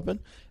my head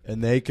open.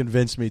 And they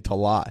convinced me to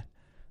lie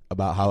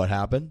about how it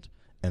happened,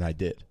 and I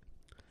did.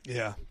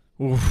 Yeah.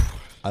 Oof.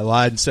 I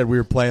lied and said we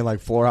were playing like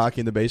floor hockey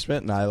in the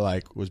basement, and I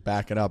like was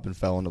backing up and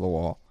fell into the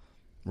wall.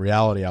 In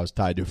reality, I was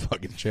tied to a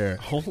fucking chair.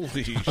 Holy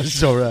I was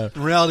so rad.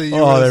 In reality, you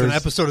were an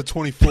episode of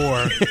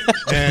 24,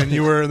 and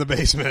you were in the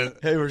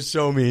basement. They were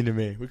so mean to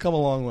me. We come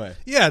a long way.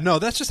 Yeah, no,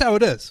 that's just how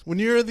it is. When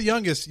you're the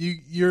youngest,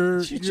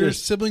 your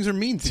siblings are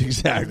mean to you.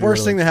 Exactly. The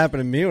worst thing that happened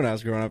to me when I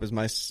was growing up is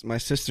my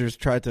sisters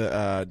tried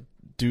to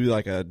do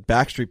like a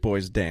Backstreet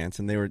Boys dance,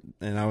 and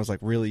I was like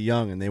really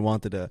young, and they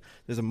wanted to.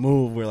 There's a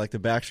move where like the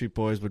Backstreet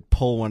Boys would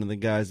pull one of the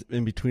guys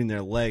in between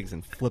their legs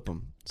and flip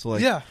him. So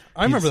like, yeah,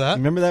 I remember that.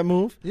 Remember that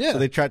move? Yeah. So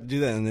they tried to do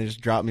that, and they just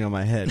dropped me on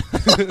my head.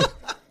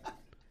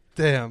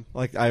 Damn.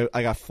 Like I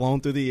got flown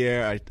through the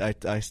air. I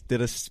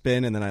did a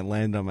spin, and then I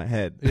landed on my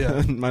head.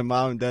 Yeah. My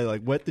mom and dad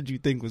like, what did you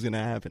think was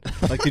gonna happen?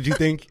 Like, did you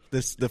think the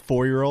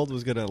 4-year-old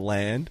was gonna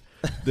land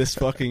this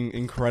fucking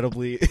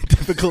incredibly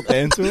difficult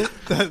dance move?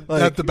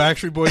 That the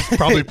Backstreet Boys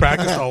probably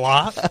practiced a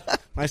lot.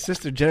 My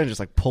sister Jenna just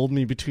like pulled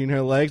me between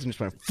her legs and just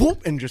went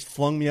whoop and just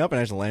flung me up, and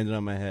I just landed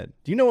on my head.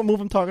 Do you know what move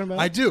I'm talking about?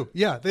 I do.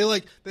 Yeah,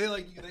 you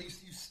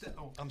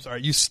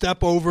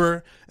step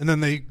over, and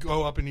then they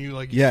go up, and you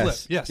like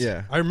Yes. flip. Yes.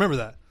 Yeah. I remember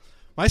that.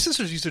 My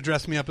sisters used to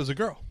dress me up as a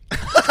girl.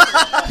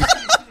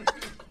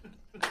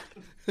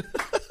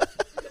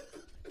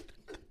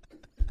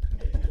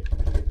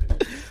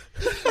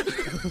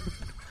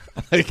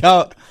 Like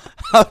how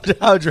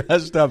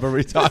dressed up are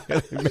we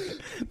talking?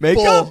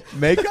 Makeup?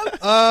 Makeup?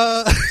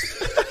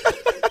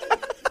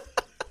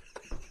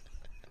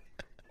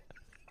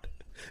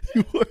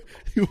 You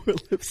wore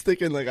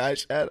lipstick and like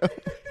eyeshadow.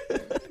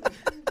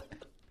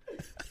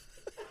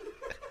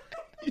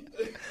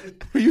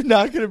 Were you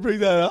not going to bring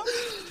that up?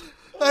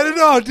 I didn't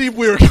know how deep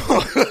we were going.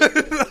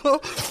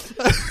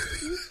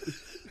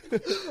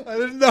 I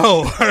didn't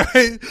know. All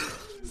right,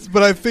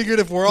 but I figured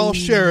if we're all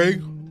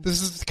sharing,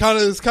 this is kind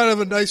of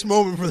a nice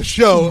moment for the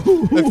show.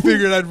 I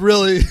figured I'd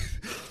really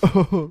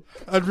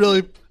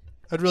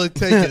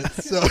take it.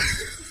 So.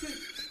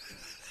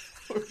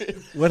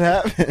 What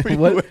happened? Were you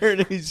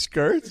wearing any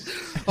skirts?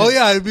 Oh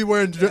yeah, I'd be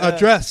wearing a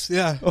dress.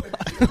 Yeah.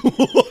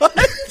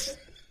 What?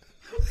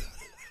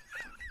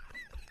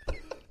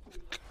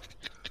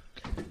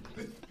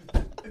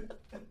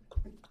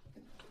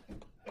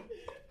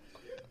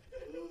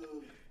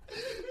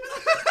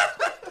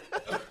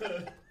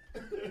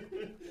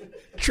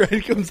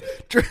 Trent comes.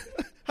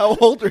 How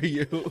old are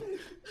you?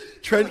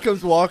 Trent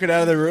comes walking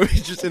out of the room.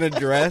 He's just in a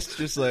dress,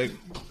 just like,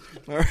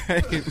 all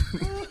right.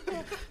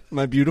 Am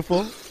I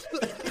beautiful?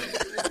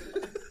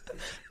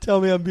 Tell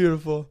me I'm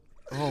beautiful.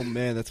 Oh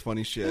man, that's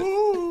funny shit.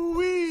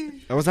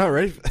 Ooh-wee. I was not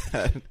ready for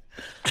that.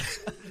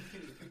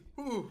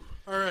 Ooh,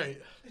 all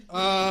right.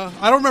 I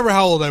don't remember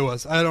how old I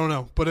was. I don't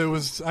know, but it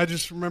was. I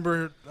just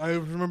remember. I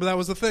remember that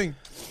was the thing.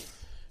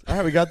 All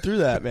right, we got through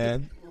that,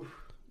 man.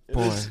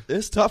 Boy,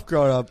 It's tough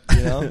growing up,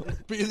 you know.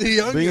 Being the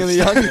youngest. Being the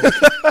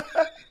youngest.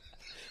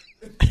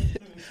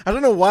 I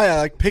don't know why I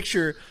like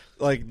picture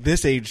like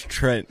this age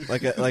Trent,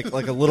 like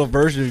a little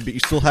version of you, but you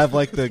still have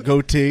like the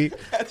goatee,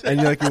 and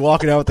you're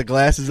walking out with the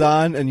glasses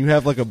on, and you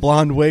have like a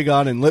blonde wig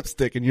on and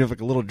lipstick, and you have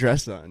like a little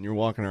dress on, and you're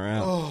walking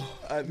around. Oh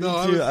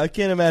Me too. I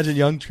can't imagine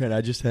young Trent.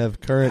 I just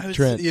have current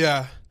Trent.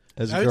 Yeah.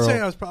 As a I would girl. say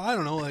I was probably, I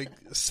don't know, like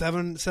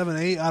 7,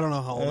 8. I don't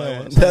know how old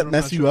I was. That I'm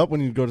mess not you sure. up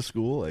when you go to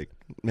school, like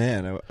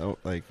man,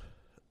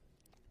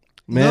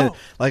 man, No.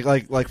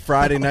 like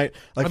Friday night,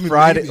 I mean,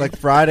 Friday, maybe. like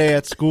Friday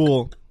at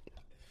school.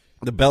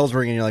 The bell's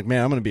ringing. You're like,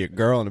 man, I'm going to be a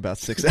girl in about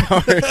 6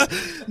 hours.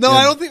 No,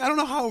 Yeah. I don't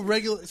know how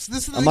regular. This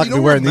is the I'm thing, not you going to don't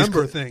be wearing these.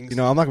 remember things. You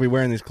know, I'm not going to be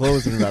wearing these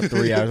clothes in about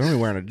 3 hours. I'm going to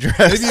be wearing a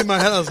dress. Maybe in my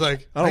head I was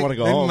like, I don't wanna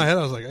go maybe home. in my head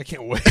I was like, I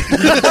can't wait.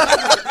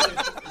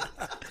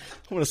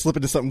 I want to slip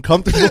into something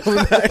comfortable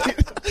tonight. I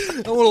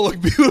want to look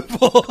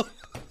beautiful.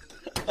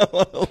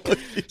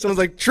 Someone's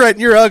like, Trent,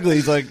 you're ugly.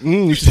 He's like,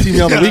 you should see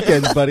me on the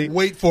weekends, buddy.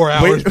 Wait 4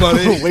 hours,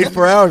 buddy. Wait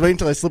 4 hours. Wait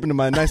until I slip into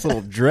my nice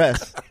little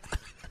dress.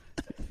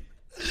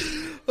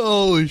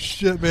 Holy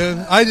shit,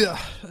 man! I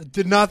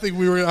did not think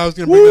I was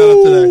going to bring that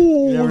up today.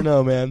 You never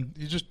know, man.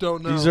 You just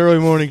don't know. These early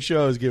morning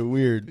shows get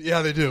weird.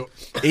 Yeah, they do.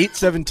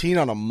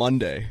 8:17 on a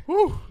Monday.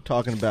 Woo.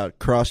 Talking about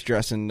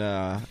cross-dressing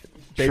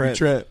Baby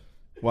Trent.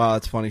 Wow,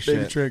 that's funny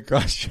Baby shit. Trent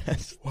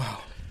cross-dress. Wow.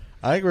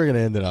 I think we're going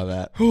to end it on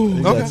that. I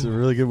think Okay. that's a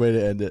really good way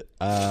to end it.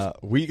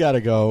 We got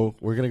to go.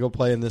 We're going to go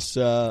play in this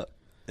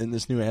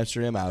New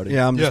Amsterdam outing.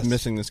 Yeah, I'm just Yes.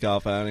 missing this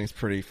golf outing. It's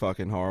pretty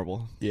fucking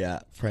horrible. Yeah,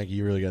 Frankie,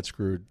 you really got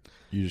screwed.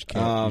 You just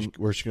can't.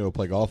 We're just going to go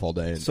play golf all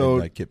day and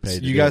like, get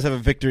paid. You guys have a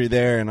victory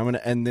there, and I'm going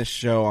to end this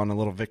show on a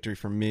little victory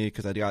for me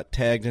because I got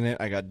tagged in it.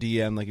 I got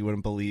DM'd like you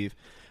wouldn't believe.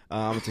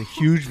 It's a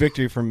huge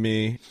victory for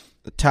me.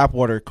 The tap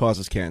water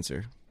causes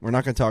cancer. We're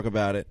not going to talk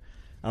about it.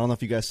 I don't know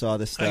if you guys saw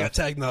this I got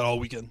stuff. tagged in that all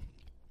weekend.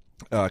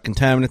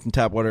 Contaminants in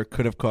tap water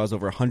could have caused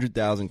over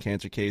 100,000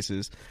 cancer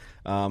cases.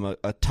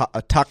 A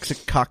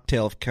toxic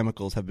cocktail of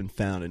chemicals have been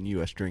found in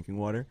U.S. drinking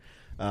water.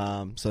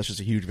 So that's just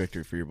a huge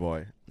victory for your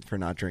boy for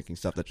not drinking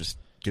stuff that just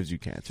gives you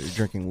cancer. You're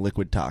drinking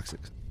liquid toxic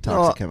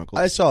chemicals.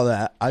 I saw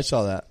that.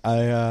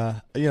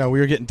 We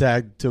were getting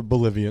tagged to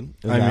Bolivian.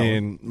 I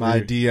mean, my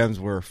DMs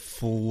were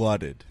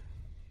flooded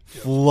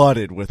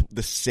with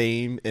the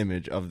same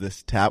image of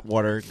this tap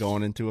water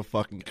going into a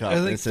fucking cup. I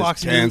and think it says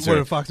Fox News, cancer. what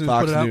did Fox News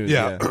put it out? News,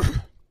 Yeah.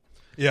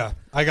 Yeah,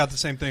 I got the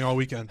same thing all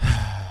weekend.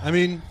 I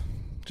mean,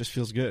 Just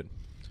feels good.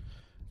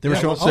 They were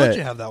Yeah, showing- I'll let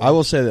you have that one. I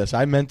will say this.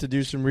 I meant to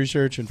do some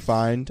research and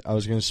I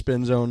was going to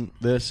spin zone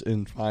this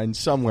and find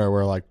somewhere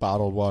where like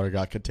bottled water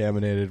got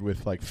contaminated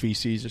with like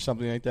feces or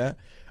something like that.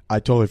 I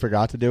totally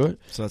forgot to do it.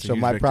 So that's a So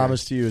huge my victory.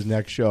 promise to you is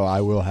next show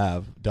I will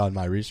have done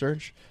my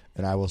research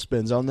and I will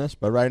spin zone this.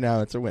 But right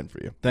now it's a win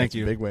for you. Thank It's a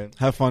you. big win.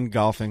 Have fun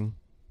golfing.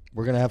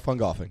 We're going to have fun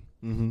golfing.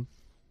 Mm-hmm.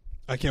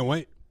 I can't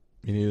wait.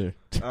 Me neither.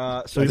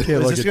 So I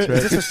can't look at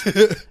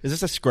is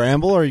this a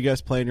scramble or are you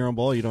guys playing your own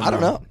ball? You don't. I don't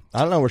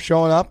know. We're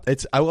showing up.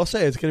 I will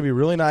say it's going to be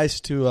really nice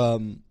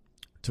to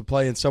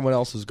play in someone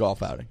else's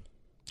golf outing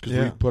because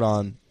Yeah. we put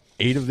on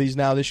 8 of these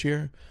now this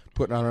year,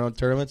 putting on our own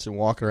tournaments and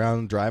walking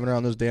around, driving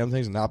around those damn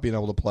things and not being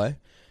able to play.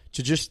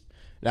 To just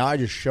now, I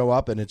just show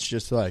up and it's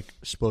just like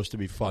supposed to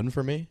be fun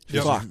for me.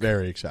 Yep. It's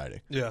very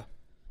exciting. Yeah.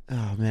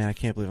 Oh man, I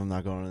can't believe I'm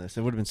not going to this.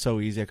 It would have been so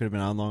easy. I could have been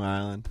on Long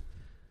Island.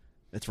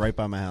 It's right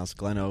by my house,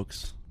 Glen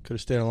Oaks. Could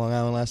have stayed on Long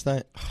Island last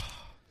night.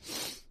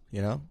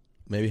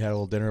 Maybe had a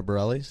little dinner at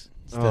Borelli's.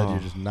 Instead, you're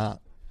just not.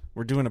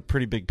 We're doing a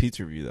pretty big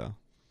pizza review though.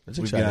 That's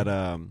We've exciting.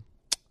 got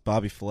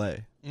Bobby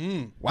Flay.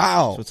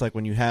 Wow. So it's like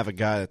when you have a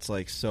guy that's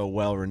like so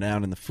well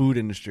renowned in the food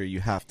industry, you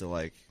have to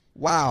like.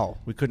 Wow.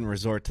 We couldn't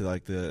resort to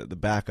like the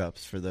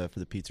backups for the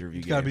pizza review.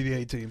 It's got to game. be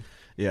the A team.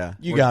 Yeah,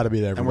 You got to be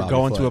there for and we're Bobby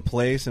going Flay. to a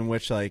place in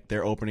which like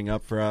they're opening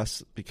up for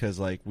us because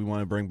like we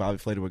want to bring Bobby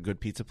Flay to a good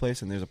pizza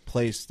place, and there's a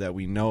place that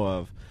we know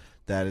of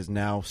that is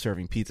now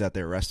serving pizza at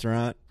their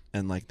restaurant,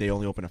 and like they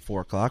only open at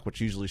 4:00,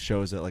 which usually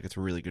shows that like it's a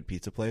really good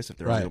pizza place if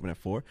they're Right. only open at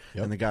 4.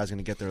 Yep. And the guy's going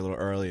to get there a little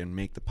early and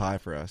make the pie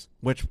for us,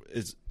 which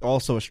is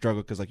also a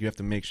struggle because like you have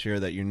to make sure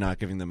that you're not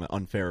giving them an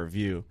unfair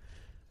review.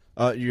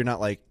 You're not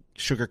like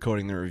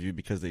sugarcoating their review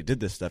because they did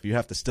this stuff. You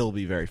have to still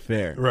be very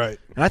fair. Right.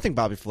 And I think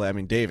Bobby Flay, I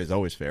mean, Dave is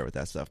always fair with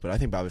that stuff, but I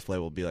think Bobby Flay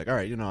will be like, all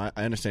right,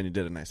 I understand you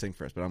did a nice thing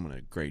for us, but I'm going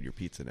to grade your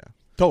pizza now.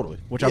 Totally.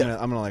 Which I'm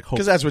gonna like hope.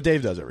 Because that's what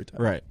Dave does every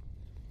time. Right.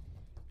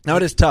 Now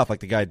it is tough. Like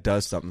the guy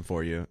does something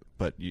for you,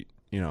 but you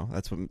know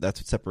that's what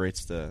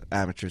separates the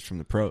amateurs from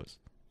the pros.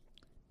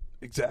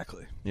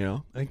 Exactly. You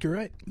know. I think you're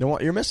right. No,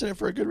 you're missing it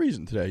for a good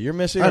reason today. You're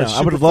missing I a know. I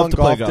super would've loved fun to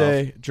play golf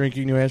day, golf.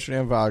 drinking New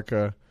Amsterdam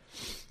vodka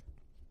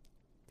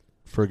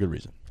for a good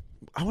reason.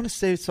 I want to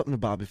say something to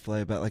Bobby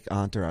Flay about like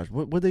Entourage.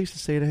 What they used to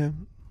say to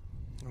him?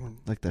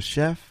 Like the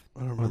chef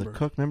I don't or the remember.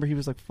 cook. Remember he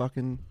was like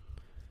fucking.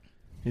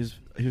 He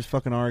was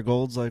fucking Ari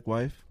Gold's like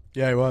wife.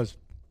 Yeah, he was.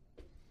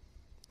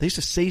 They used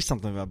to say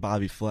something about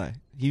Bobby Flay.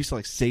 He used to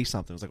like say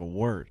something. It was like a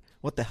word.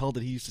 What the hell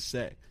did he used to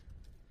say?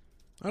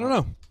 I don't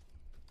know.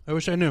 I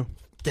wish I knew.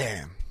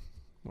 Damn.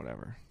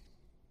 Whatever.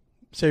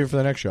 Save it for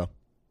the next show.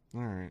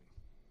 All right.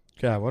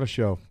 God, what a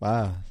show.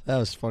 Wow, that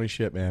was funny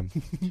shit, man.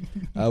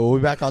 We'll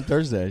be back on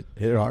Thursday.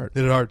 Hit it hard.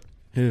 Hit it hard.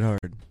 Hit it hard.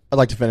 I'd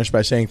like to finish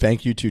by saying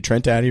thank you to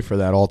Trent Addy for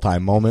that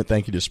all-time moment.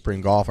 Thank you to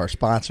Spring Golf, our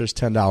sponsors.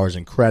 $10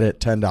 in credit,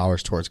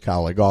 $10 towards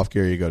Callaway Golf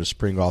Gear. You go to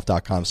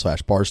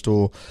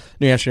springgolf.com/barstool.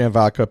 New Amsterdam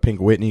Vodka, Pink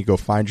Whitney. Go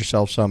find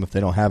yourself some. If they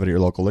don't have it at your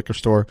local liquor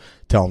store,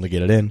 tell them to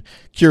get it in.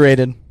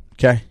 Curated,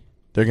 okay?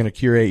 They're going to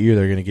curate you.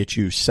 They're going to get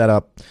you set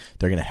up.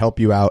 They're going to help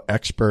you out.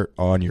 Expert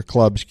on your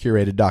clubs.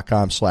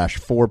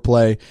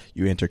 Curated.com/4play.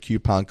 You enter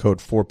coupon code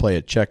 4play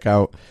at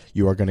checkout.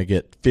 You are going to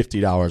get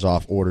 $50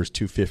 off orders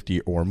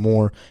 $250 or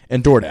more.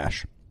 And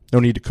DoorDash. No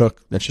need to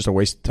cook. That's just a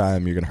waste of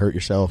time. You're going to hurt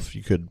yourself.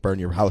 You could burn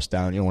your house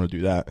down. You don't want to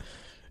do that.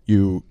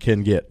 You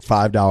can get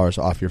 $5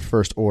 off your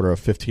first order of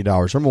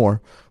 $15 or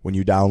more when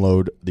you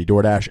download the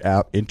DoorDash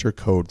app. Enter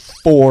code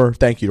 4.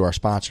 Thank you to our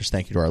sponsors.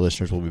 Thank you to our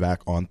listeners. We'll be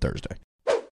back on Thursday.